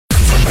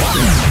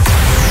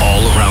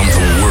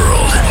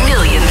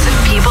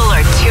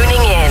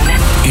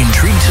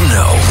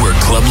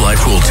Club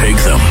life will take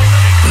them.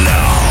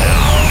 Now.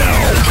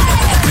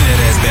 Bring that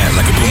ass back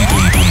like a boom,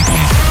 boom, boom,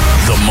 boom.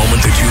 The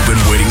moment that you've been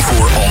waiting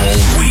for all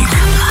week.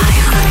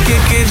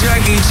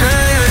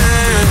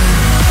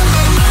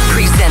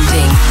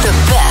 Presenting the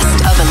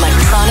best of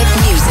electronic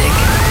music.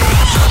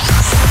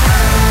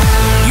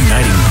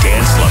 Uniting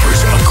dance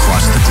lovers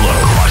across the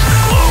globe.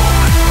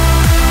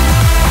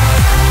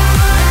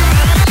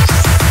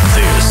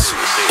 This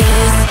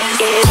is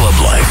Club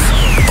Life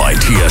by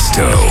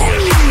Tiesto.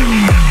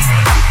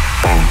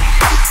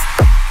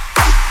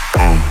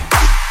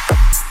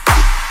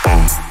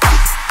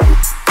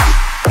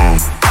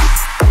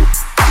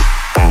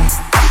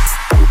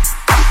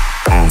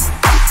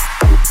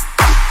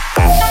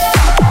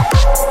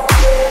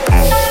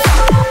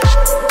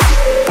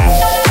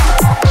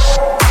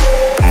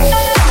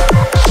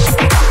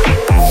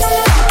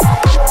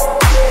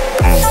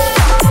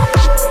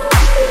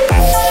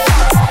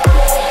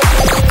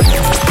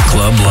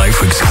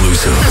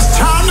 Exclusive. It's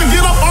time to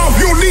get up off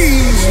your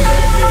knees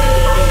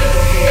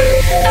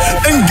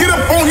and get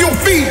up on your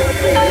feet.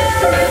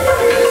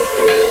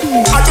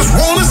 I just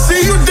want to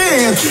see you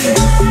dance.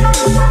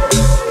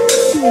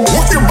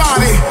 Work your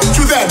body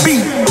to that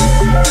beat.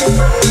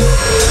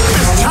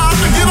 It's time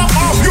to get up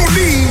off your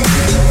knees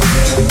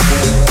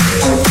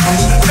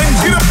and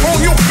get up on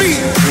your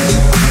feet.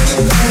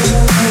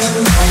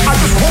 I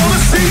just want to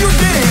see you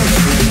dance.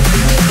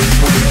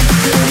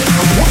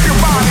 Work your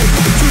body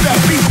to that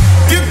beat.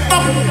 Get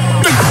up.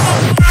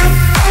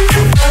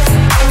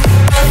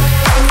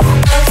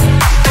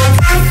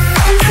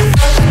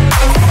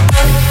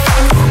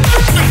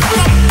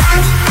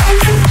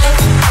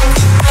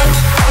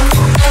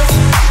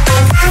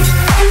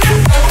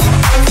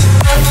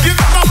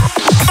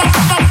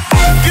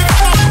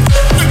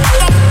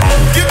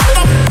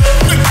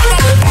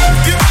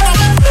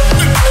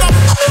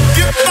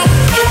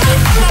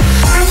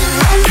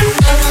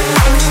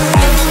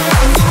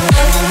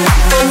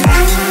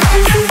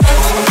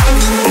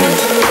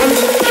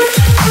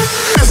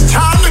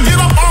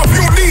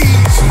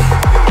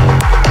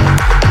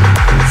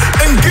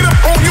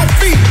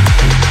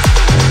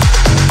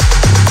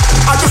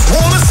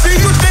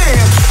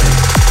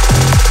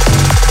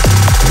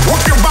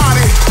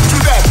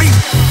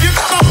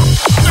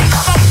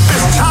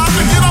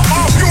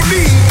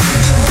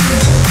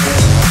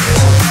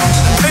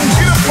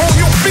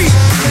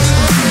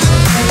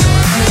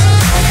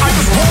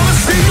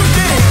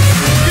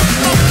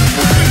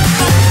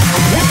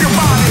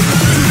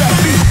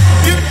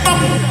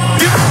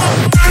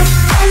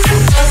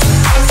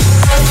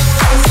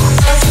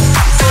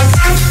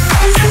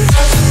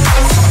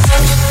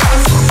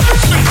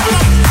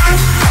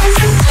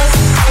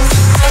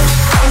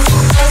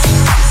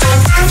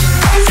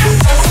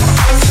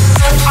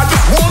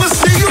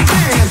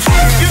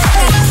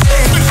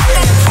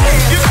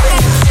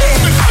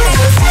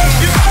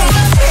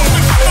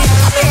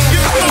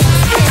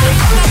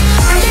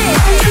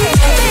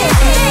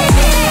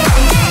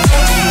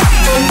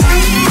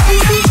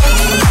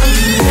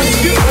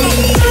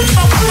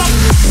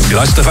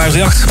 Luister de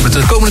 538 met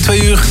de komende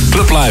 2 uur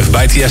Club Live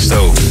bij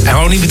Tiesto. En we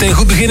gaan niet meteen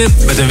goed beginnen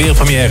met een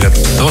wereldpremière.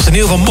 Dat was de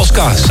nieuwe van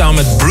Mosca samen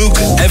met Brooke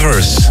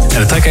Evers. En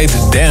de track heet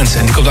Dance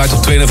en die komt uit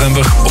op 2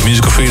 november op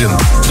Musical Freedom.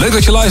 Leuk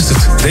dat je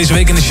luistert. Deze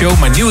week in de show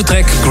mijn nieuwe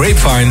track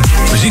Grapevine.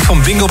 Muziek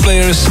van Bingo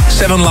Players,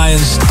 Seven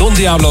Lions, Don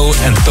Diablo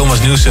en Thomas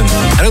Newson.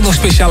 En ook nog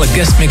speciale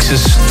guest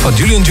mixes van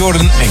Julian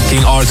Jordan en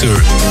King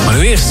Arthur. Maar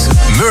nu eerst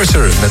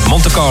Mercer met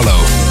Monte Carlo.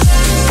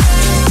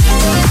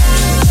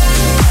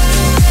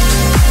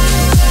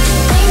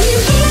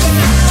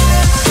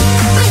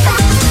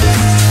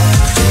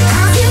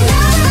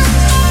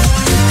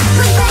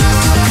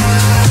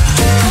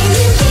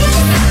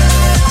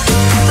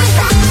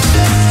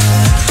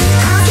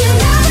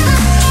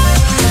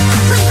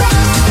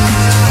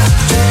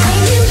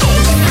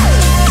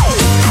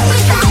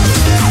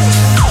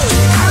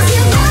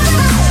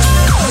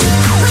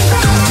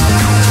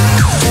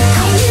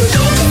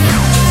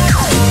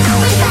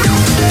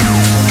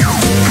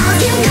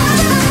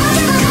 You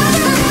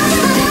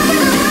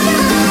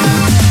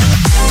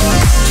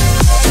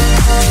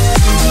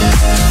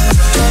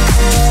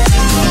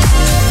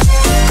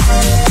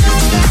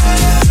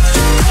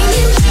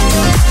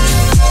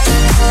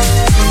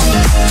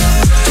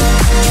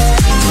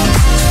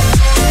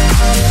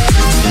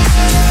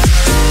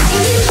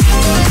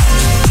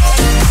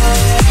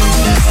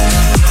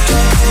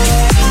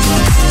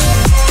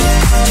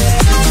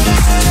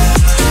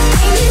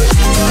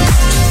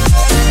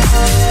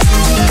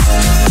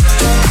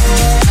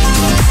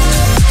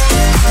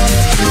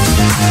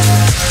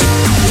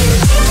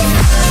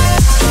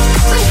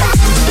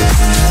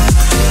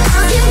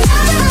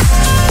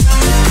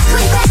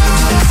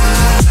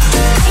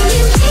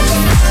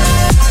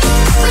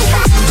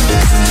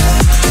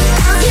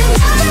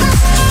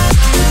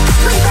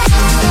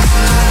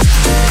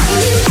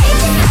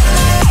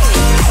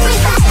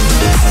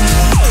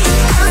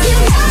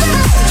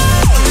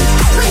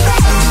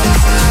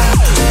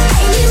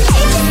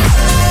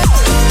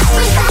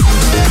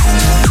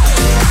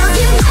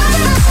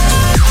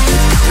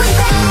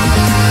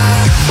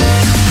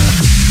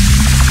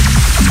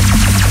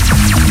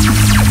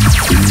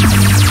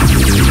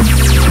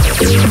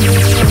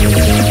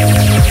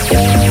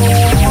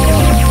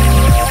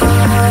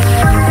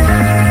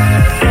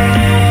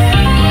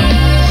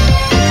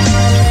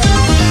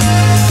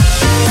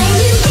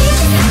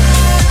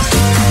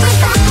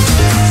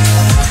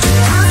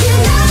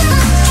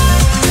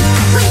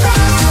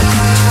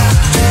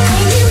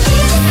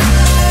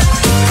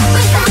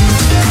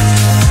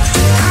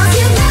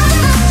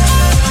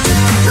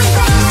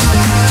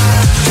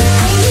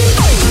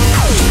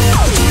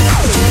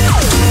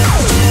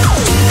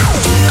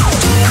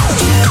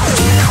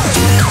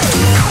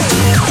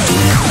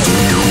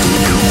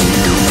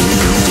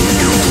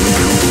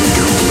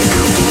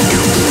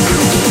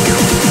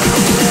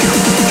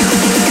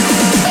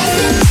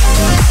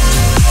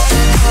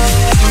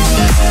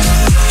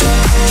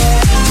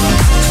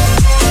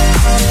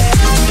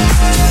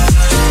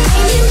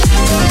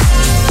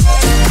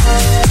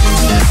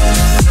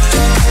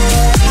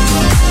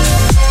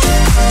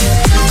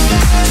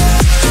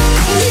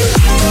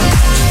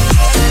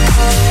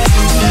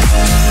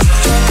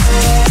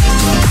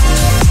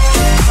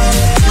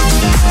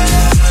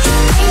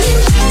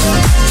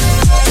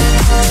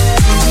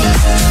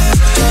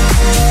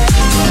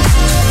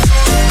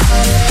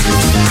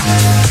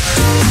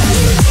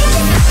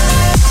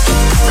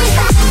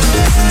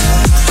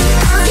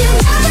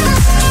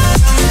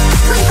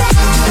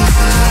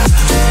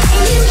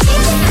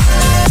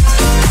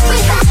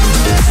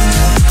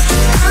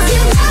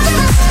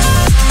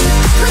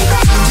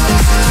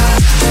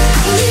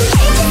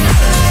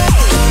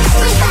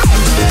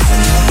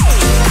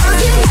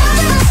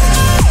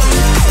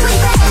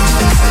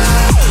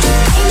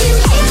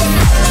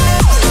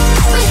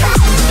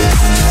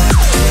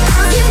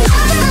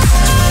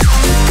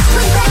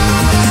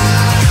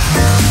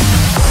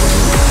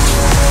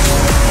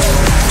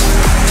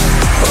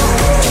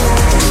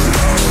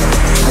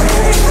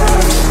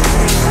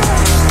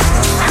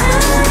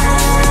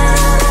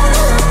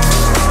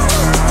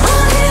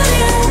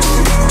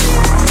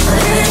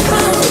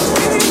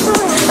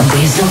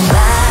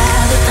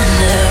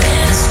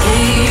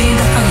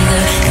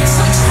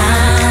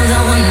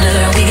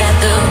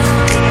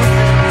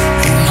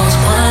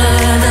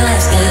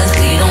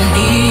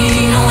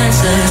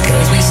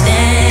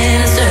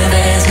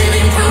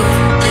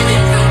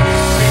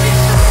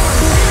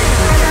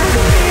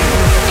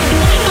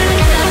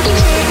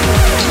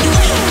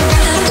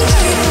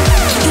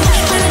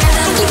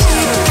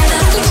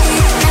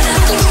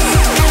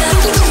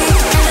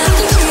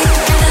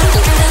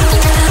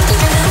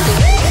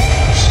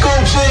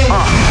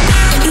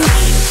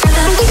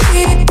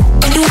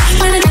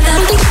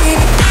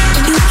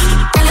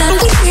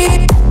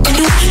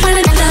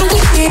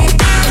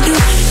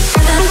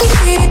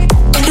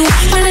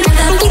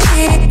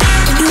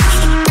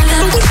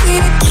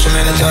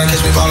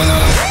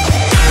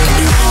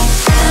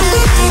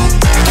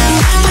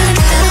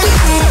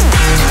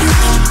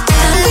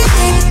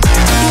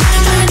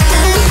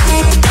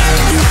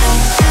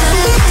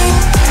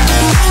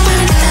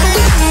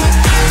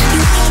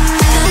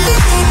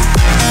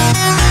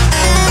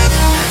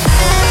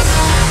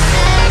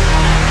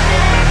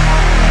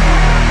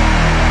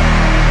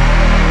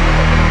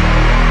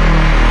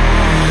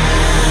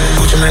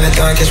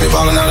marathon, catch me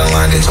ballin' out in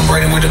London. Tom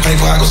Brady with the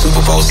paper, I go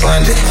Super Bowl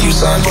Sunday. You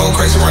son, bro,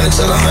 crazy running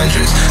to the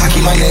hundreds. I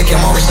keep my neck,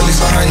 I'm always at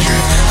least 100.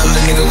 Hood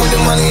nigga with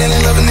the money and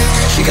they loving it.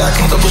 She got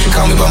comfortable, she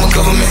call me by my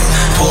government.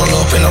 Pull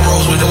up in the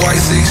Rolls with the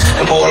white seats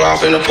and pull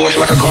off in the Porsche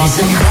like a car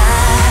seat.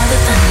 The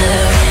thunder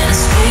and a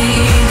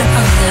scream the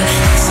hunger.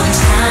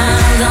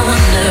 Sometimes I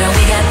wonder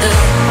we got the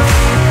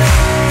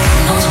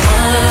knows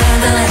what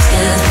the last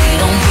is. We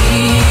don't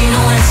need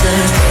no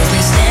answers, 'cause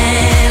we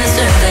stand and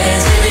serve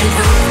as living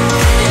proof.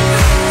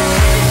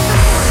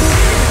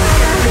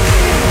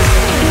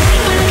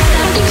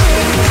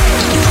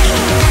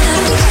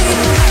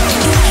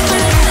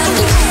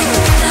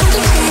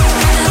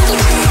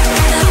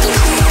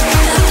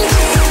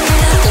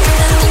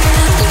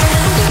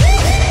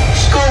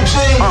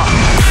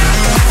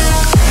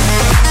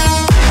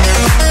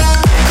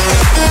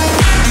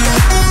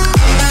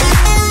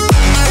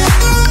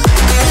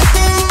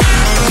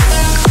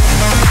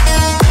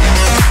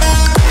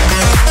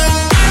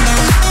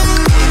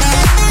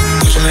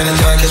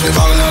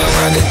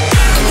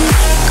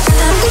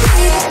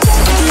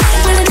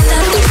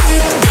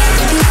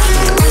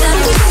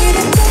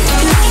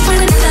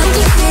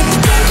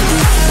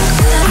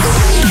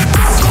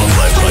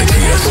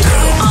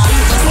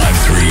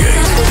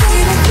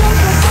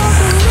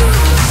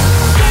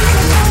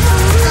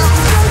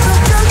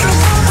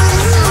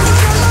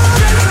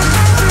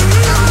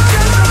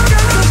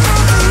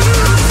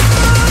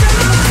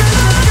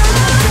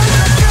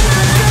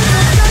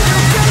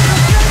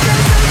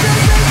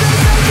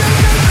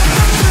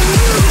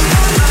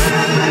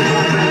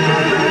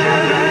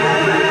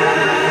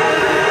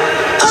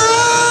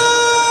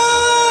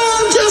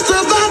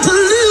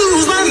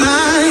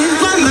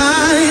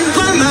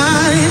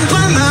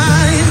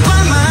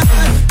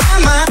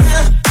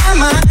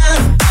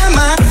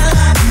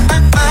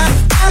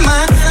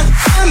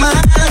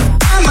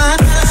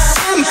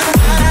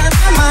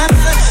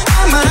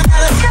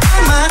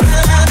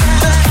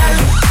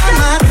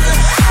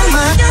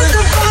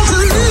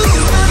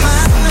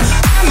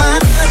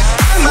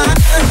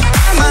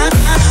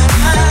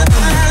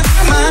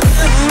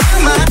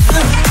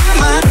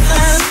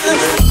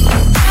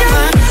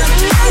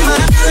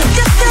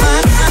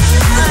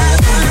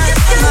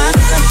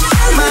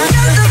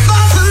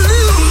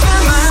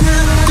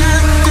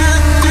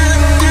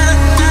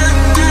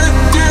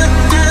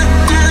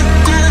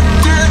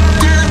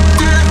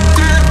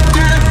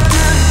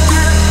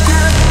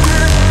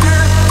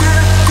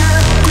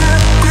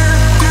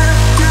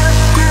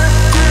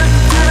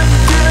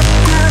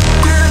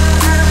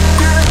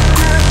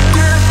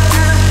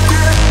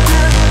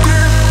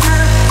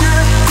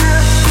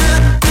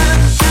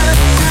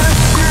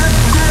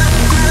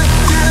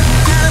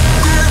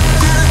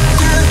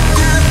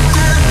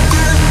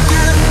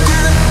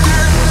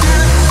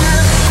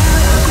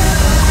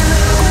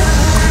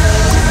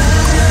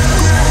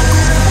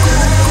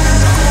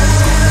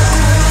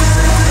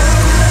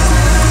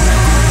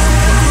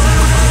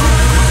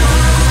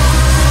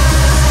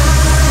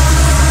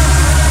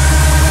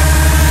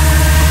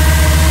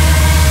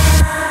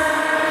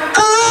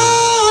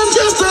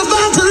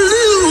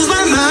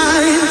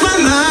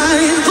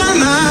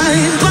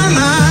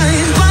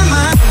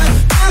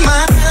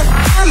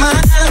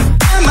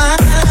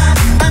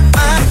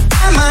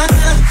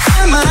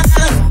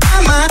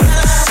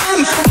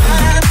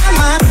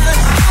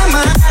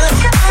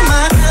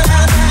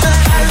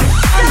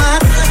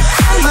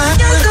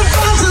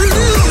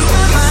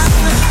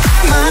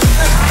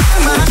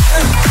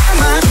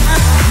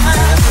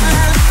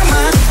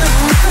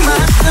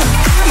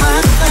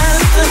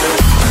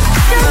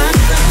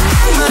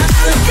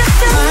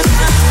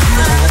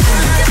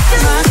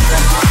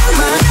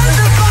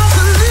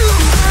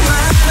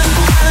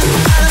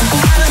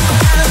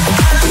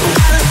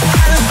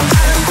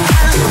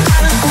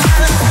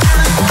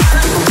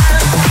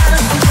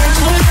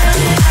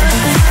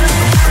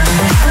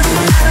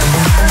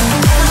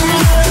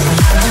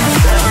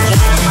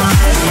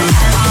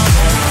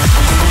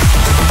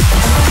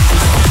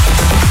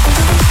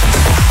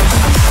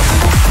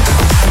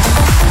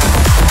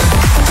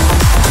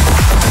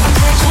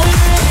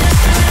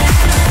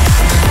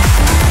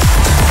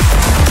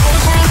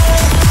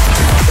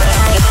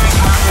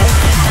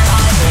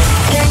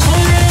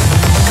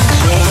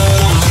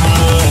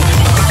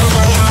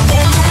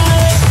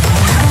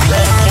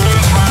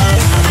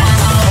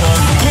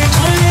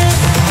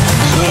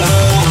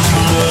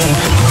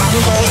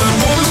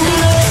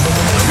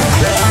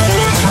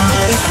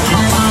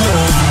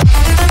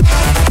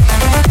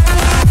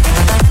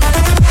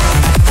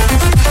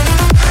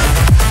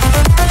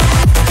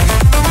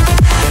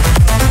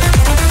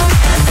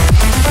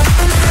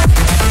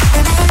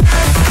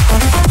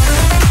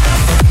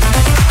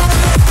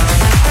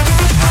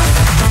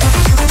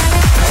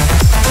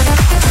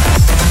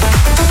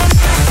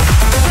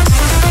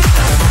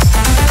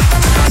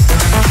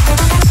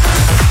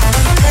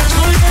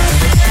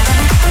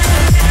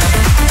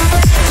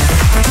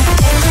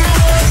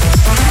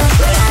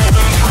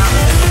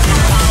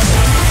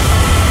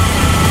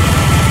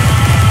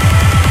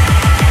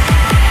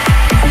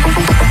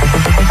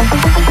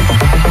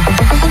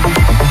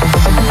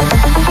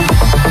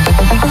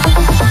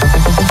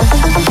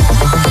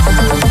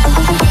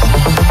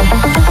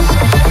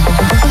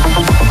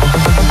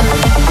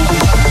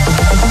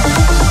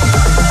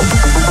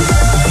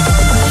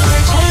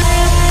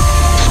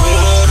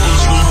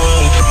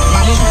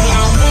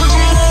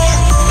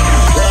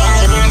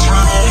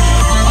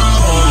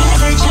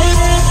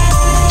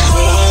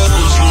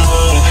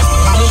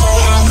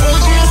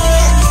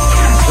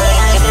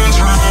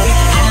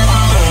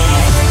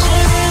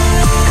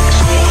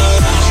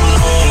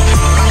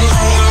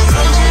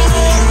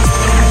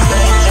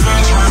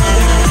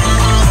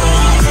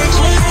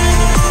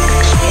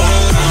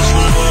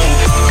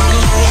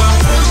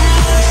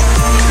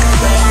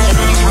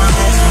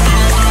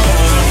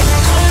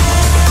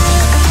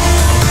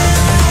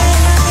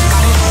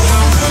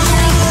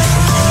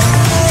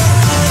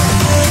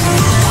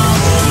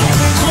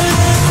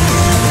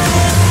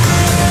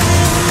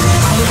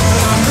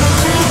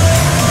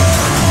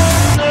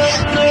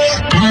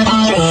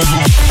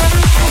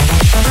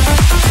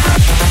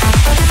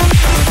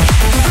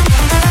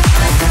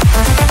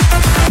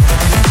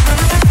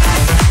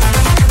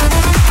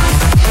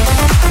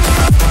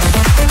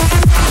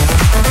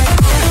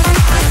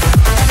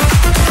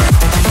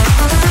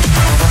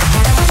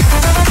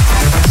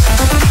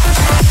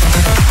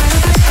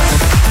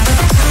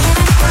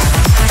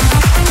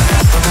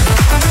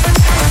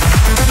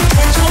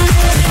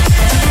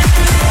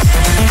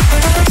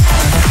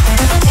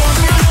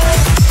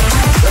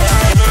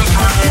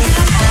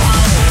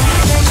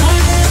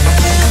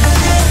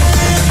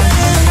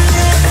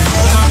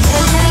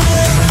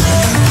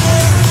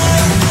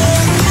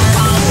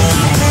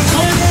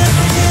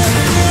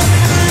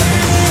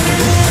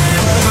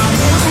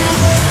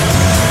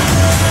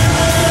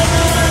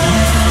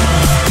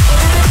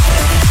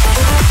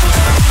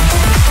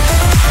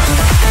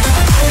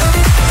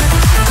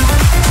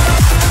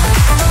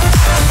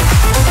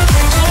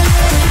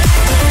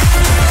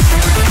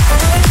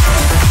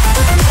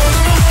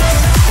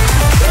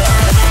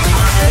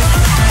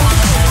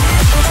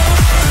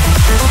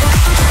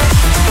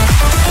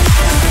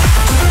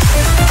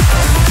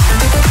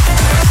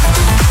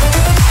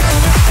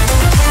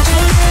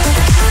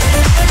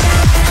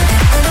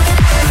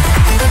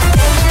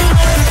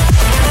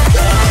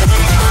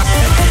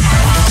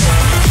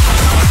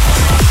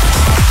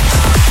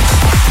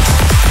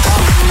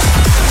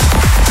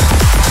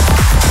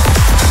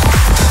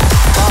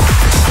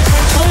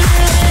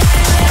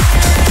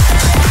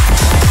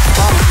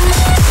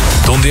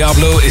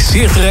 is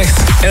zeer terecht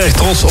erg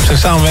trots op zijn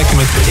samenwerking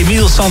met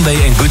Emile Sandé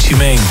en Gucci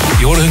Mane.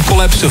 Je hoorde hun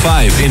collab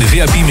Survive in de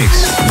VIP-mix.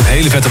 Een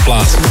hele vette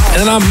plaat. En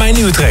daarna mijn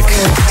nieuwe track,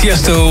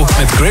 Tiesto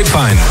met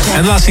Grapevine.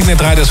 En laatst ik net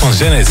draaide van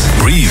Zenith,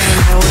 Reeve.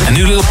 En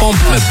nu Lil Pump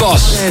met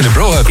Boss in de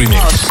Bro Hug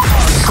remix. Hot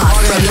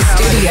from the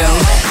studio.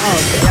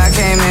 Yeah, I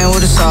came in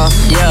with a sauce.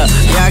 Yeah,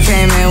 I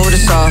came in with a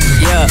sauce.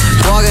 Yeah,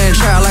 walking in the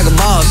trap like a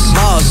boss.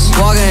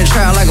 Walking in the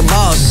trap like a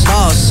boss.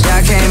 Yeah,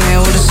 I came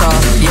in with a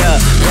sauce. Yeah,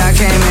 I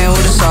came in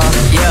with a sauce.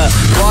 Yeah,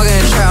 walking in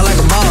the trap like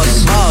a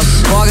boss.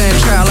 Walking in the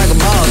trap like a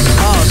boss.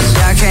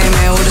 Yeah, I came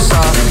in with a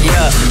sauce.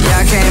 Yeah,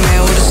 I came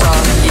in with a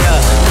sauce.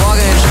 Yeah,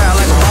 walking in the trap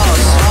like a boss.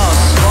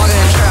 Walking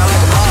in the trap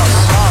like a boss.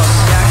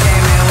 Yeah, I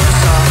came in with a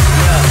sauce.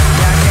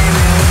 Yeah, I came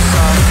in with a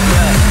sauce.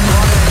 Yeah,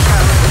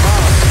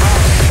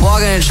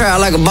 walking in the trap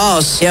like a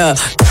boss. Yeah.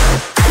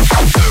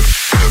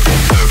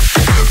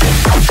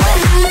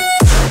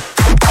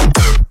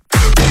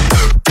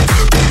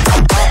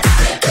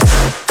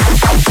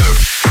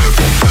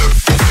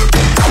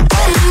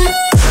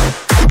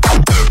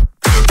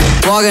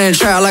 Walking in the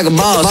trap like a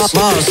boss.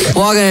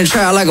 Walking in the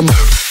trap like a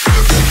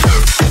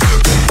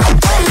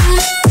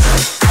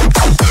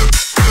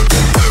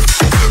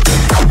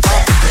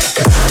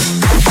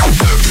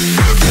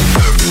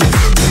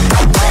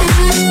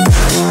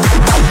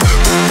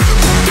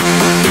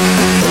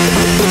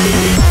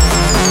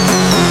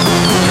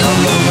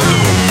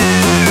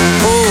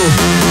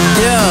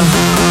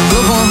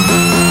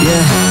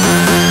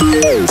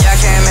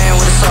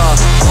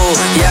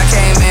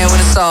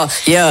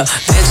yeah,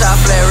 bitch, I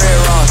flare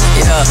red raw.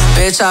 Yeah,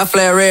 bitch, I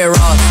flare red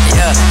raw.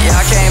 Yeah,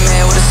 I came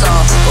in with a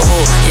saw.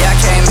 Ooh, yeah, I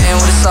came in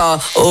with a saw.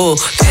 Ooh,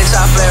 bitch,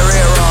 I flare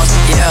red raw.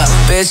 Yeah,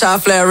 bitch, I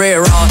flare red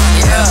raw.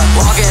 Yeah,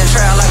 walking in the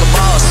trap like a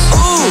boss.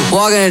 Ooh,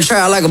 walking in the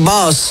trap like a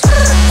boss.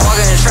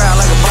 Walking in the trap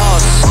like a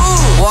boss.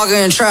 Ooh, walking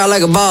in the trap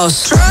like a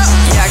boss.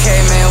 Yeah, I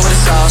came in with a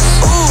sauce.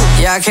 Ooh,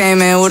 yeah, I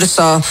came in with a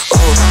saw. Ooh,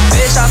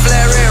 bitch, I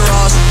flare red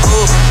raw.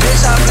 Ooh,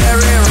 bitch, I flare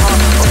red raw.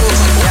 Ooh,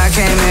 yeah, I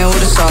came in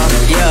with a saw.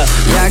 Yeah,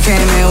 I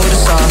came in with a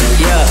saw.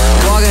 Yeah,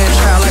 walking in the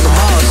trap like a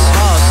boss.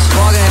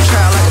 Walking in the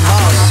trap like a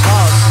boss.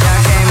 Yeah, I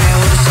came in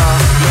with a saw.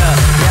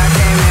 Yeah, I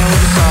came in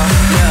with a saw.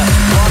 Yeah,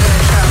 walking in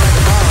the trap like a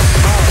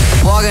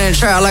boss. Walking in the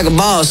trap like a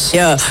boss.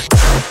 Yeah.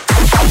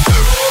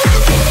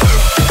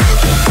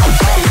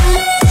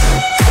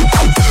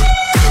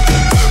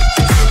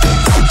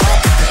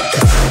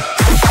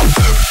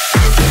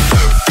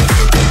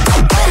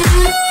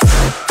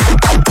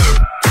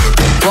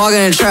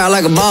 Walking in the trap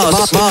like a boss.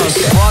 Walking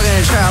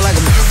in the trap like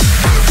a boss.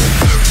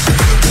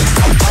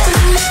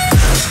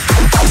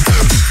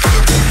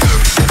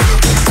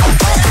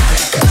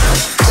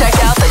 Check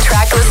out the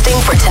track listing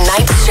for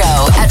tonight's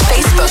show at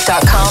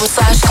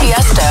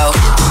facebook.com/Tiesto.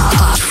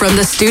 Hot from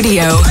the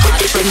studio.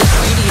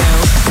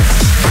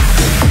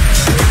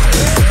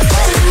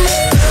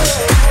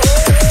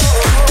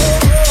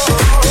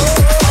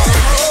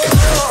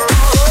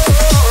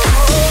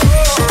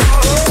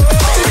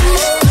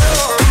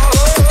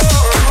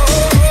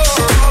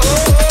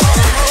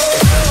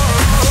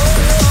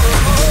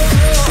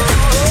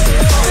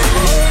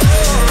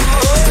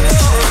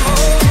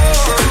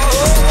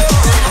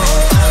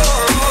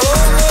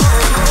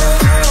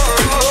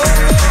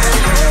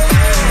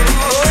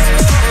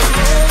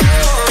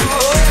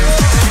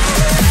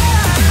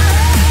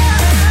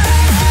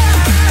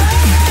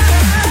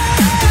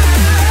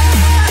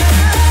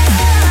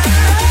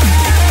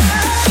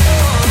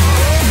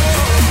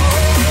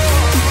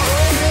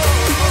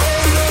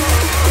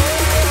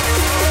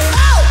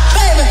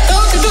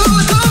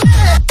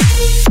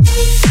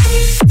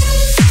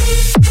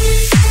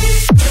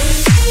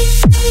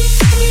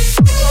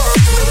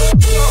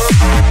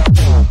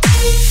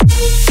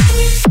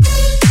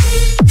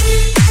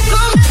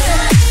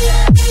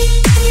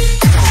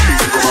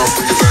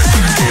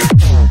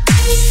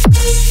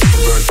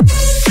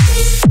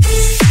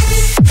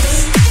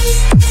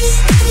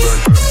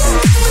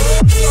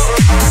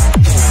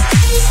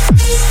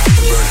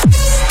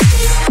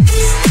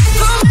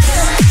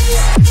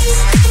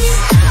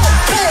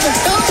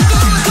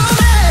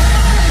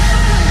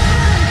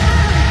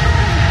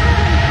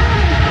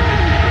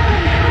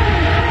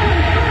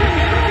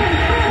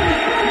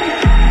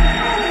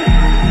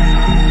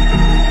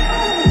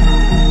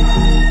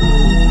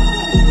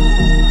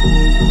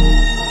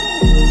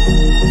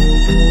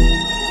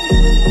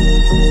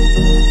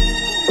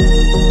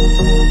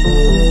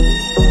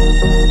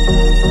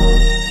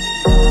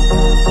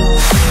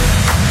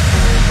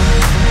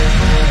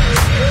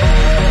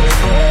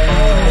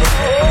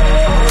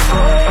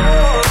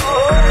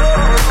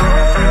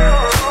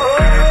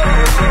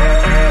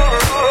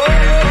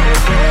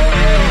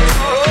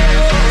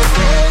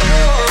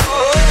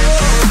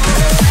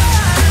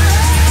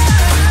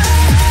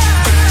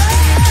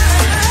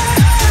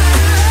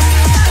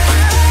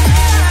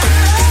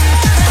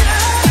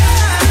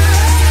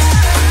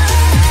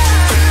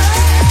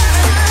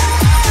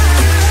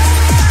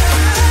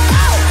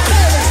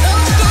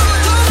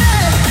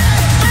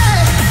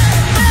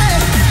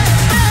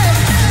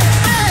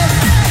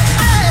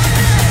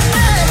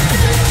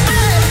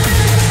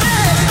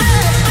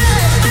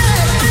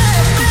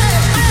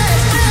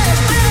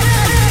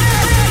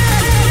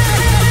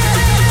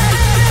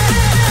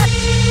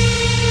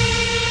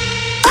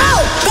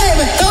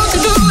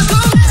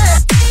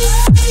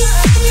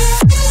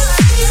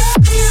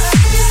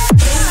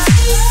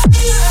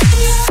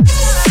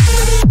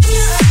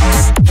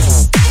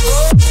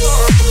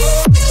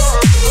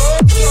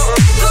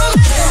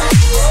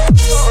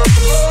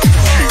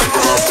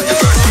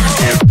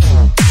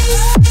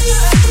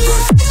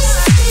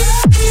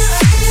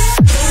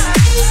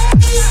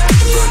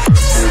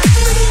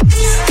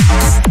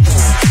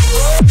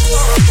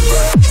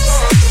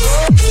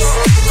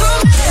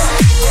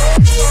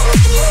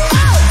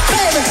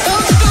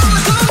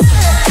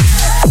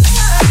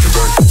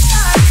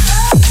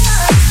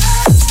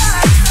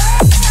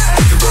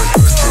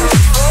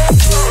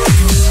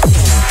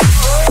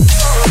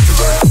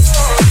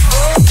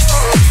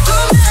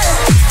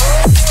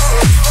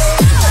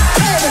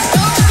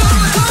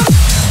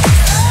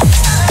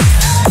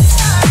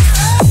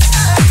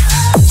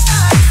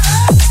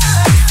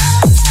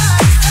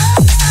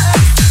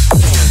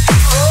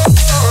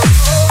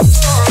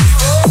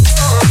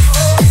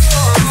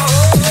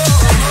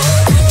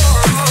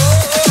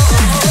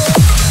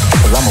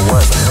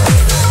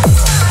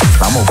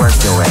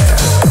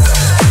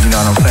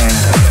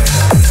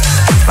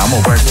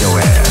 I'ma work your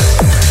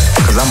ass.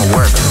 Cause I'm a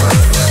worker.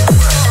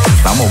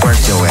 I'ma work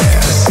your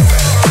ass.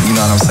 You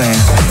know what I'm saying?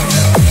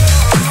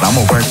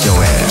 I'ma work your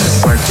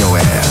ass. Work your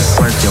ass.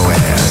 Work your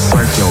ass.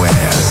 Work your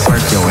ass.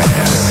 Work your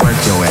ass. Work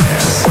your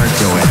ass.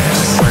 Work your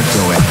ass. Work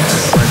your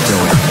ass. Work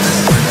your ass.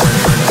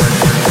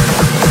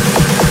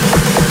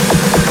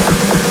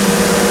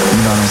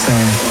 You know what I'm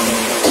saying?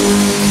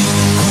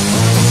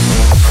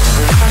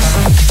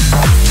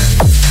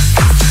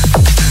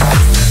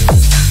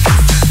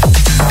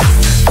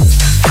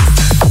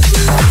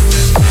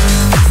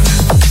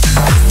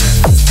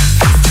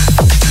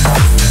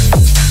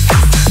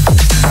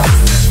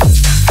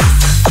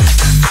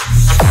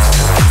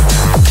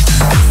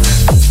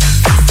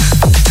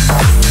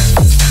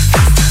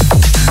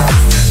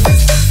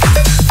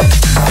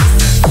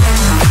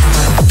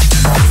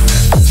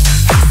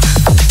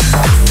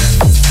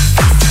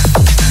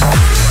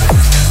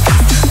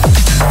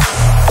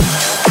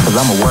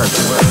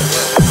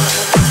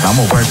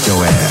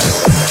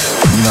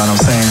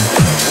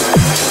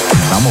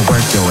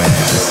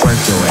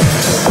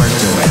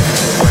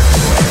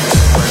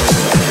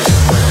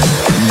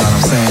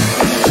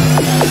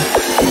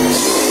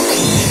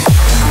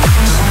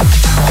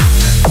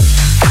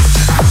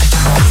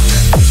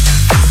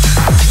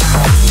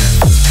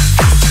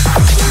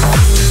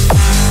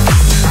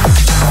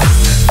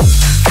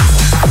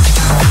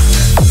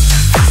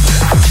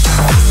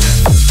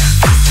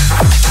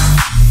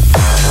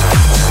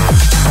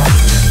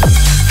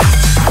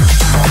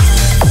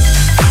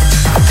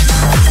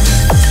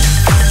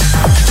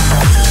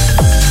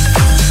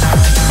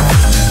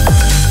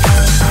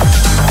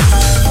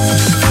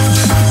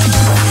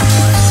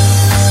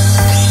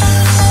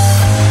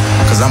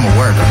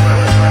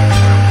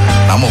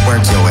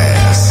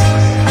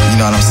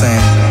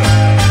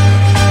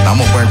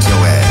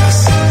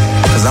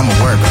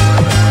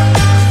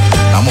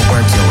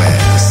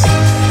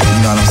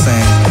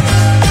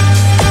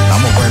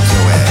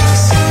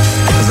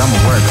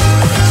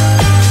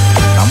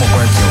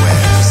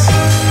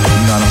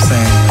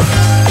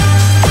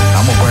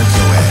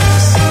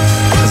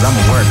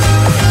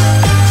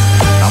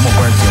 I'ma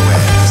work your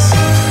ass.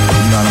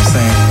 You know what I'm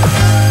saying?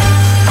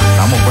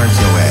 I'ma work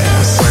your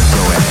ass. Work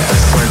your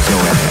ass. Work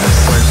your ass.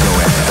 Work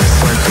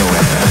your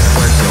ass.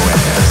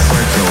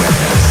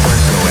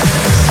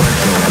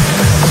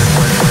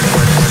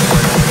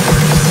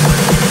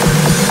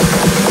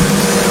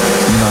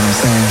 You know what I'm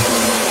saying?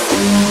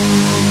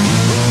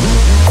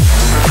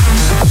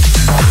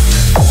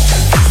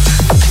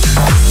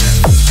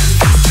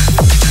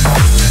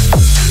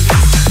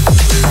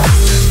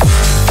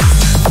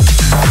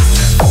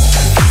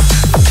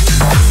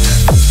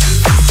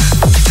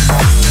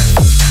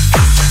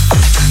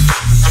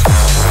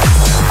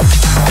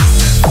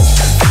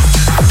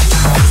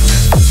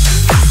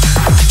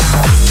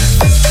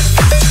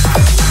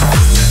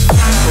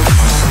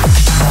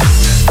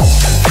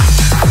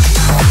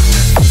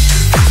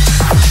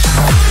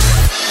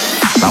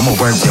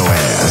 Work your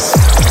ass.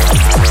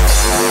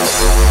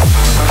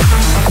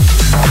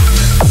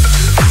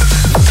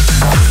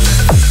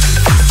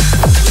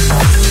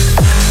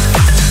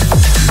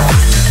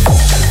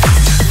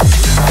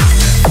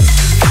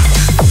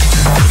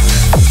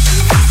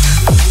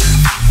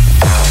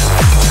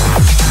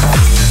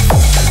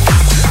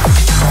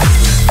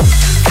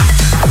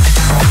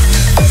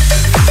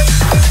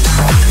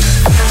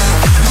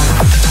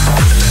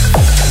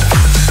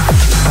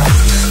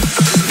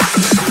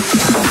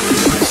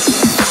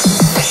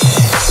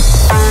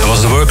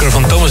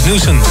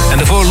 En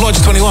daarvoor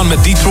Lodge 21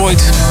 met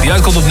Detroit, die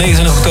uitkomt op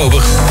 29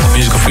 oktober op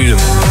Musical Freedom.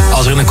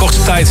 Als er in een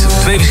korte tijd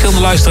 2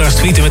 verschillende luisteraars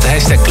tweeten met de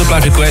hashtag Club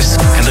Life Request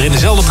en erin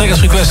dezelfde track als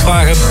request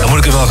vragen, dan moet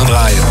ik hem wel gaan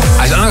draaien.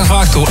 Hij is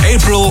aangevraagd door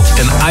April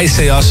en I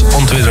Say Us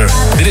on Twitter.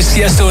 Dit is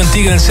Tiesto en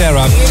Tegan en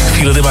Sarah,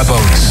 Feel It In My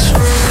Bones.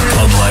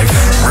 Club Life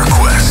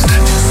Request.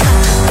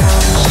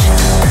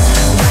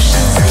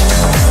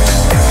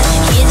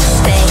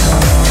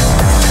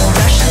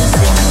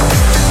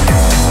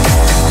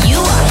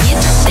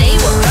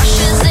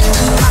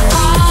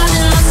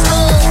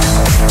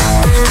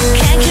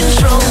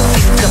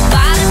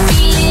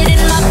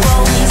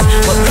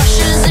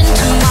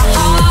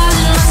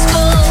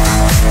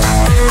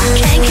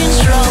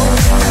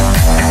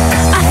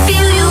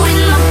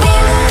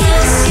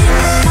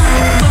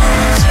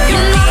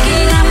 You're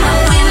knocking at my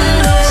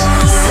windows.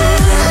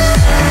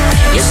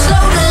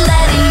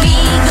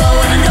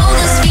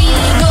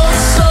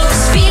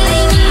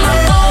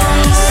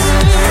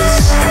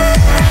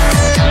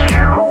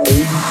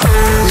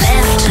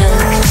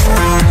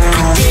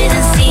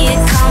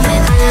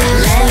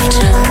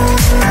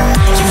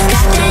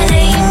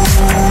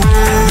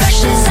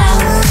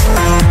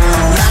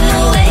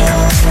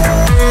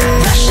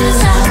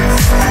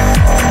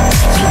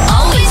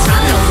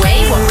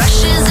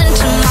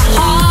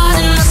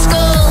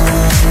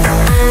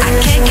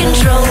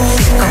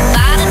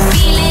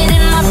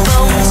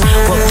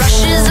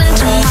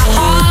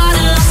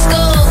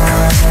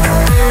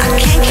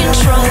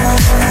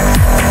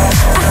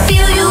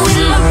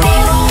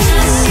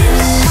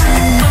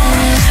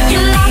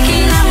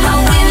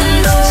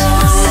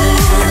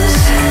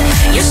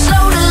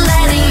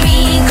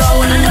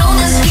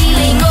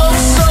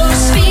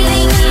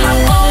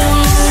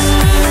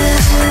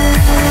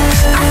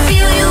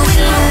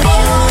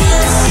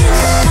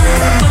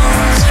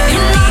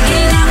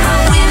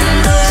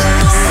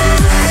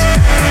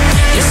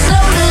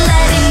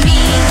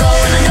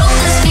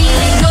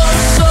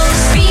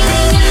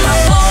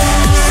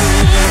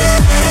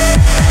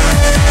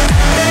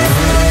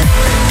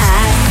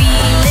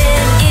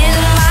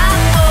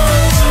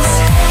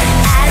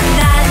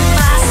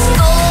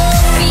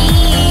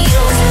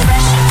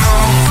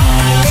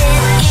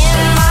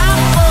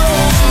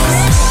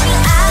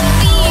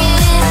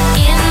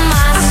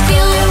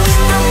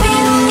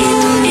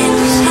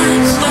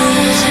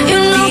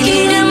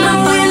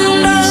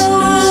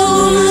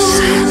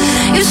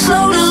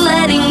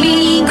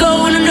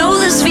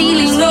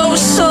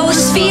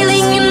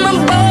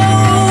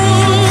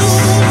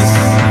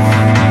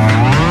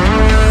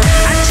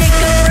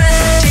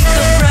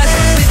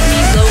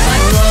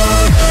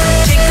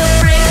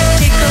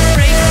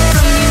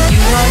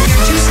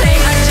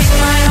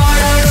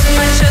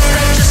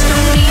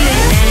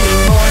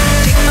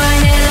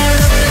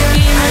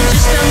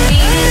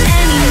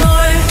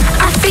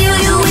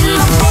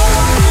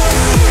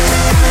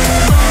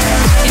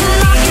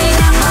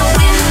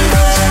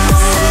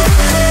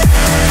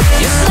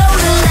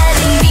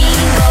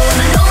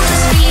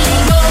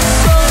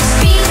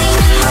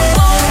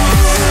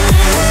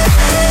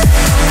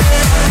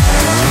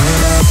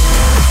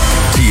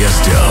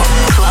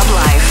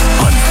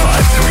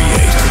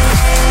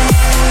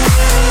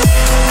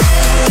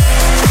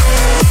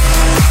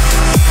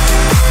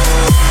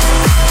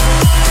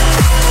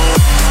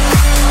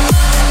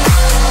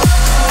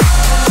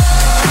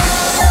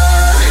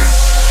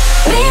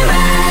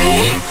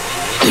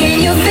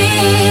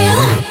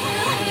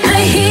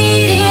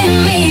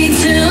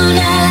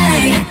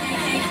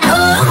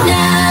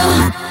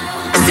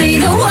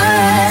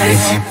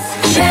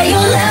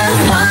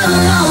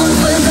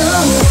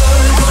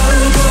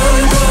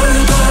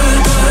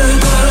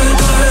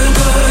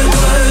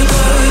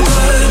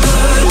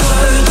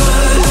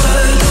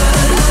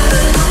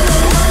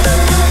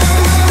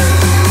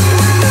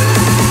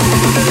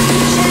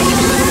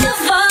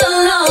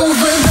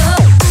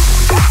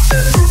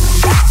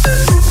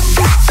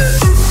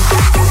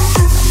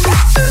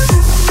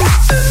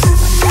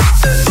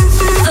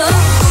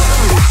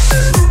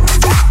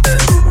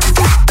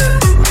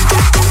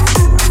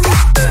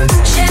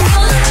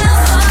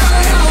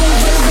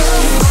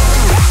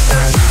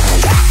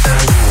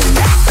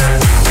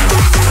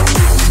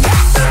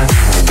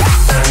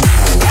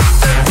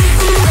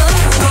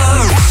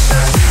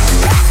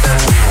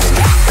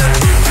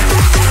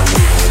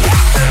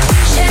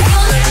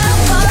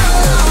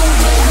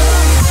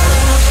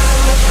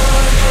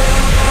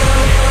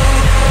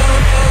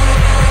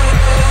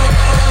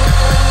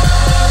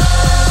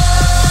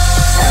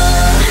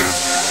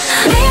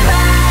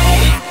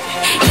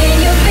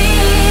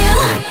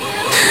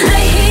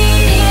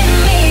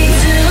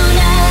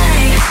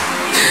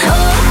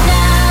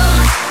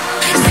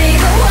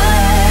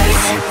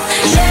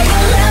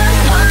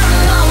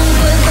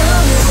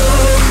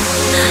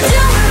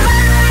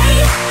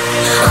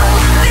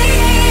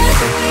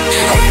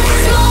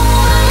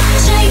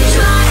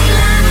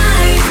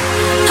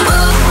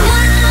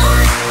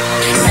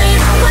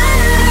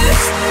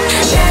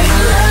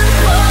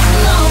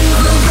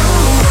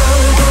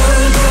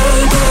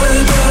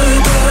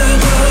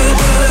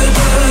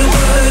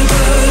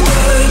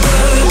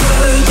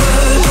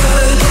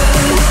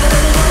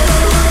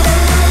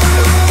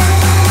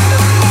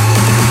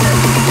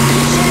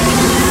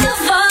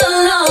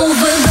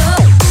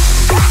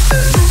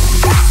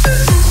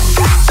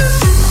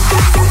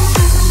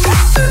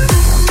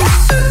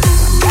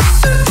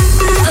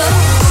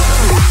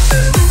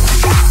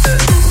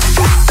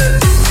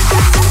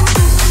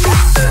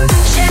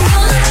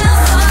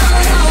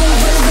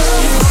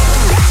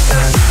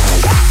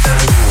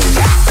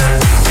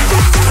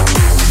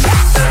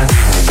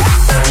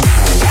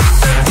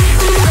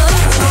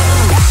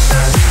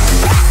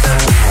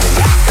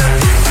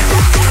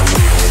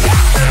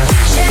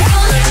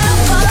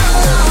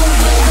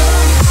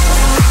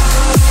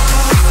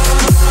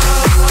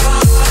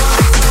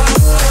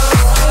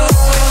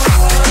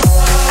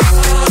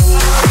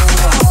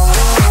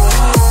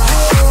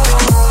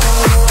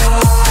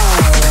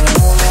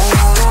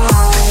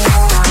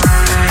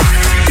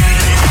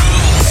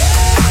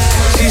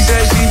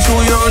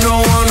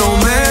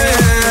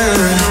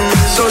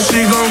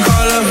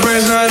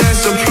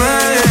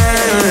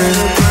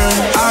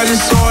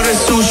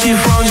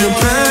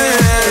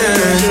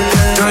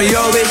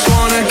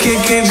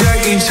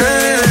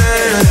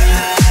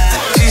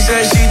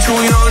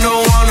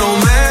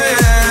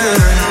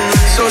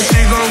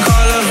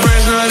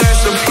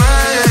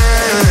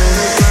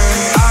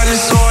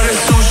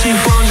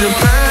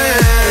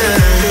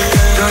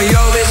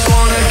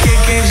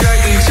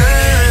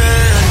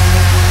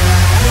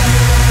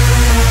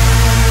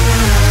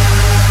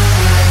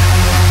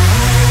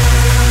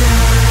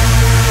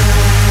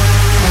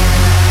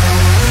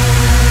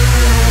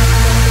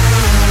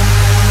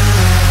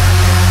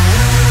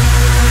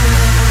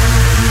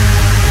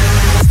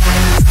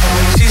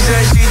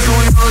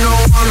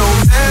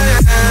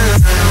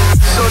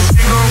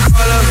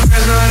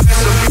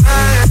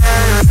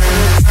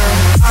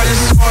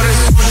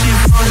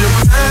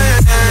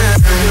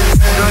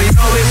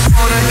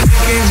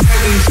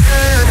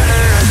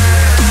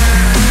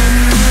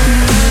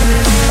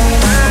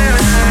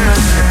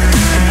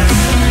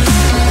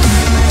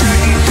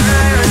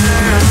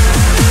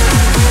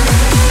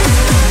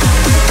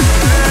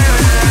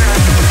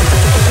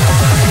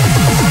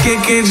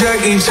 kicking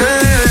Jackie Chan.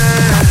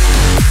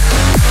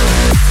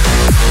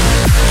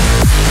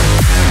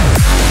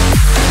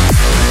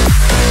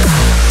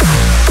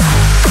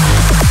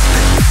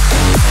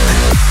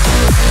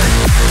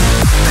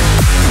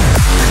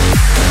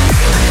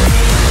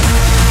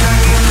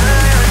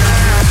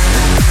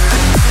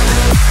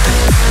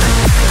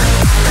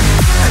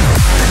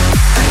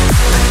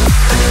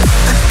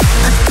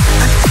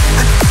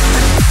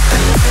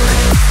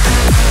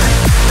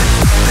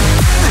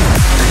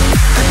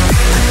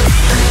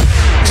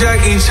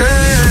 Jackie Chan.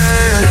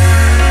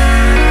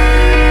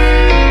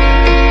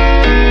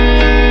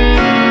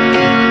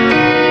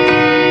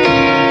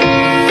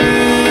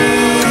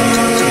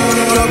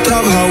 Drop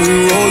top, how we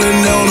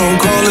rolling down on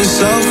College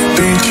South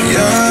Beach.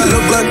 Yeah,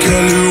 look like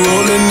Kelly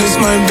rolling,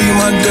 this might be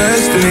my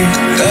destiny.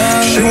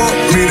 Yeah. She want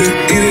me to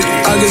eat it,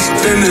 I guess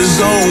then it's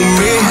on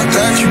me. I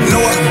got you,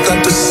 know I got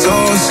the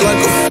sauce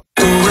like a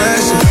f***ing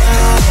recipe.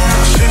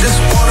 She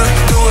just wanna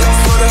do it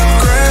for the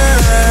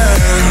grand.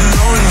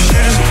 She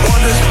just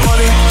want this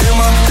money in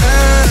my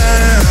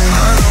hand.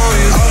 I know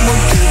you. I'ma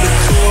give it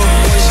to her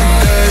when she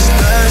dance.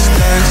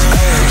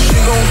 She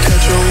gon'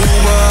 catch a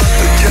Uber out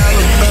the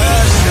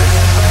Calabasas.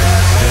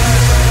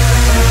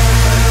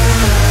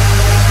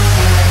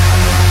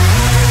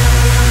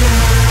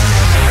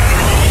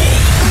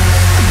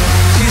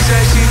 She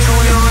said she too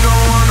young,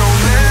 don't want no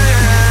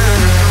man.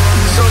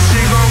 So she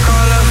gon'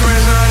 call her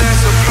friends, now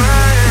that's a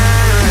plan.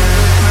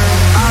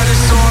 I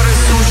just ordered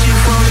sushi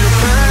from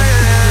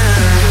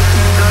Japan.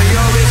 Now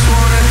yo bitch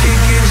wanna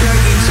kick it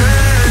Jackie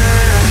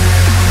Chan.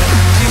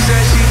 She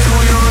said she too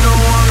young,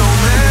 don't want no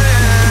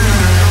man.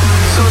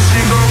 So she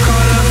gon'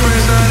 call her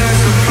friends, now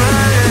that's a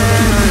plan.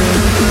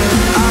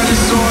 I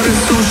just ordered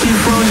sushi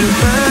from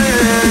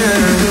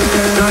Japan.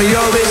 Now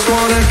yo bitch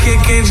wanna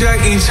kick it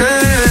Jackie Chan.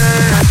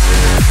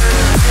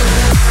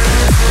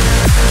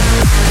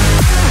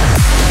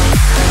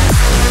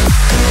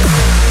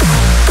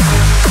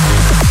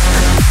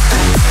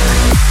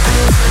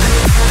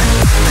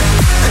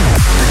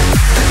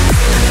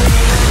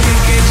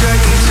 Kicking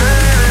Jackie Chan.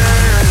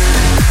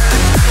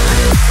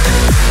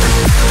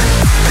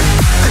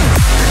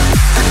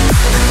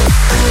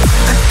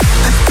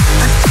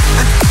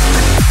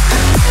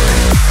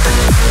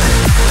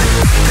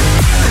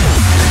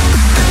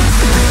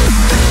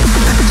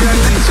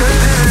 Jackie Chan.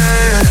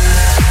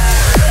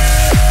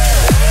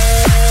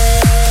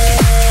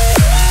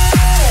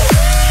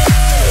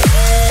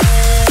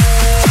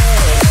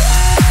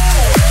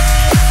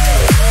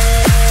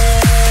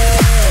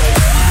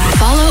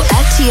 Follow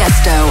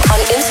 @Tiesto on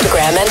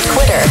Instagram and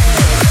Twitter.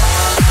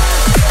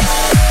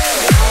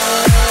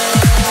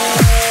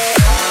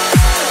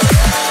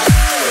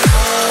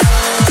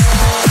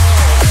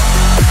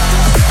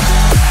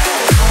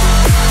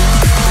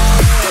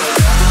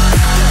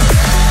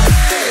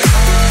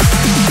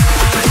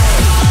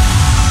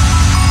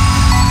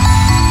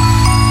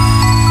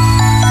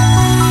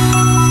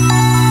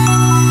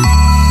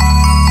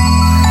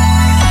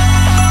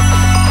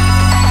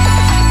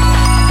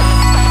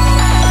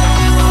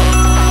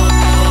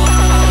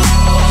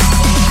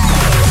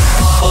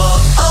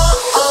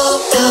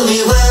 Tell me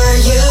where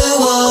you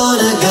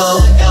wanna go.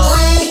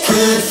 We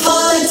could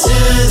fly to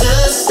the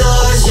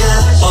stars,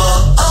 yeah.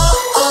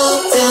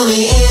 Tell me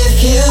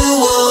if you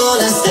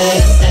wanna stay.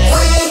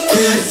 We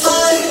could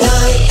fly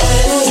night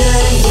and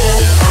day, yeah.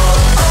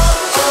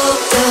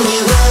 Tell me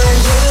where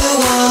you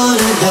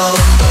wanna go.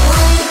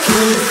 We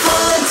could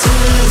fly to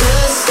the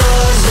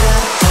stars,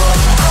 yeah.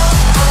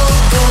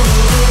 Tell me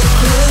if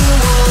you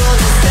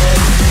wanna stay.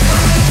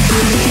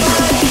 We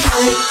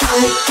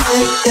could fly,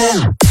 yeah.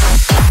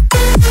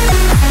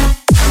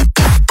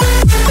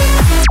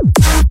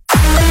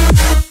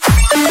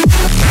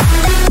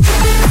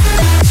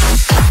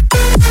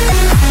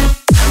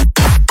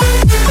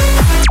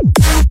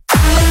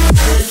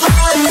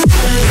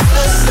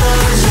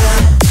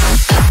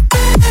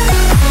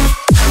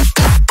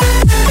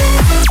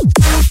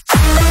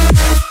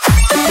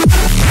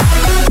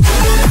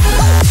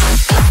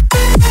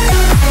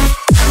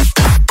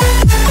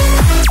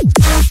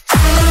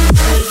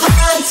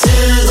 To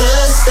the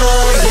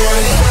stars,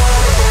 yeah.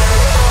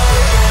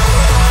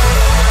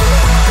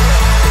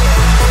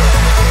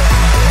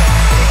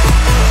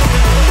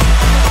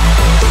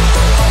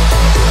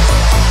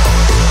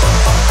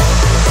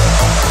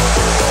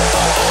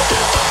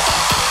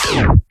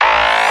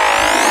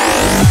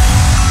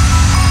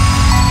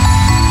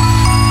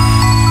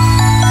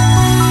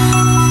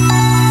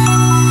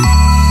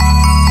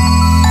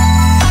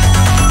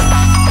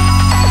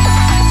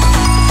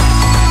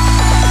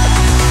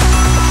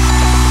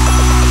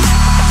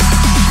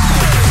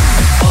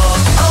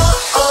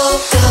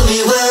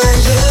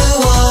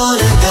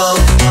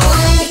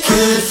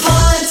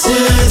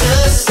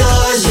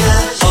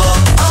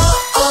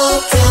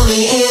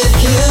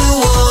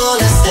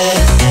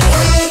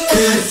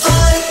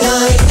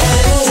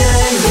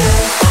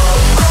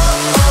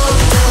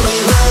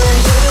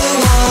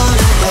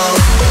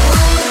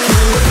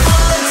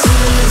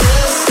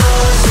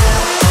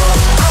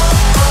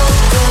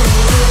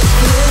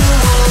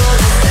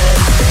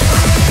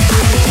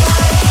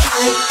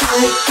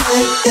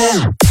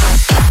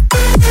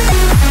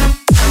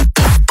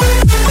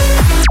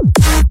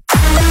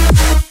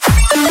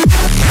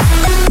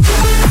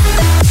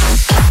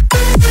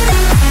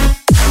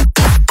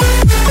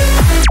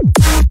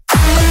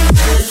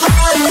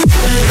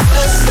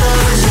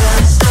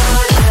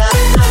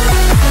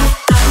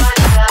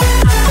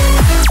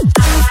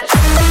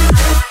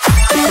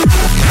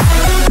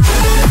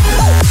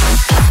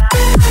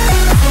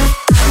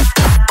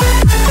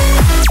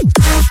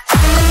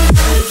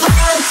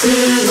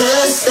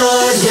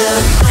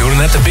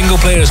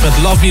 Met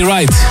Love Me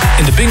Right.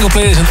 In de Bingo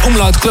Players een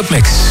Umlaut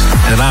Clubmix.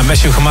 En daarna een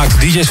mashup gemaakt door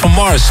DJ's van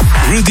Mars,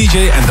 Rude DJ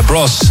en The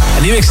Bros.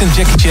 En die mixte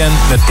Jackie Chan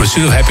met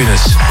Pursuit of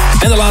Happiness.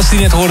 En de laatste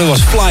die net hoorde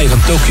was Fly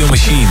van Tokyo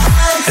Machine.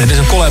 En het is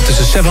een collab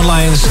tussen Seven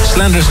Lions,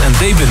 Slanders en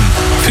Dabin.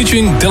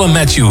 Featuring Dylan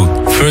Matthew.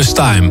 First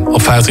Time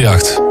op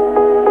 538.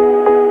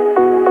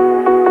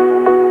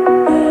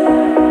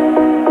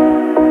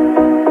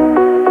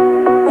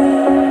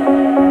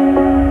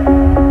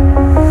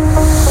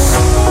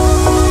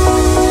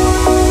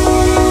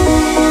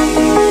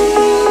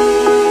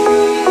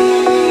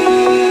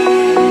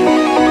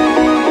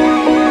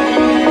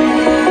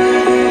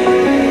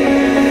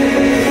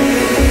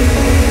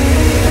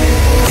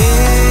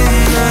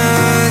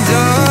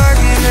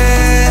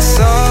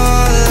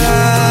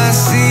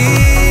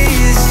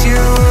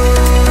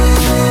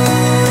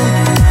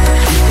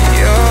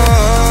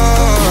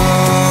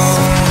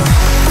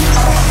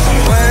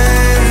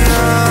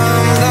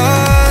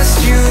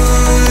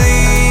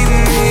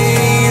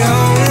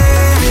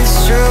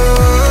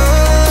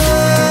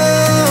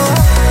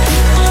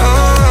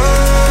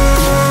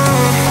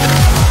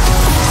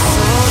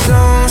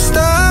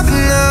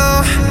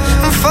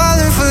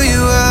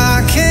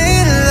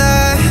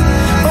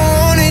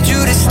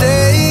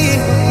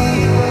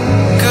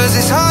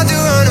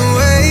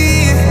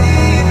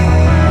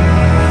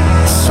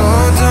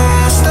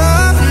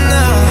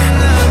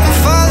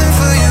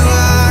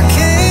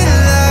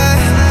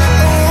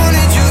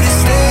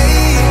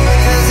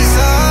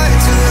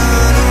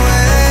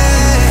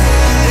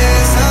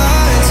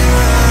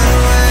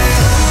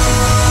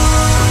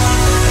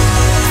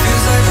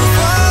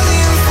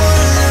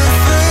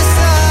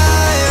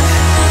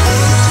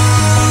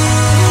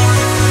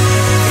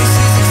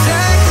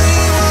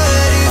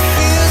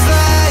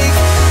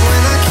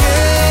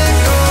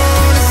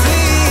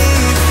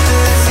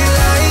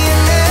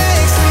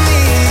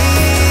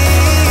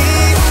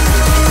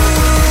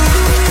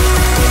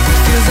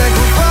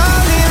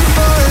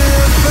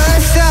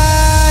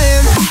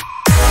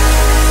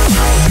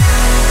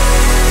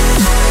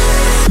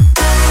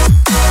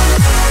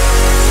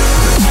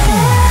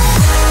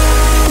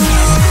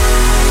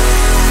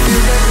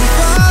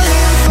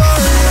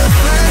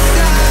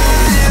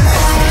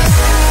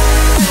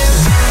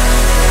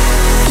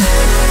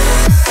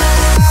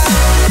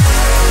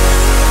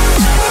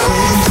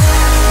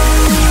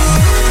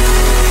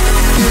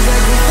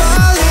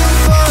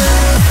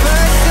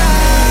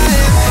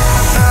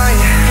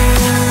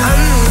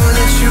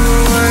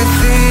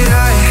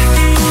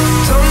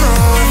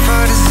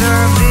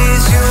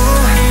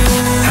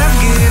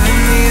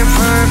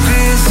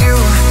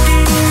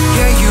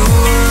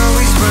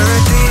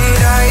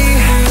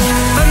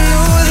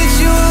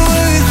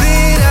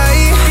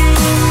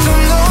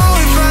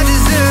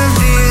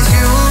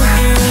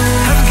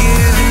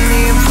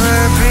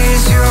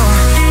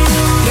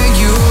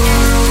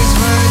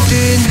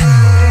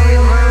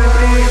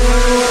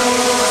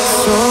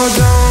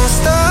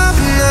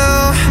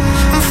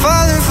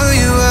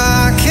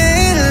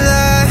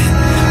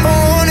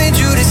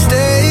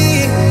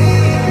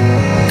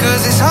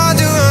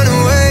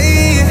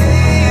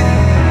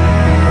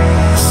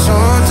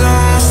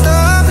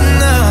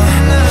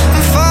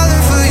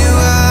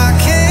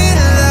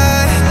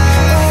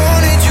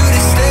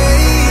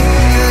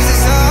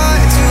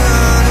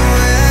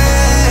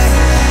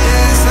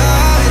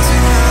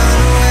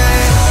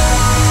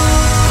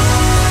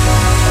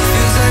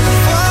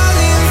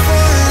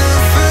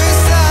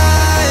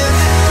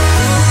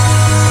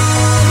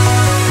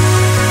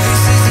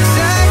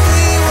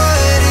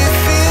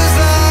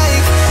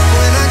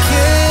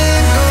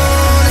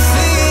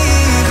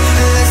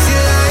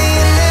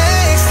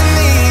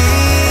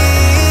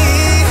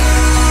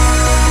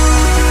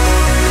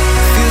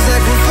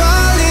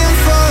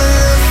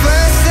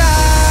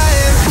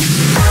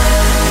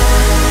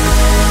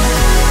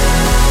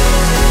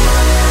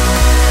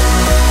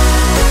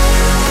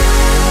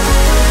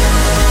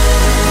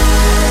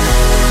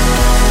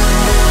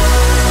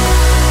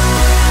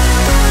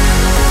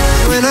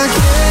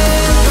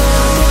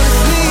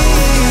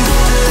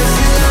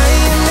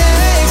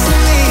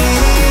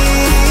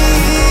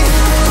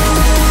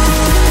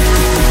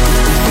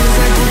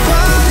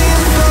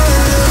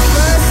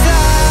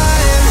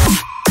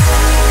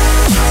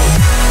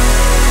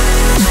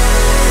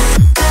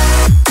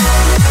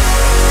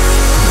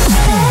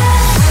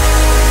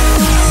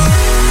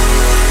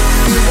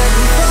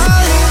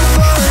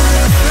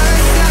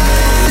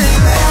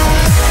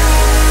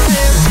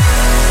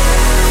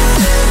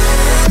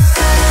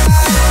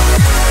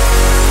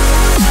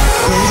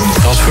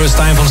 First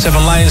Time van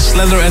Seven Lions,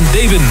 Slender en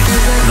David.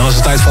 En dan was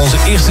het tijd voor onze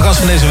eerste gast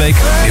van deze week.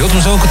 Die hield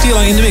hem zo'n kwartier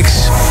lang in de mix.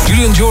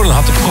 Julian Jordan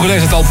had op vroege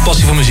leeftijd al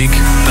passie voor muziek.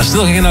 Maar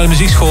snel ging hij naar de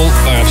muziekschool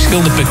waar hij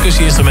verschillende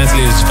percussie-instrumenten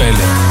leerde te spelen.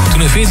 Toen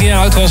hij 14 jaar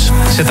oud was,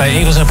 zette hij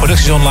een van zijn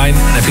producties online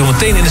en hij viel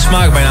meteen in de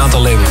smaak bij een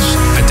aantal labels.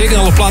 Hij tekende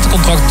al een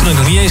platencontract toen hij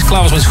nog niet eens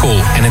klaar was met school.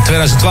 En in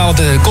 2012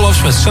 deed hij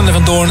collabs met Sander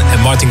van Doorn en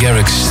Martin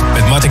Garrix.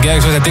 Met Martin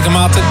Garrix werd hij dikke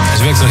maten en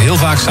ze werkten nog heel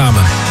vaak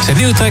samen. Zijn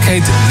nieuwe track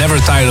heet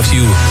Never Tired of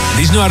You.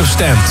 Die is nu uit op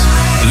Stamped.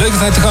 Leuk dat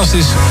hij te gast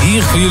is.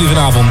 Hier voor jullie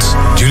vanavond,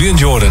 Julian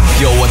Jordan.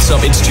 Yo, what's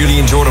up? It's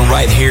Julian Jordan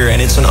right here,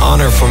 and it's an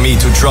honor for me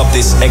to drop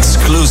this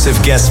exclusive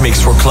guest mix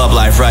for Club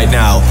Life right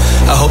now.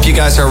 I hope you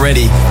guys are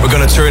ready. We're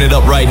gonna turn it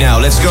up right now.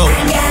 Let's go.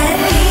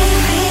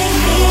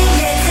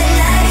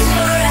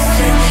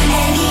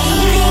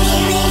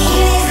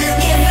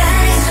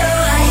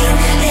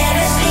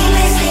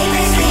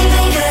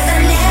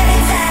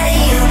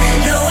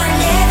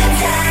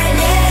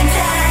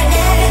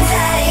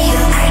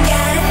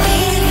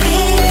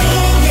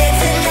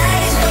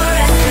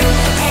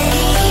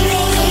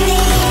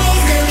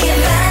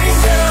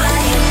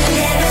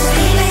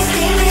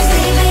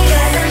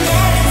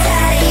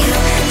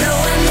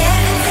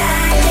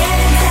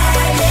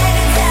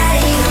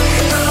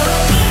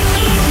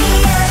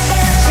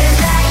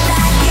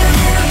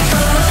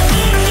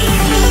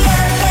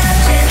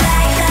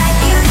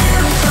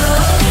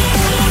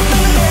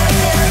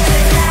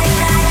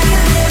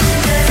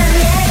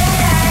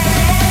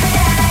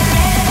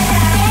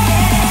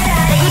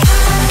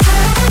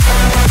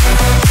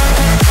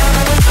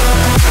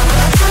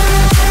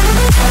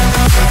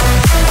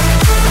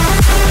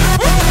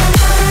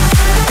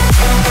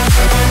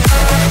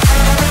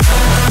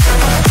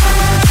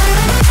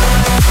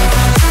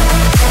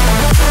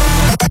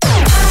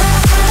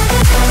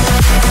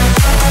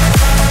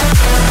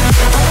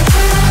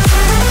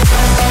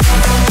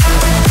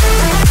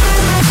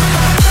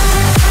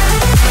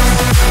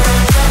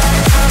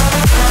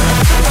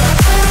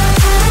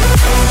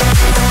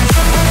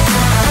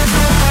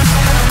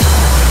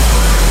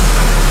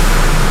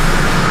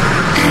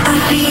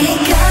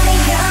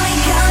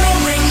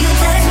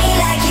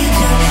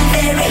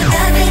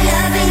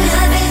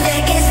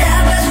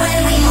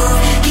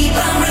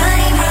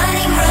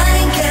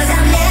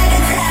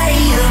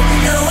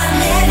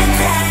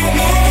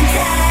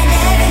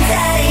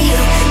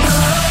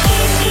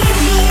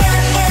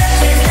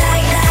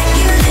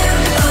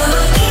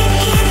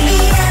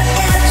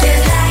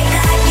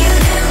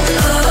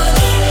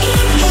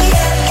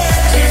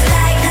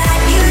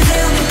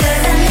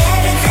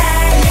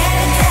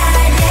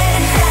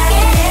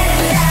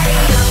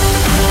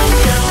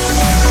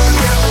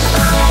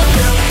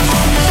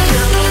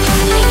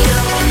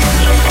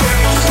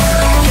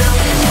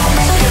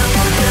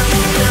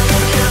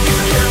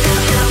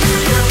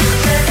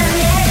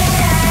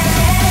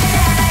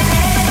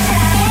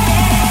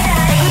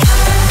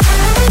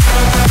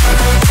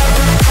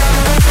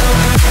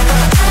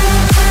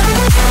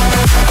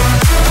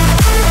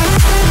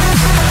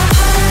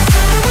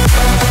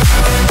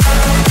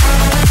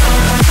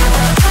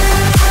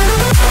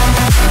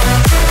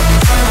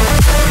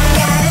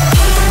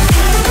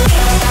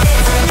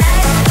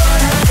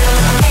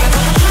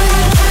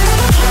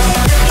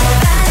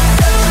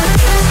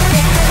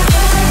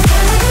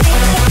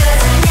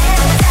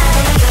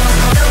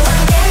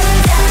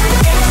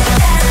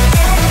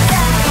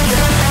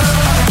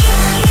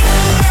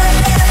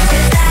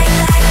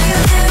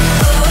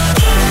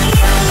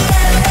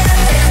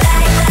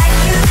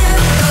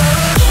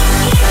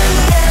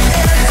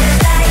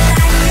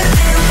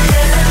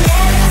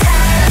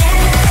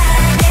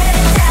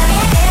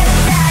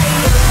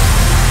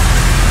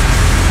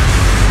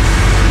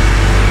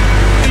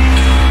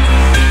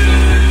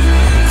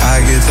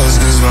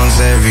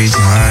 every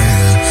time,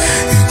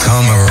 yeah. You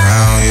come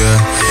around, yeah.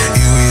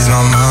 You ease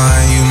my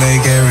mind, you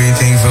make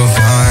everything feel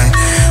fine.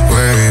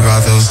 Worry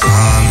about those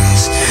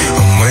comments,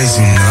 I'm way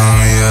too numb,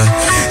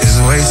 yeah. It's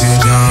way too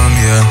dumb,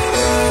 yeah.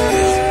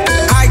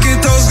 I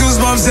get those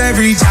goosebumps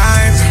every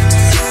time.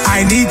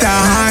 I need the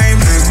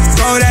Heimlich,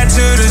 throw that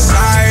to the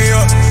side,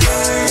 yeah.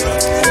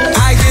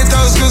 I get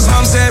those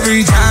goosebumps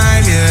every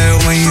time, yeah.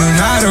 When you're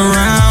not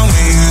around,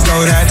 when you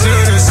throw that to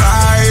the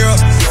side, yeah.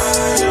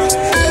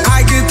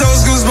 I get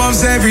those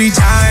goosebumps every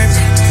time.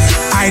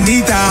 I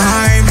need the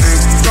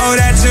Heimlich, throw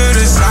that to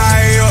the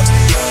side, yeah.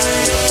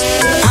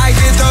 I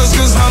get those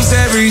goosebumps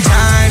every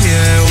time,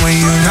 yeah. When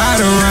you're not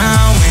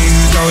around, when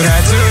you throw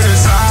that to the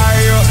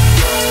side,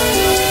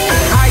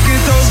 yeah. I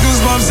get those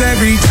goosebumps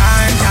every time.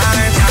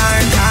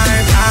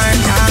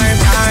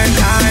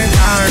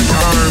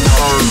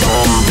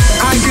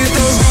 I get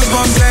those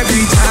goosebumps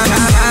every time.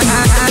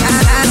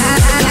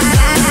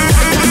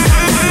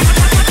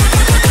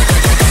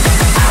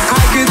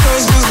 I get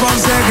those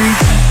goosebumps every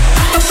time.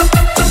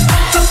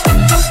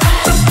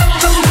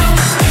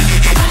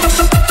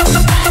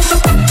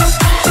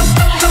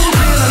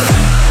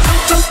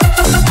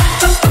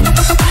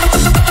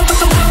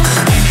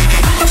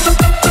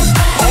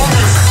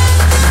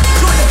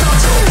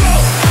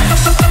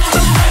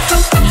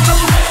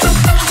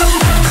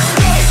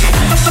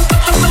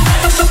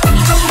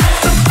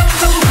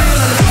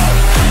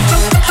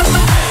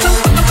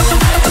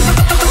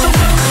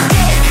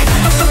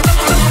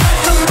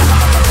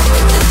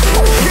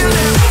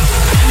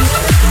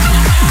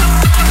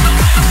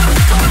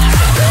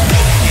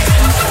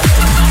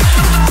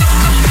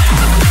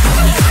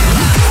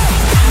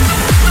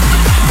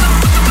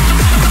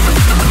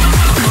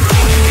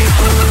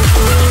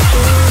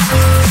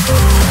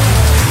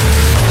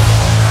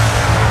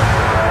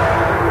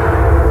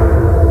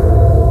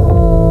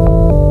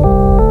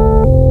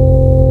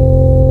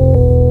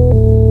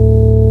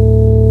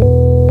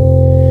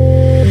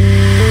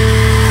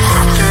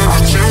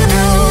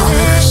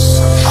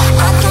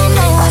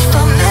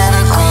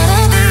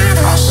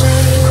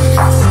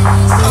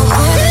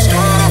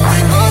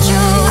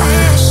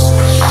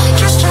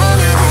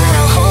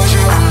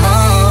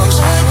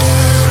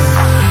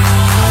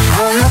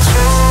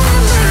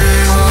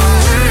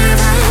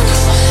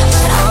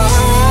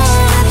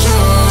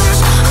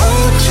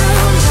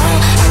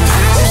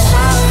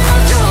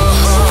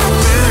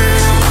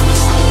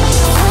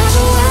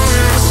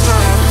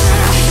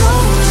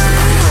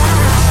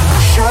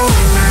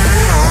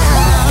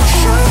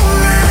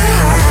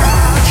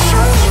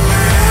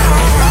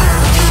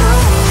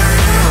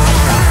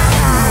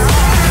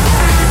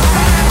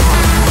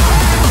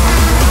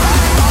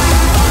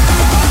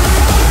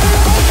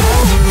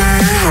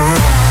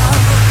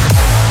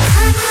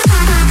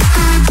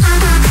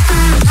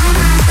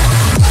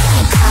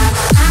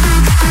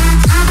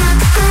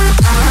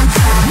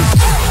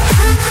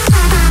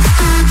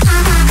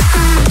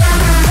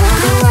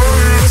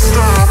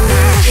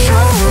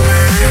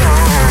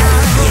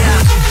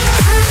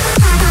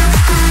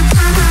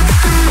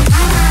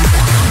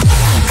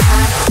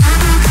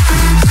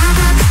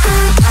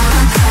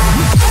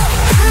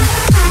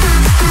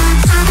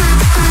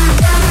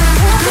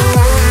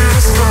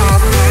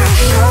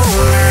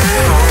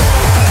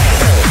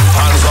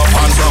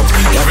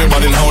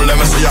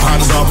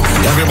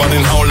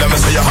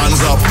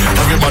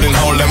 Everybody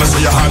in hole, let me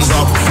see your hands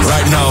up.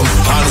 Right now,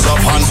 hands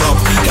up, hands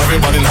up.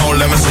 Everybody in hole,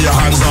 let me see your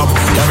hands up.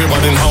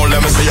 Everybody in hole,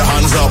 let me see your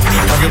hands up.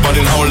 Everybody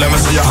in hole, let me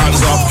see your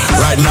hands up.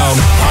 Right now,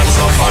 hands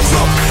up, hands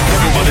up.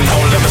 Everybody in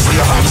hole, let me see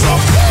your hands up.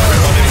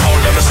 Everybody in hole,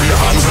 let me see your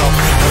hands up.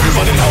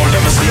 Everybody in hole, let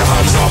me see your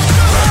hands up.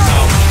 Right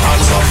now,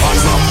 hands up,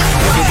 hands up.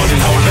 Everybody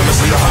in hole, let me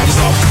see your hands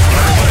up.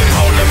 Everybody in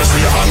hole, let me see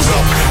your hands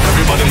up.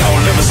 Everybody in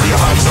hole, let me see your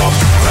hands up.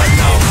 Right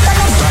now,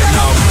 right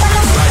now,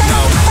 right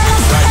now,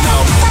 right now,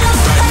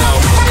 right now, right now,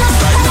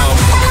 right now,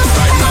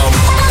 right now,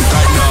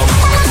 right now,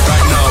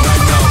 right now, right now,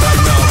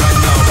 right now, right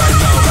now,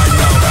 right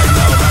now, right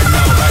now, right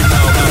now, right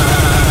now, right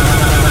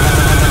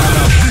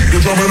now.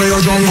 You're drumming in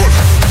your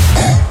jungle.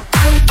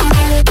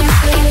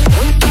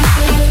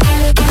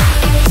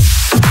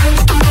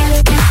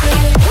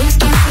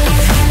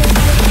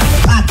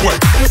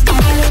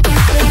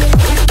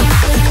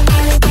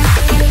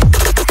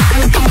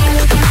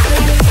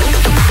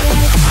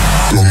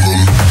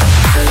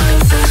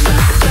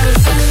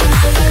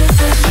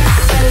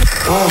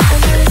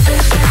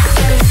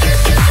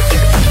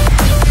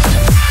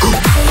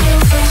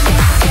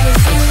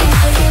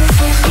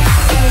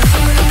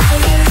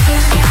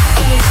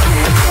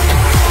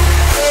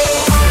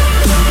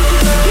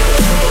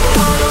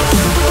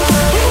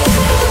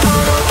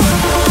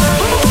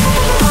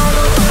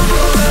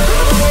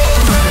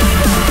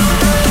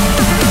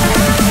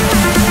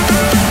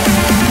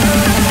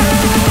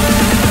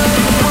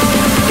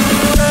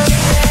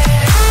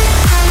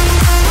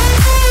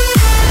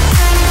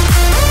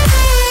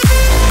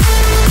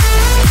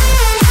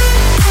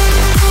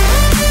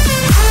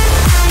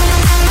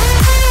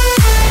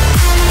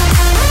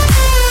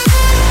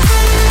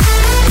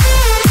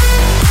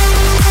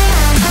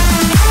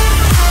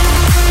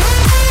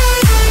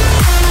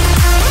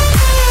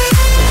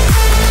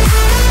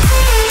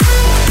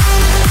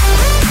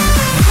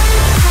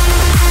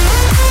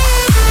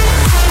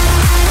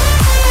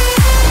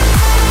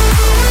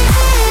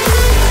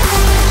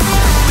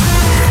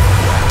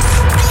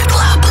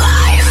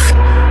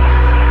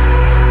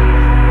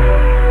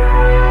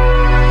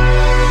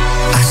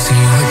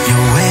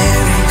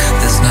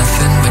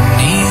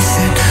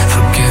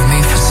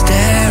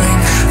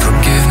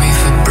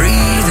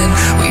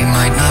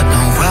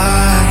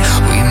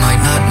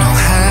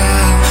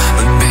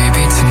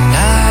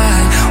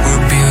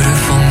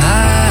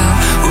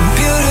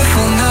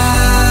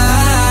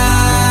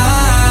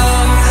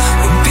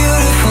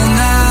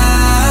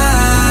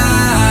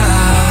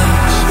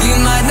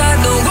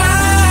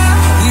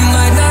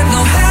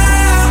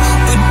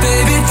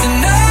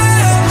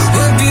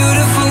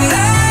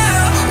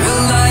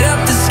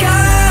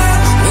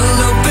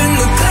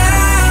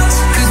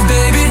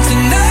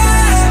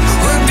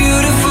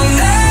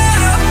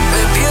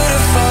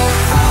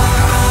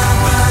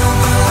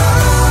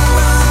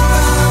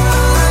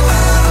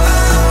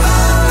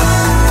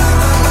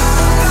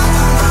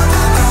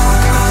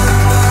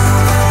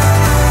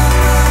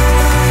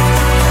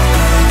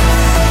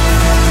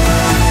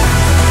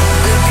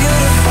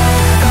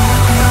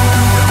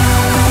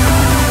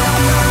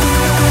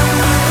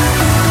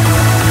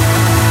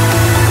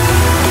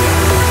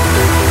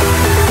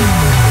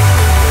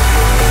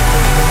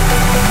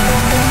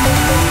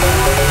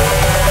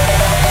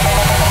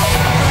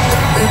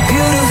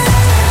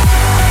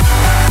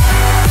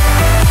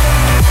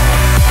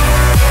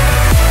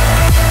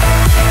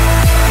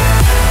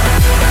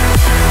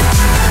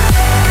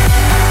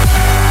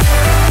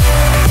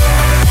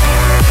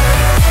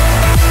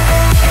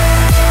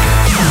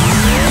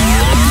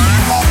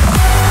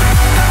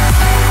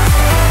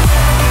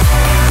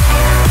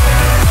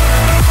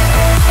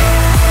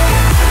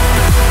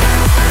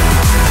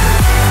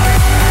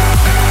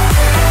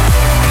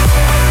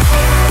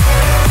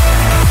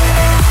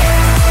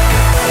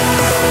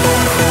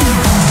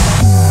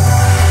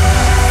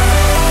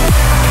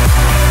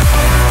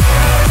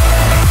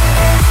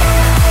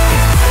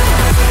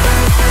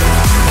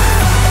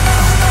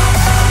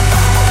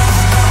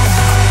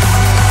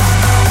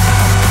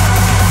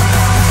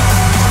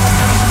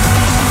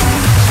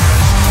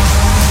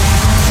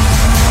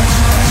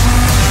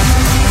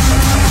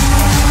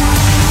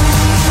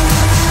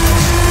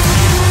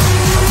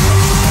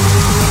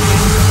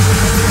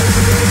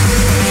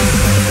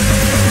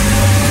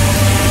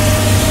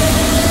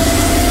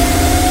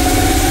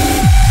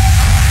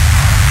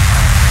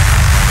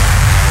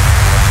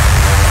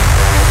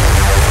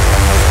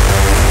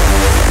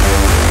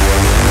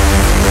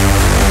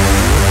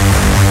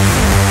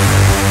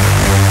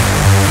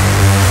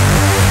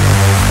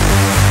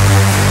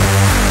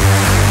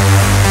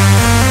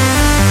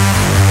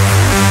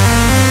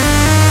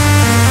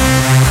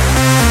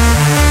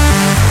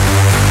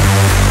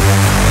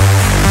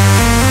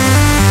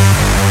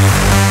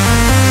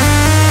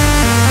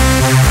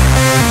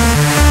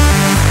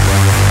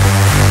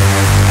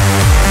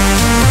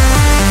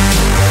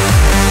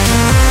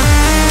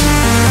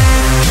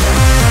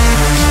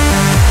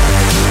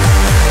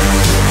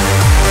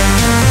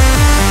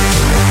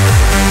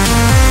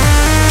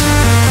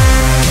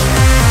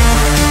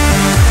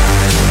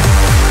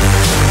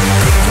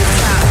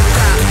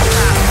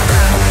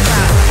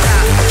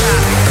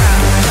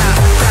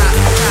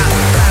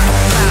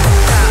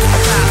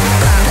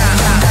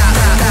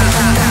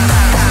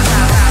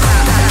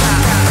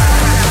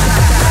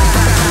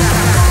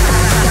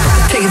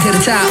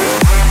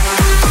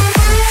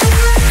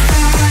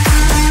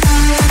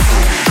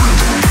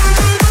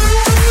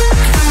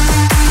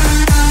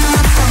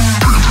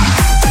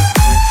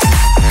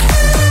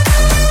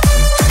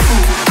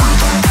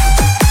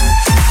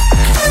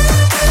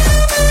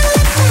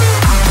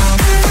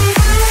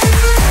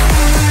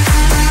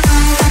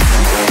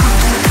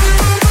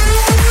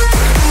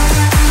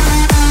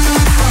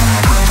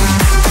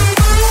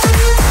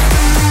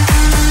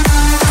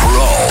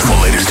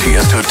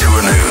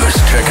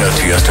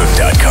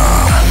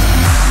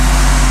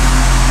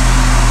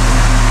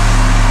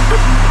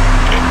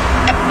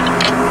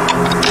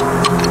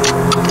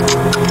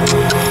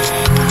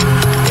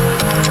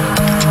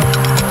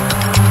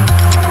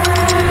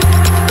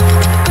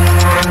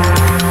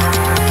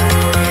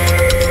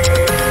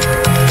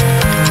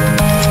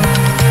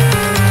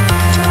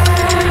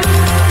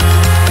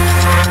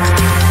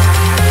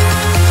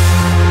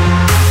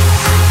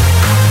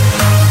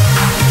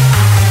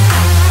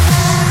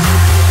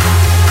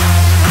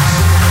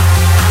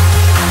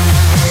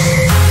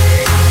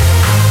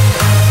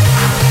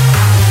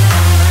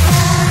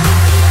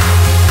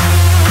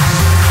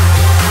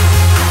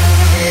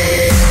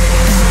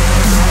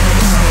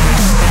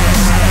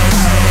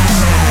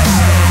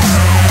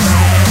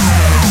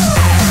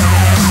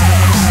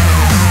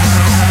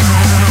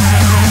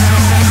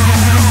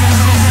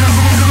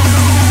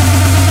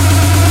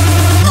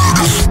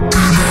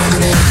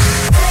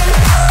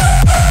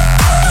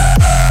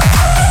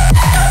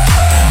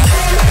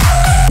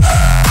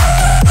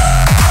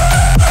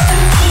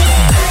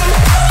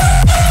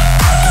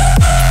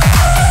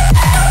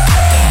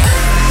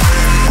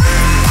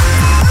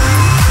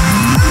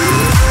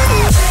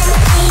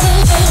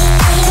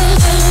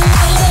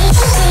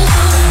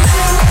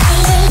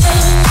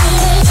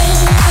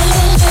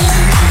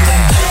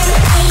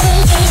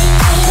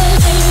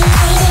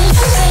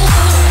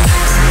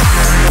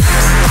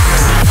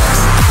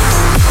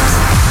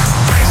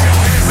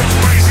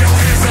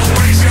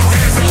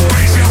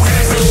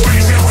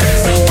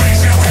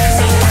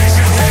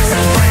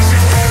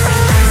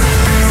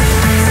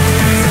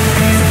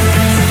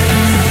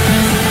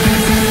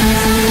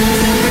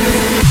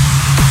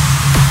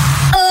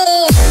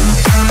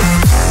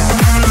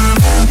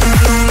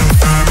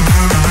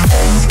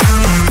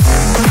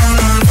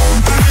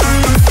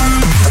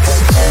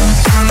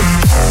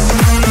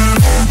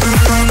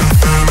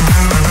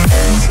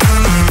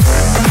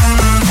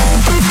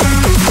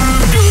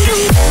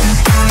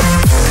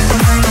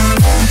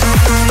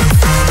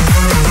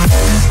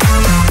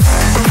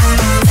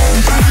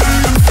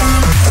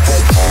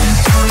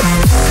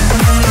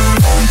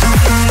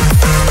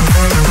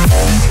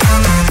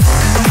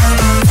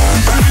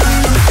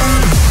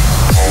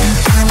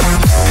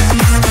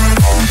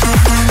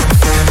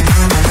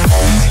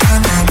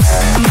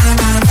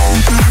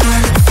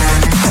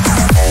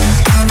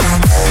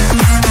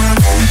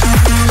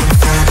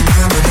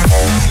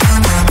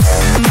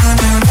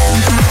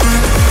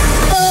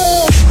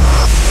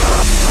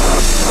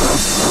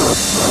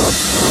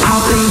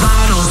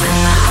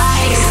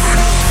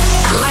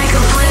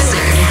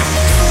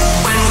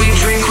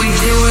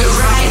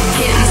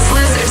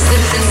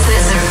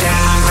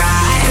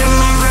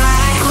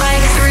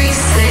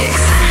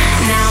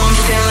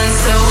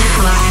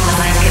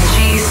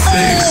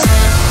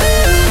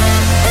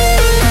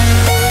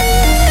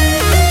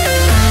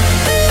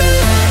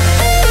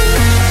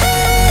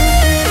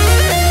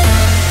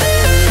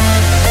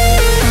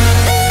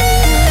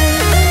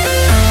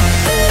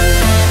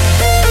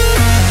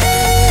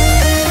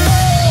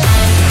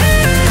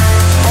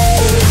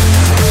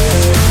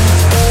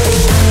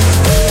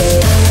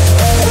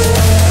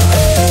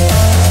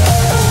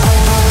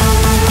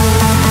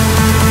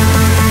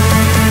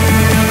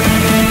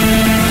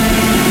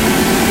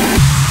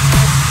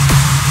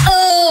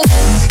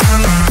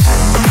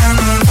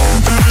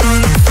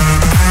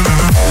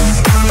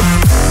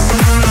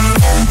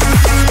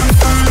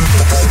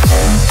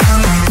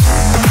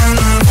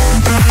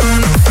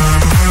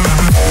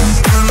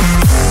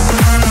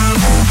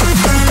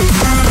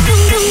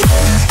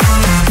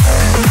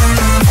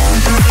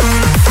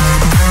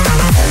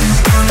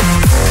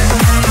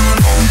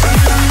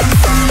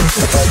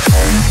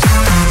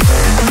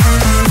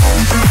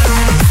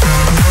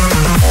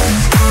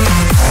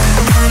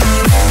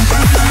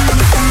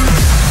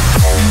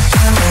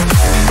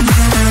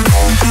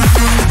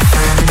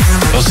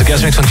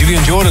 guestmix van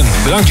Julian Jordan.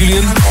 Bedankt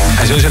Julian.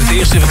 En zo zet het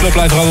eerste uur van Club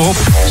Live er alweer op.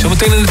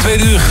 Zometeen in de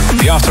tweede uur,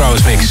 de After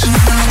Hours mix. Dus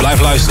blijf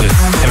luisteren. En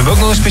we hebben ook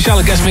nog een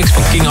speciale guestmix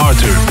van King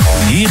Arthur.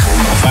 Hier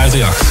op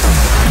 538.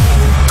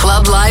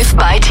 Club Life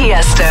by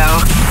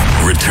Tiesto.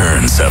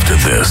 Returns after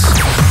this.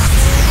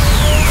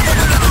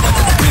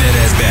 Bring that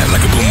ass back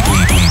like a boom,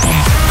 boom, boom, boom.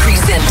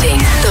 Presenting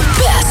the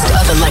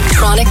best of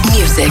electronic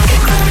music.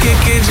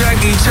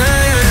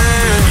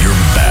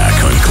 You're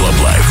back on Club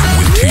Life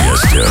with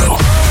Tiesto.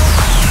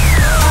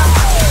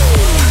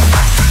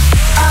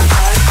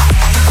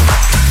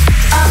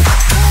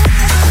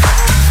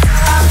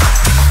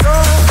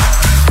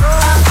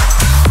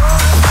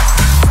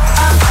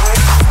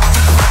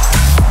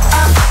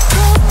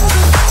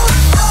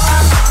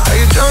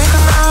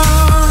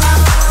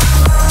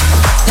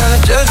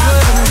 Judge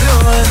what I'm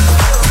doing.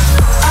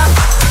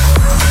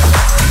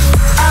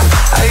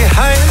 Are you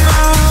high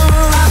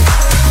enough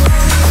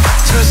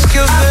to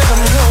skills that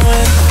I'm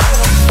knowing?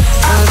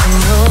 'Cause I'm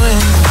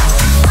knowing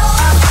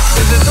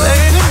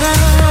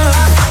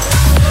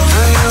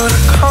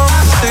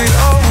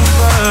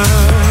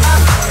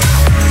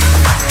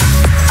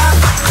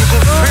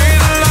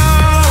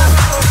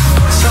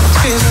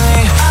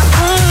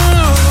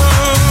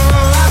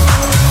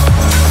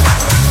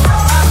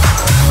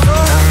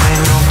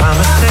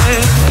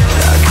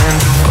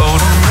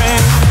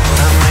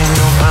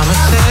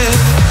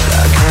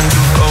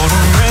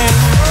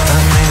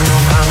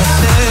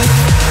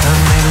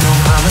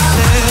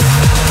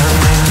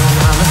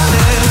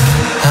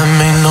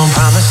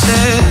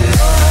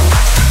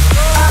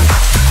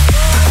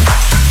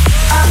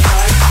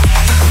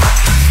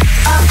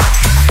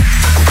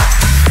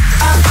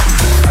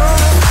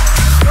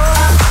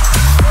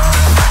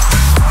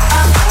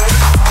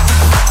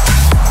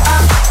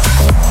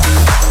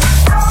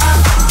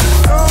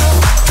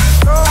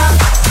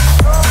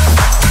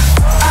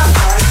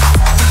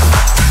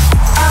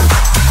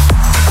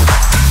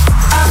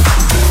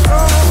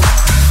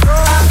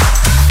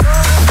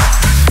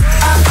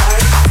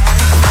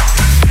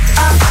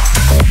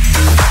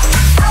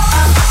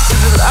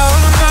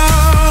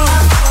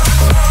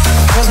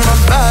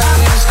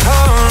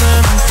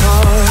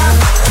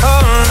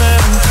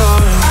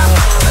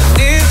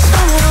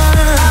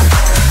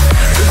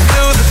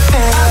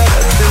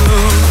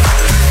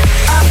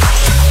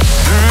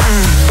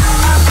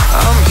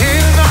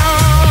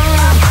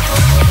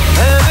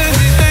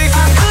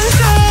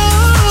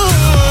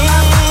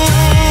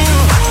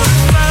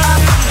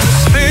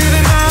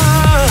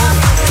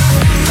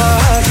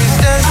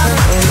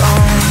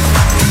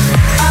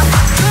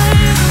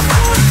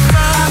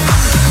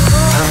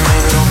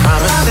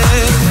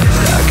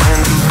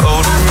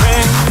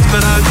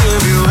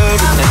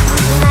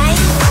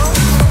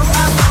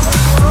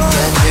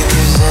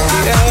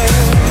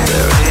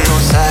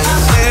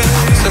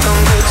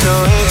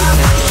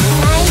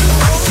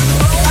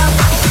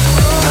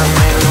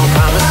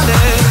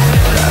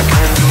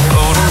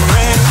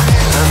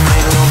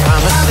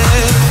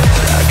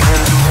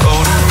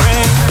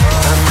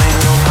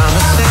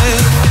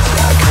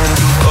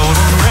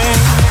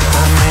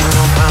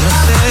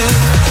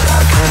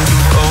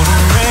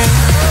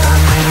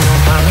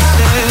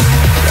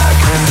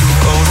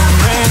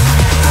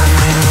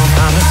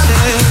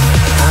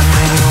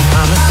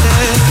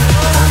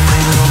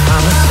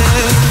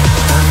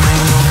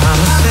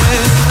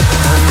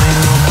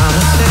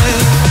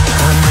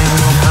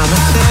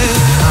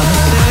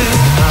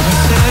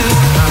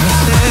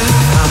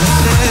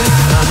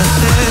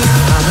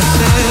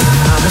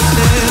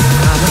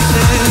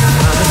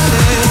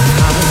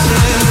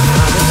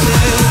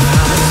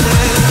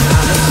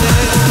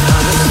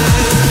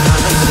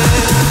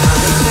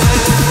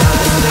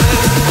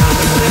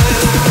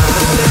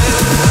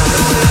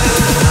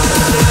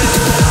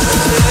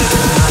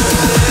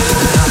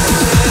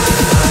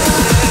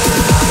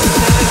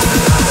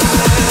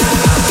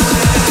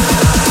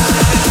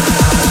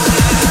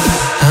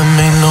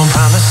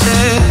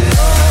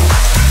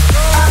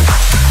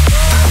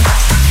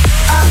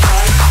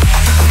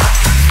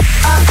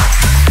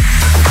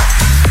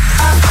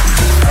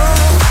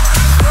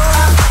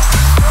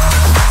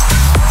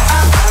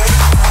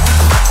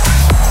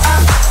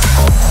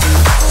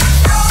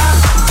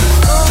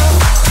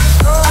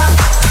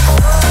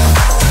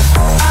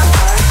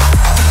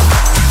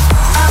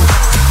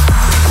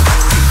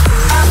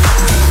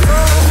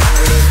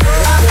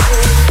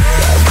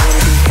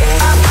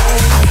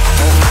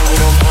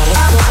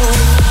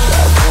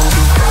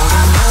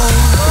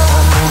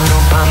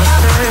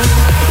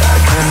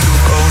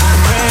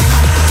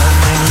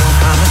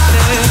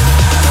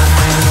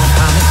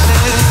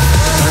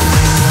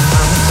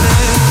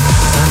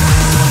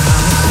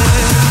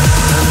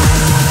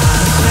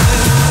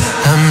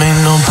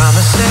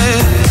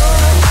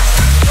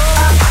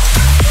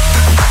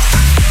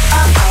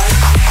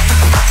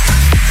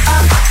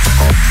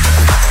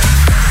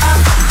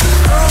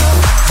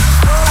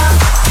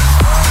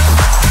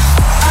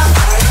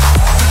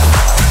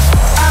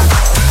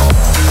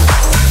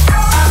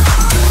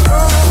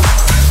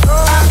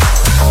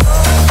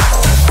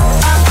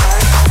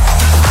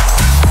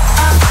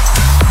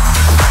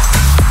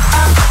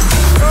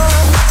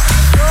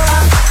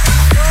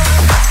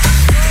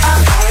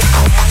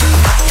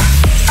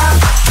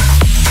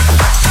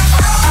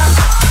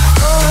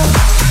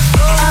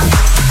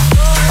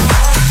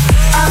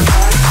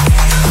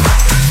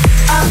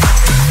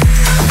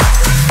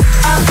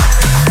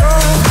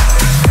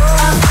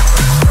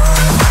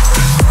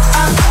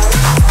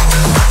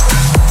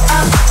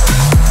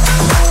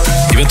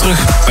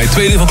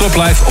tweede van Club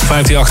Live op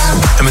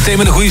 538. En meteen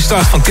met een goede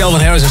start van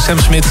Calvin Harris en Sam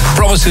Smith,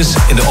 Promises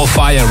in de Off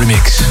Fire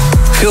remix.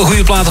 Veel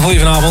goede platen voor je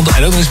vanavond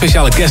en ook nog een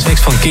speciale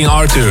guestmix van King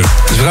Arthur.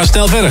 Dus we gaan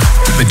snel verder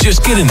met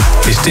Just Kidding,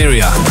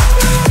 Hysteria.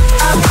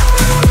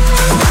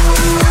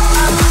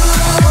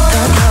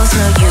 The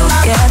closer you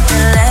get,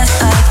 the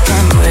less I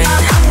can breathe.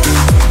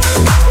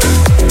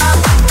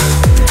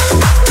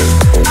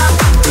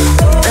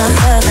 The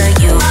further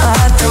you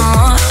are, the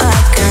more I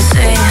can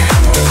see.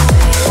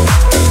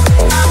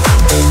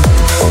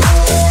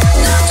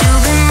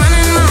 You've been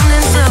running round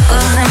in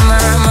circles in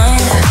my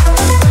mind,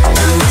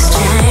 and it's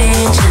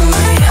changing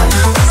me.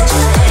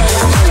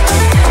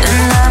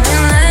 And I've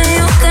been letting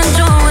you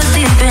control what's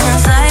deep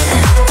inside,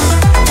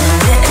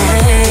 and it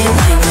ain't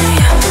like me.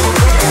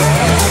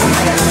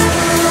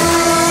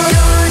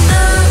 You're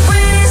the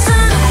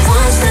reason I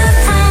want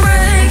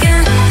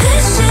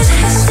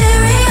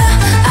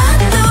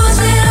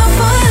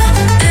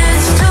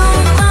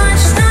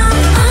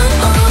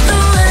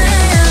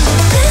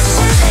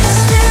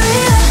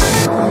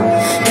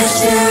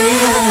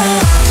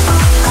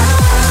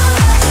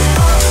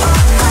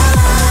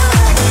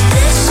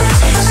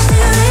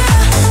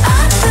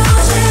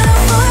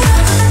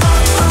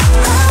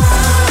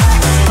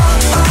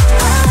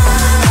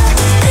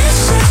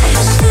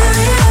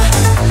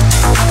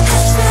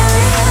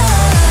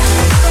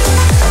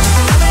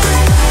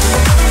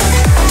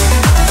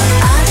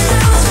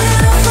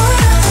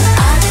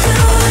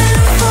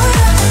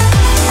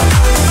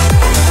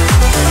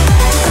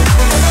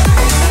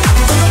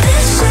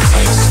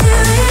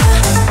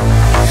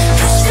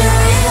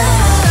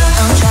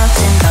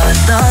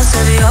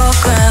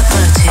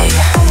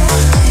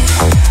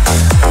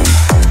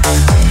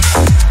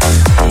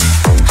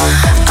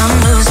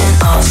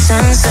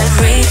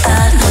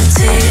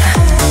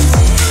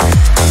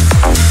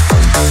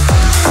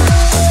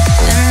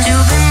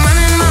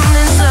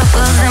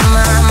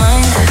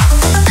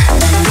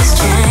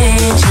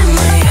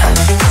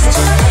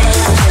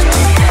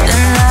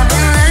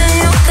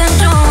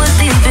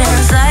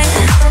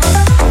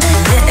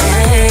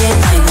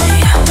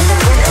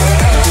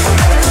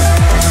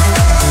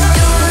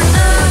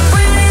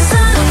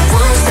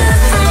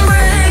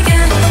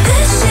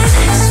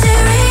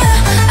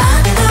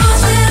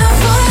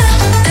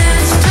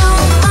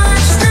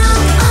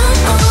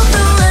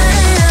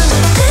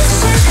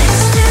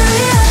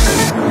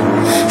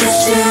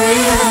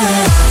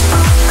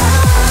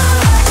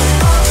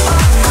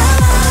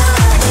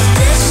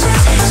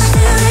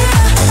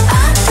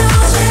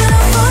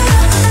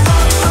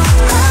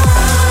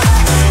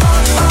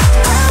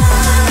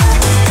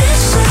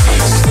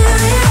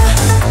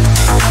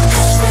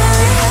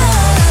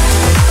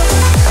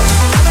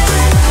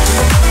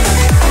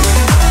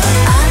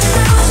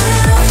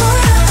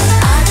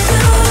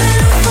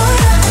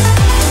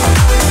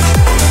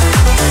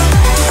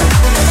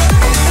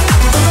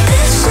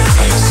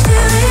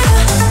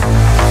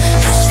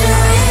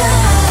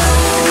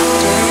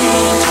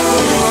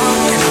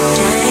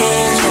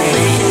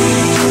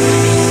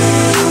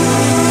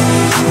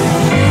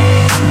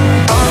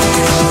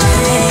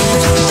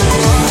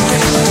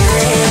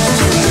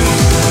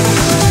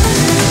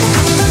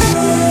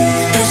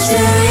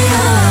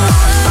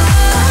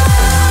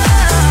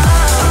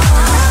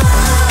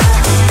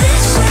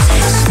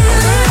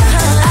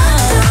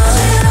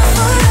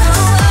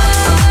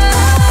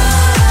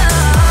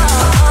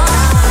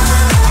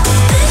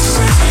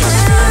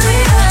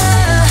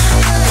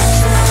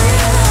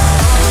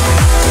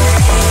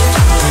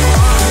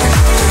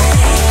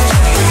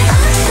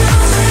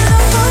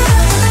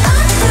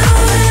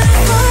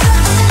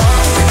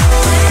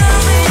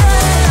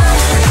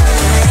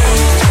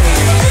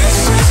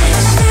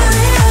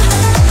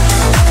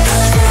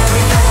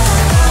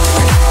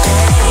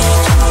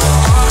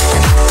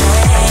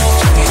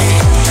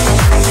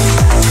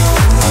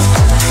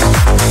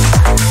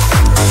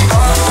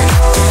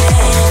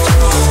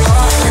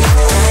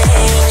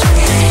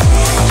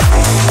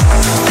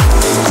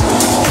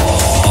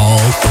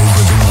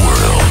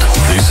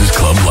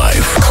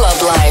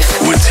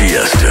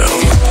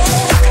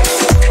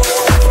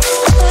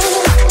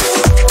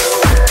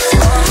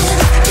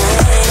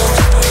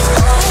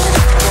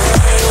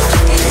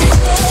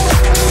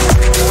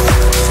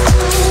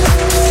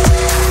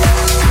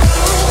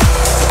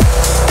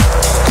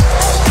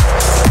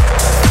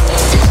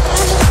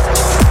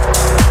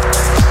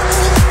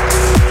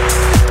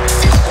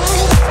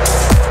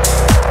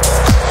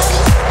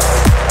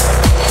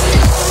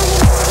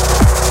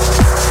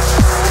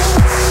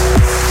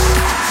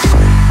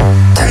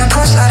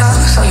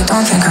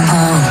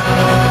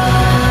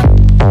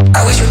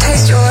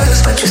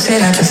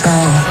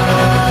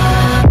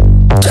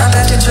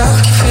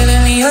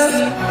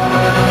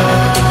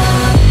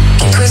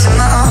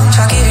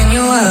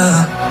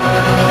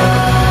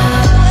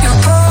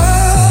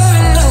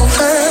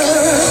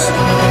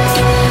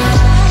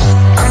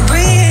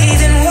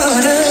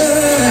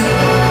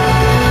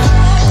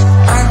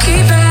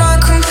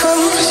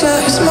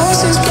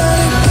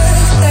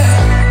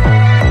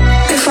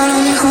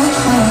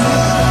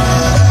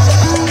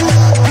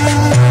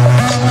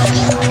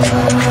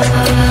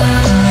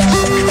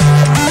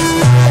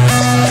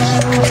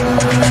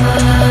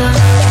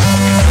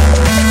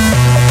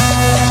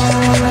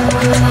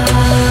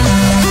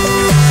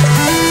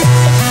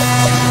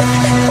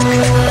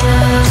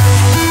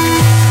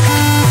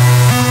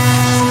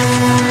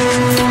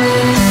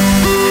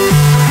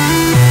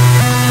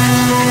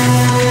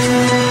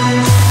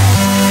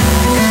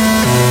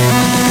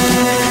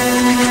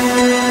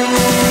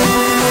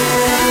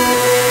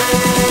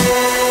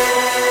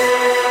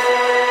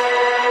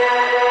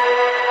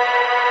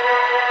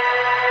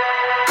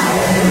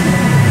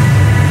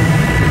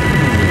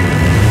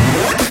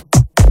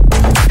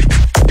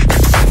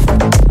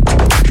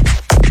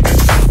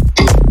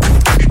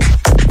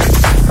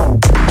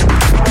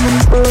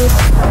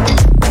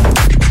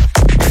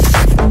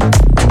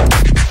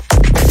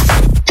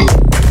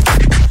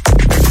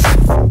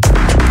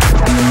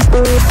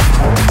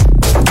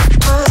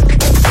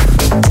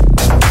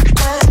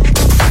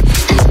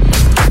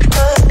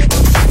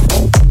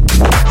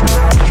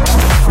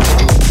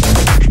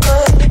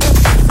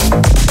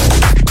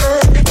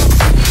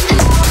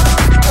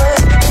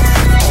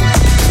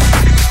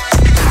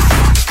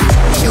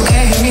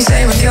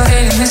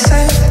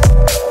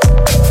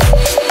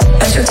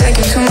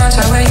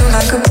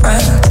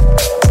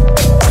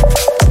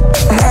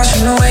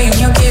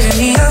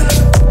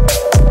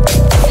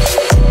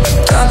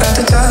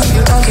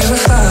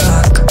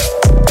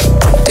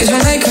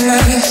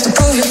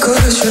move it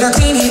good? Should I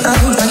clean it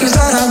out like you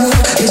thought I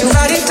would? Did you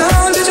write it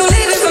down? Did you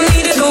leave it for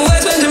me? Did the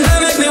words went to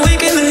make me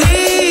weak in the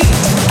knee?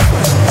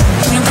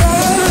 You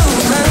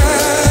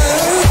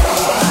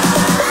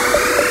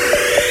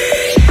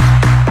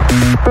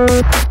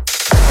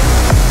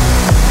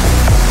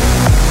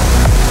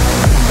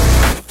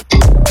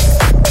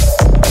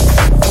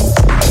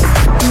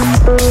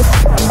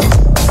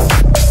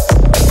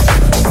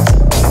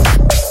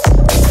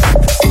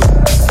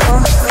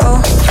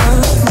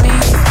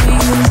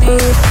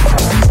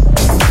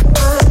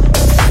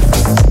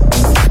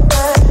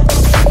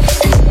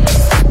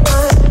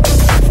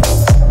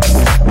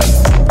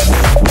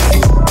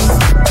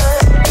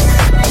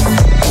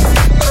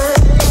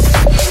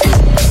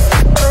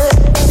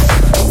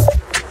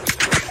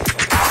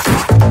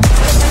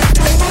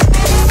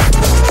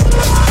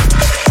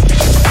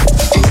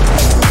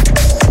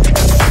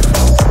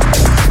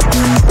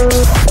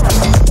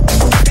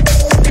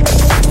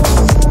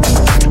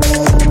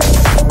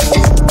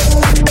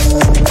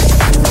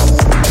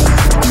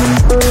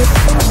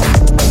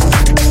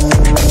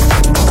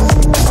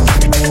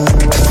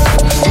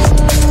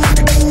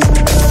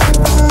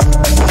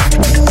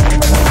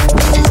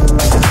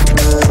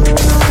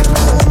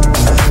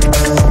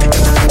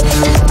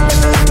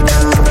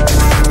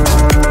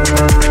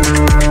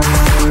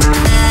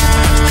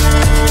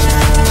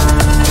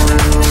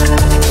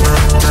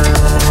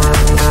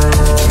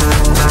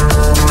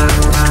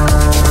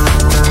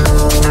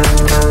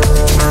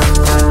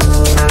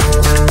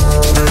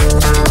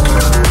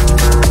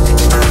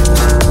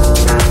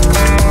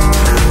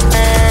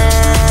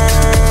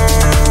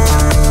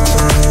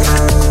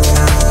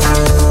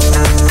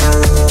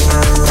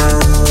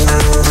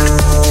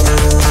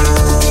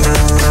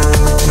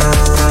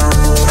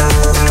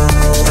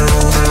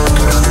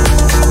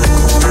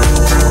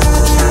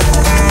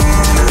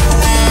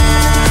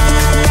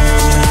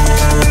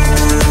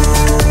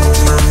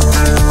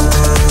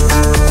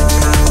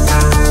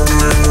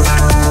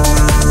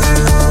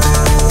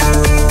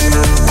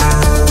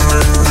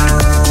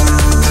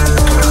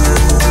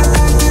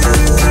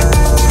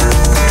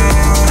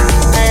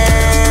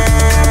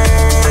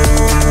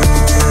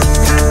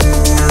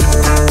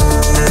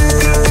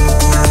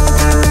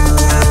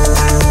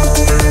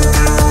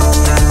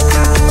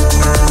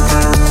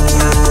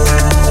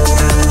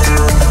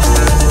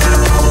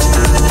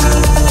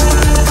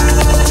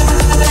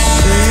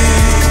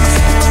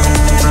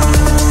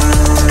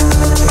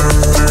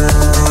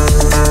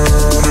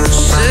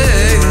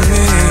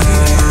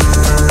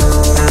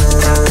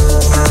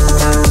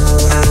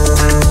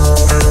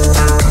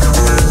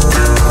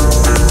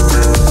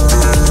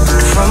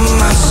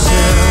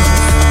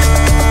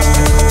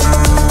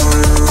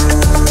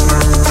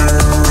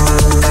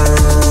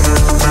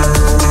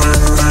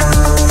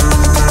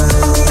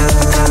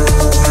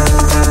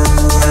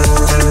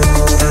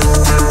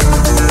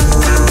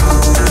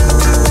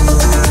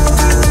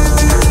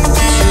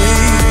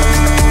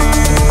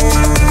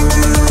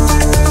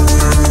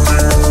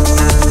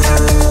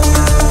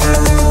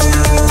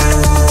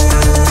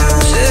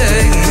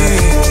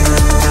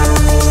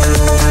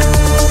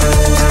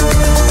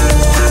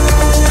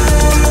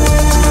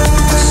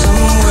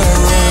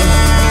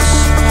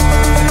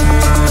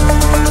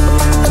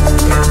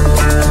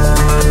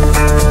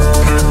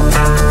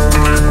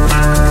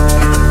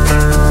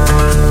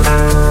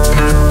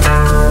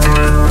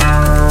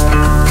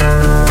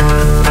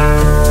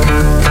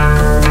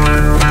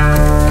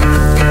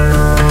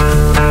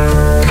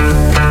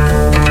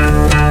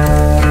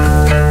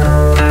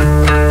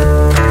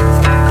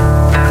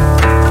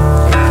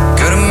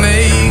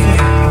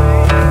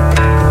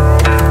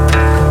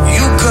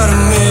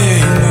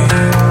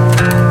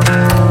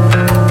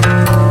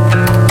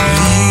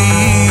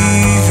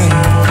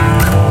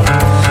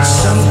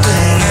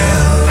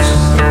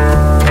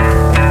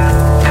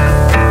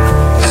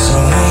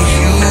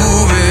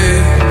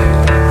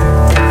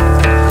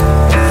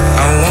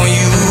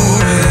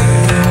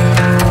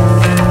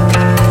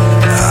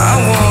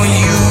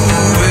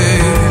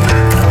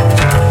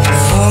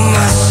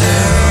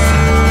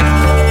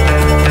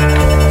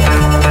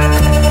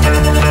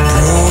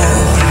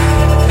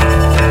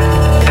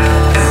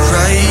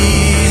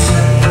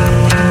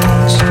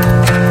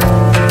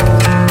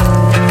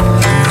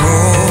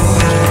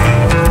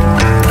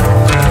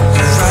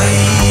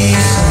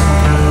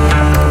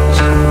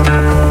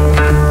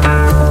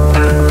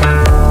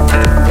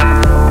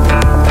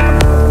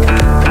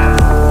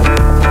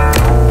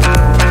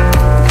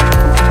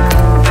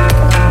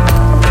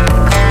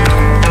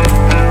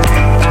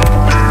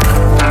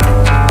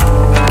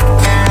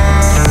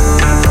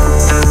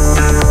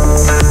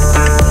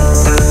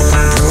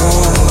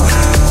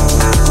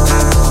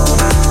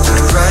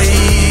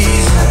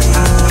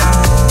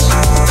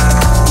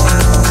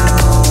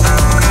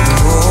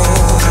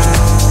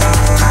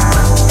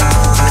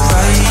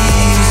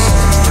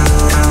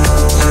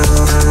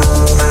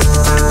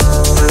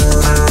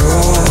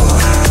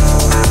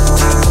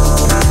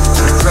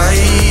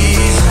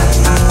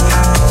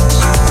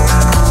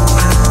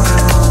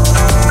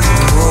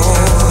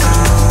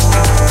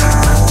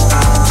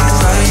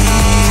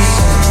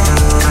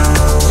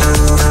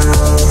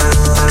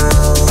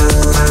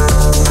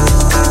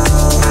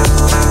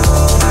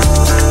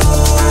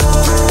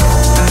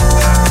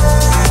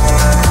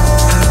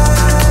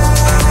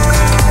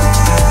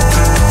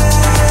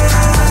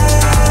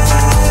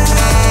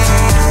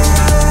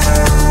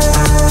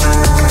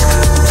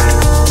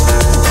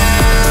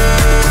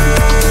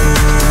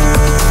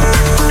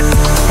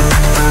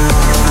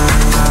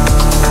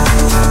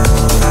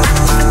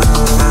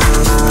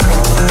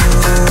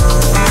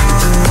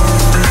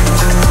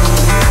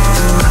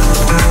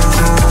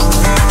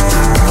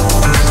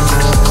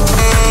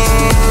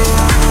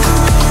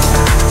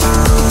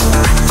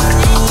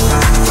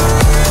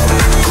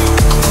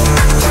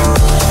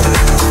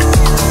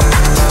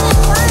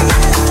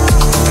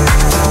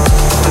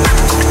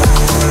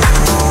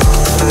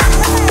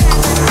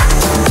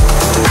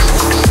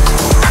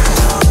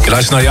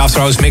Luister naar de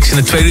Afterhouse mix in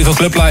de tweede uur van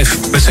Club Live.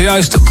 Met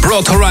zojuist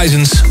Broad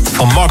Horizons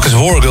van Marcus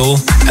Wargill.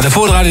 En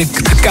daarvoor draaide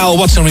ik de Kyle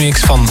Watson remix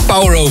van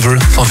Power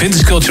Over van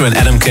Vintage Culture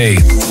en Adam K.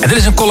 En dit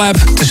is een collab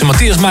tussen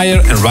Matthias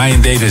Meijer en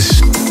Ryan Davis.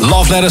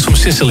 Love Letters from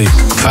Sicily,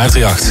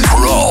 538.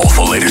 For all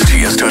the latest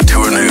Tiesto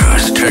tour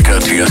news, check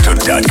out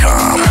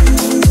Tiesto.com.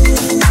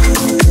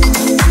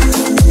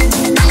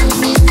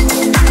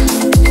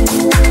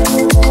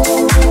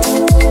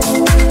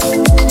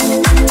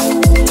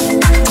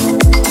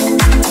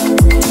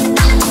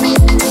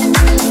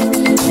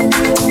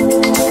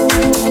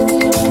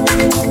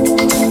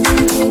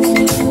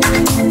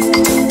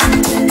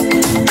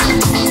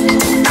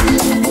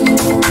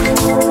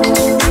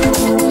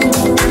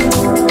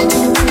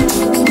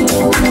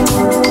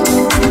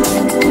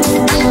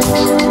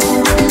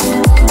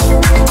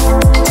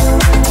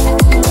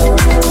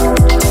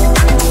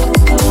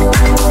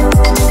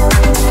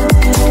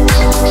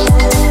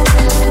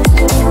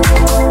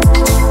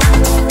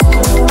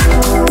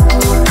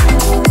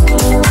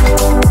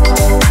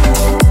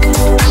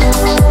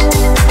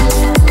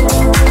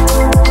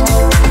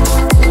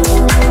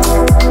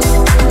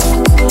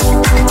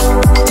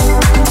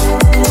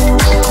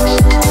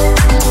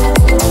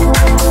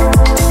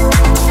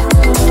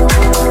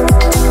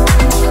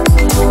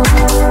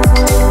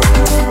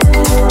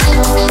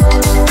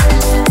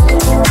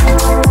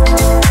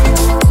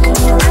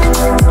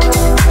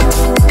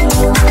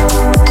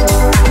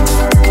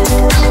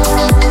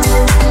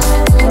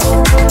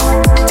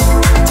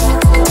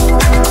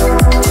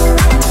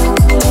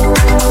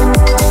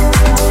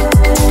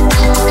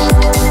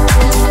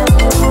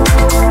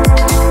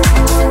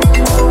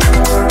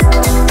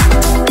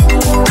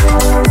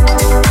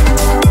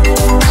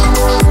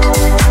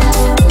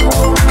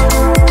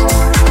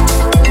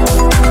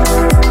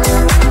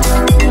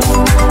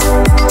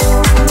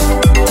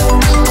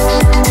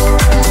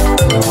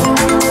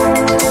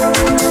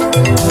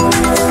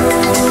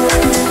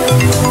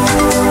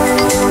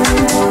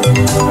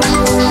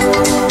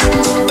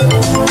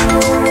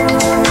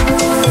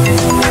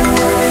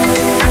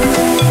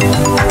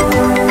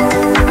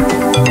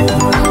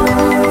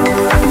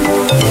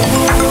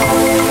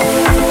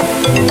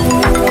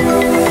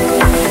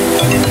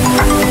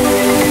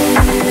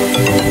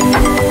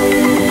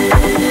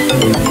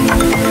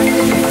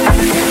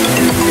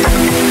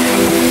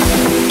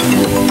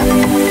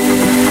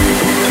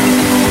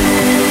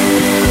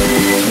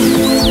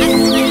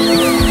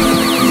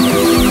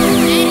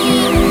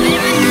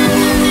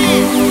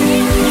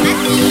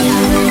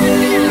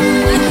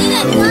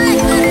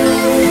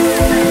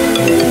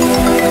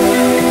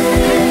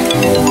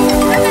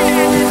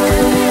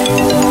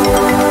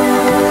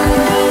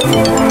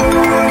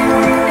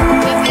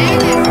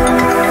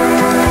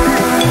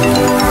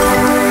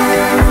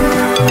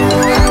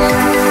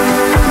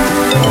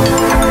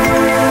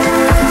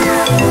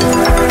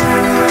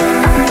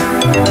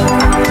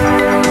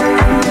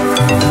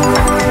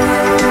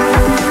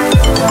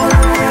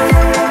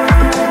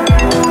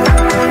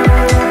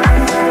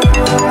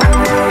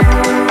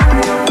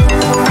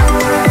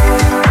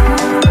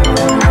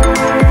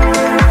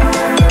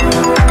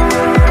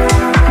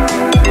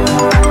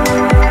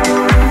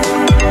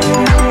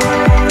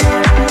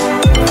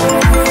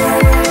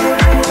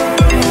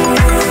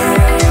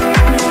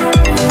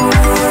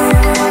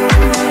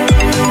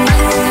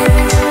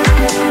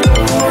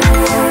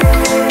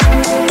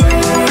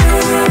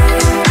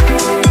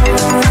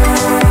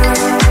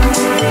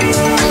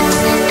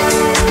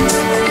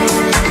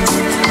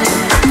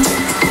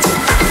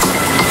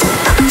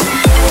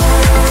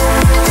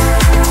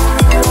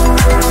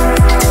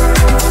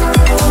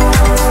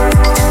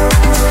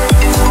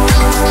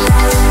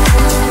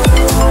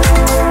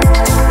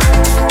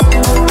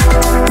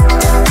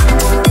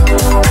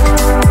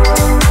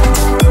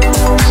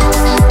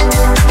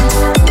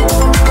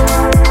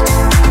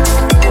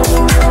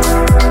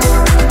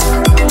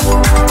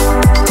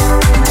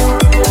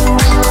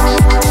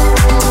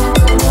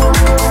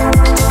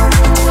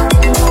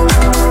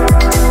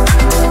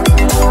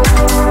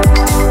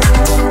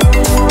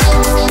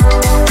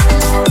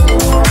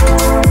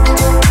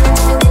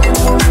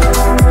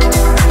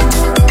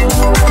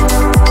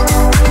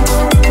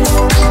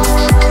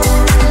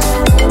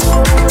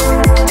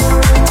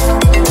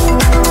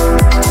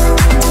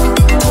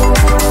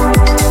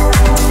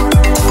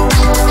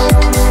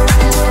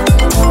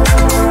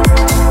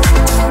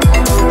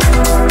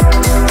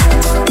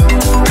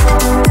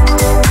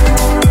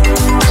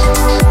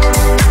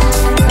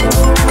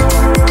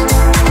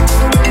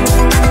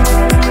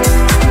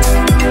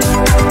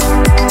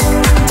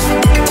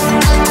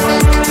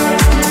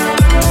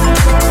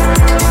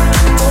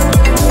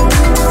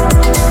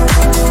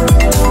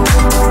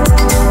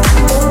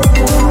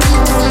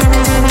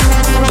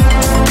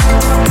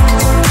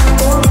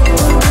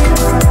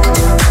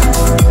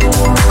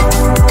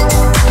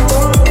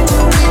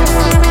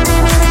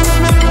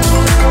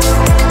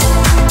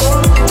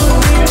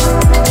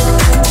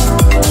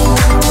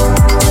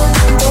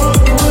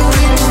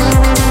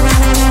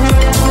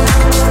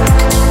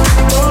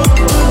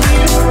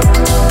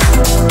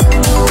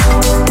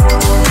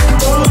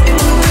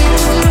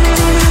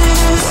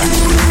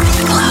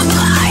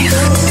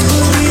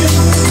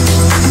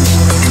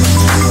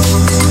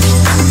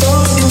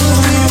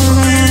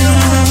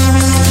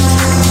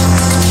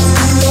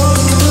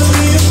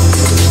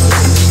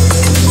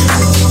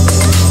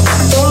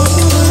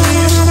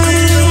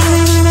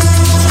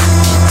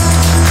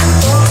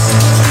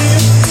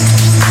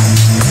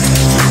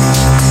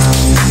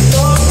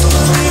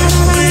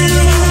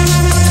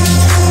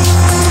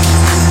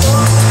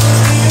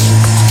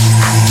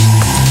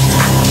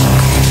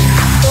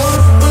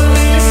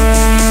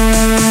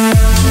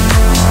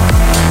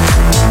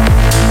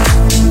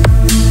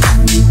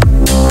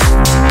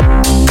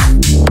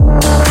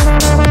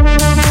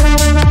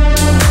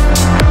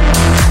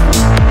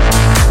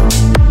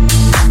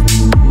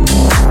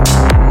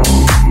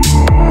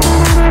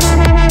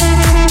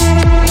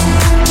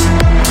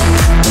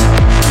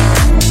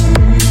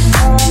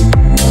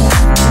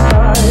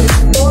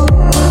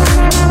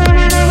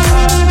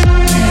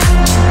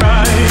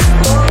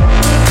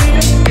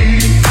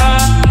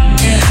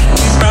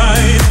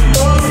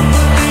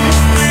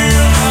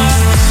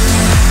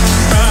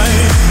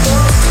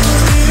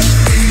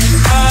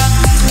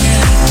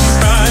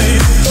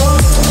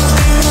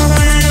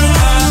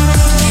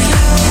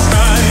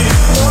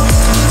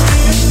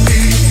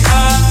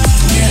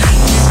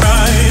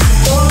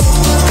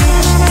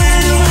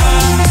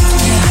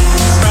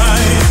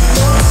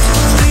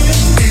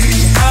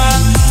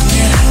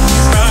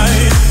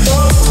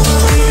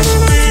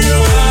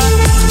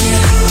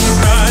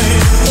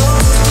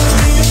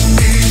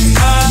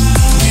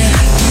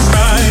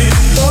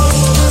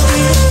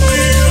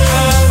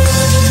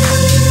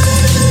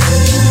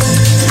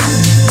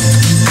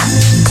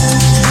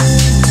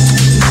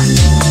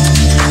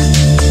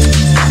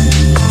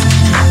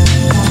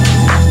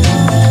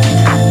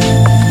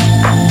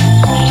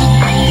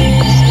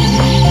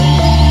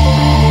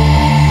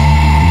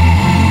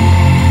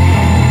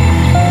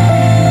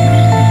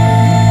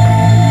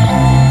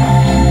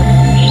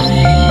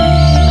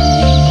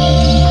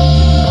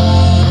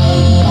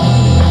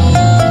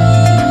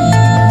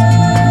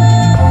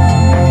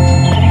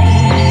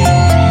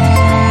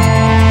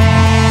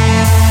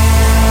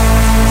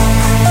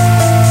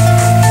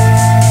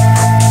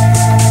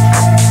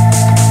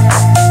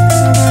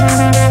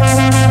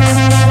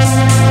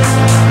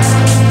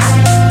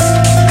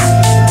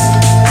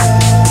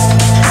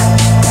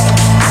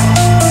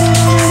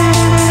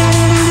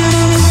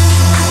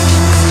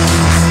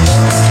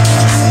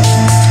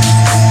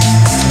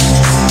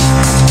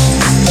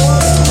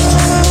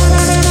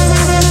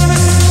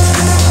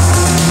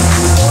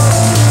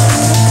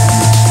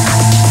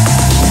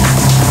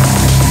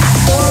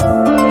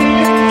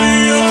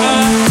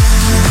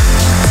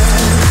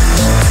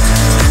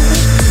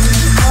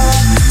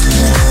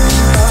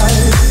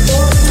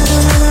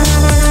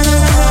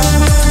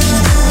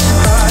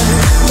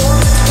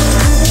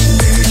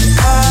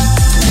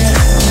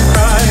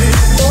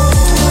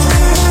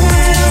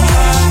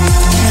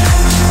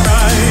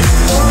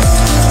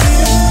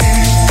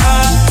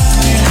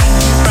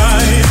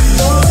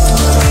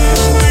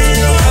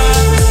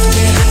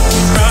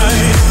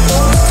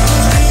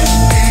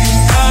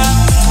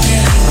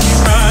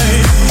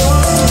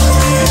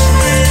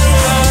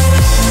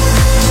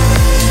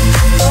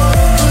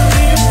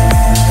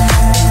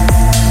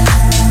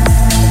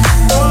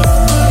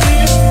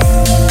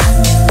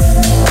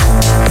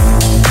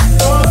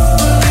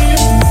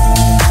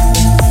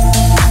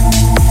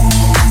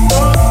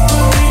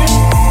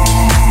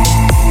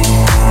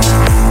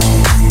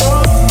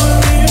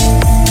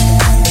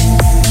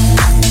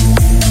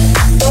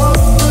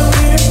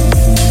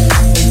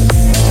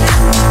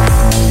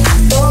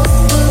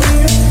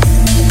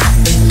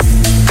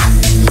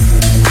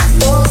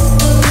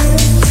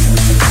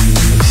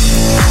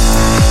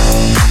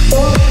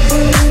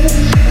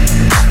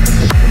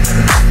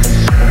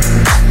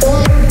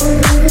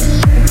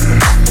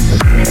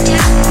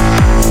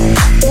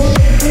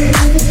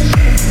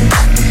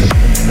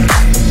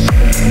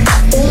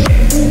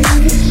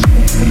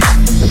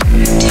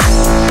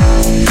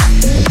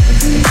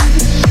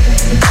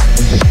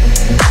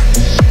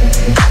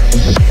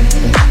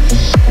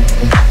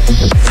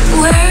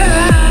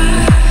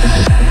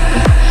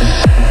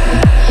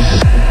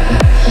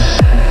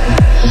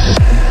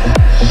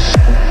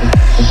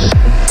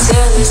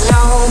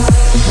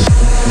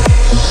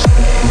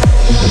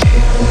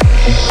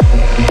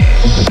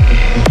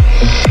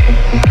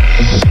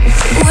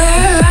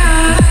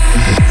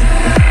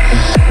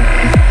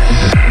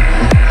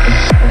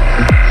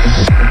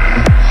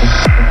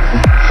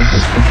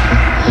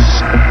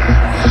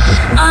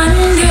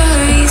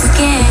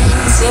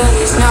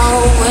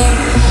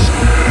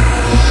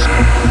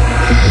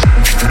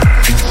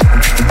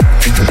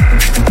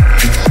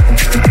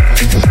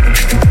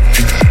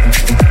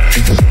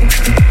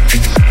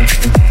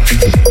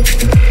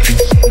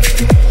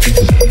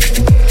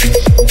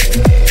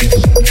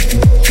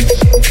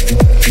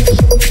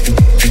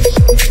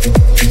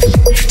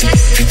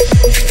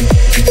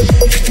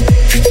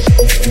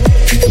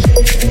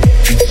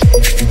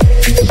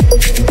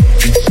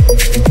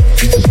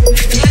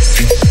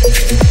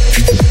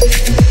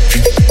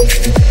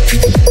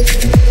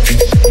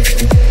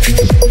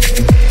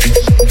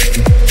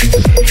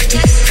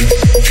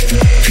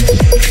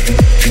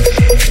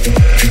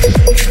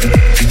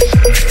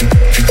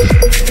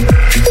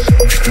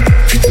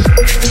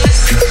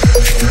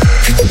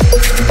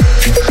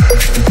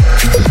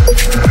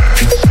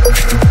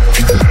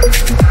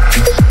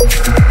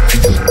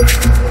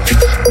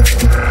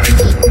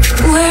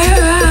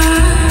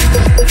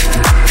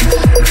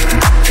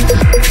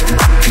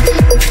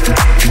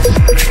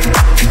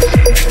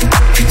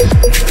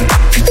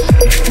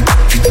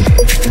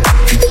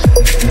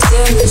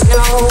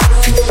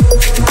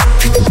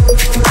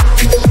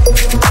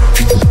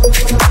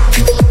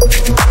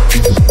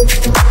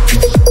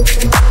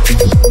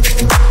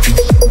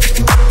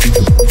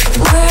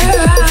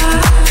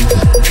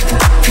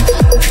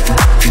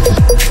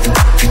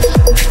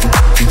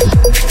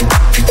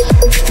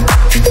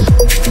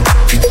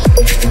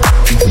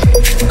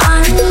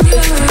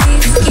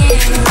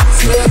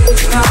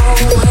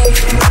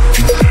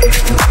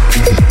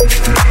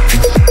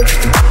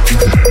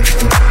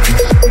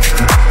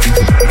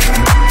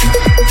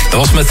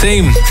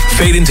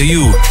 Fade Into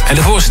You. En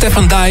daarvoor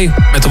Stefan Dai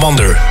met The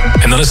Wonder.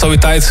 En dan is het alweer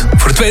tijd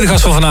voor de tweede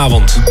gast van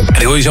vanavond. En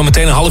die hoor je zo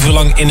meteen een half uur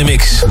lang in de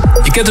mix.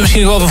 Je kent hem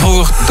misschien nog wel van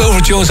vroeger,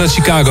 Tover Jones uit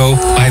Chicago.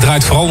 Maar hij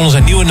draait vooral onder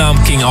zijn nieuwe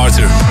naam King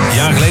Arthur.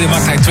 Jaren geleden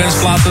maakte hij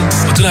trendsplaten.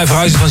 Maar toen hij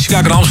verhuisde van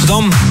Chicago naar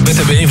Amsterdam, werd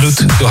hij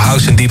beïnvloed door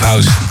house en deep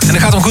house. En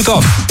dat gaat hem goed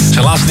af.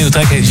 Zijn laatste nieuwe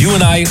track heet You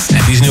and I.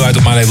 En die is nu uit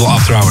op mijn label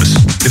After Hours.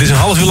 Dit is een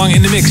half uur lang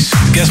in de mix.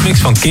 Guest mix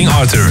van King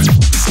Arthur.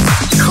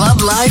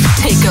 Club Life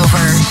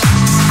Takeover.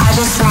 I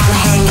just wanna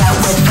hang out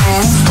with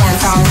friends,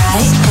 dance all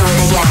night, do it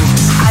again.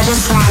 I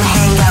just wanna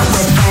hang out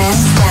with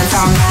friends, dance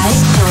all night,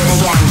 do it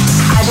again.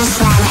 I just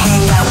wanna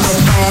hang out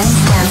with friends,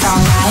 dance all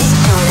night,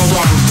 do it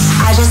again.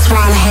 I just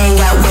wanna hang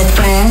out with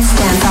friends,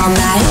 dance all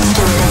night,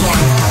 do it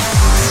again.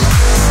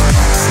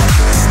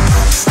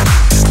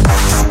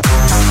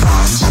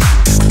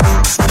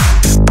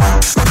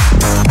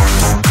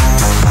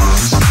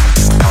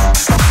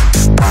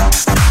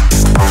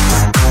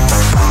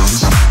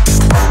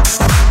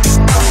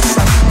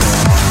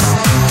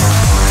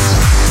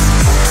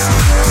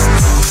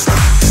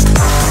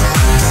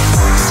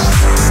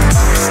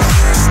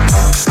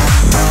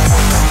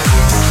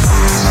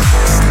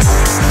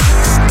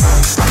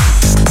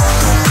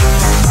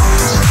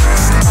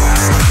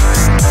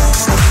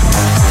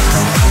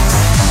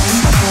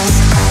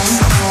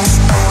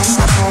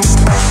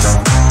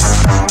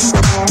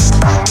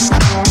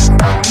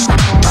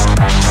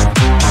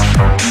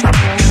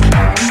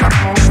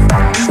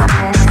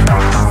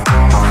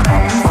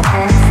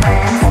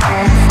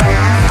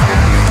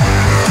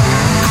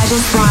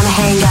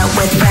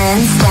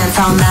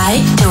 All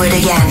night, do it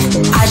again.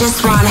 I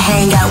just wanna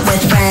hang out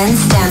with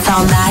friends, dance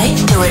all night,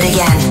 do it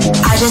again.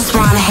 I just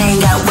wanna hang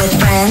out with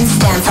friends,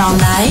 dance all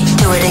night,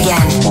 do it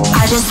again.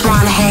 I just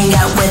wanna hang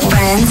out with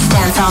friends,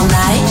 dance all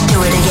night, do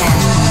it again.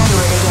 Do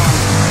it again.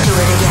 Do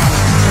it again.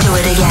 Do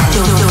it again.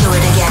 Do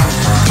it again.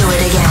 Do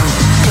it again.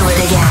 Do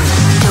it again.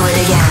 Do it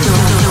again.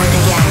 Do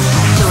it again.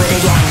 Do it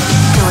again.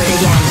 Do it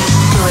again.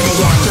 Do it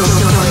again.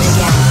 Do it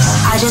again.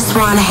 I just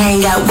wanna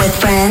hang out with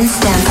friends,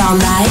 dance all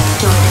night,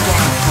 do it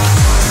again.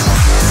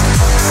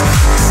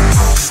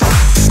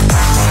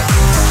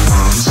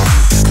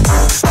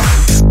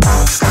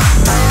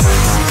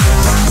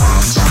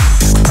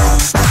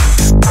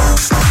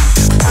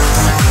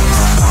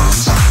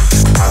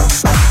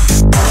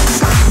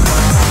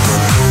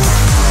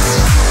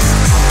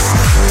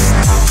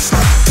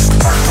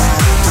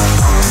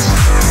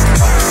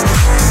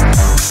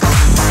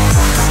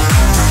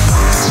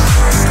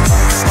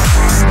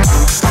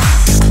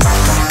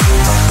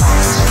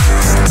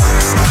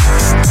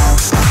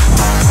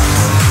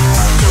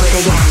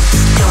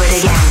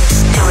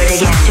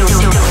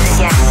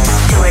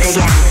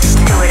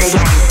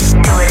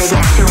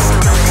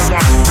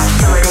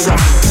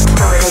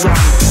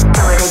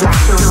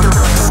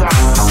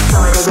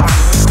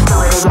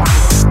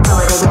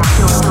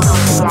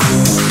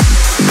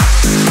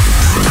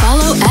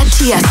 Follow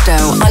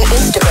 @Tiesto on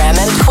Instagram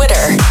and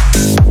Twitter.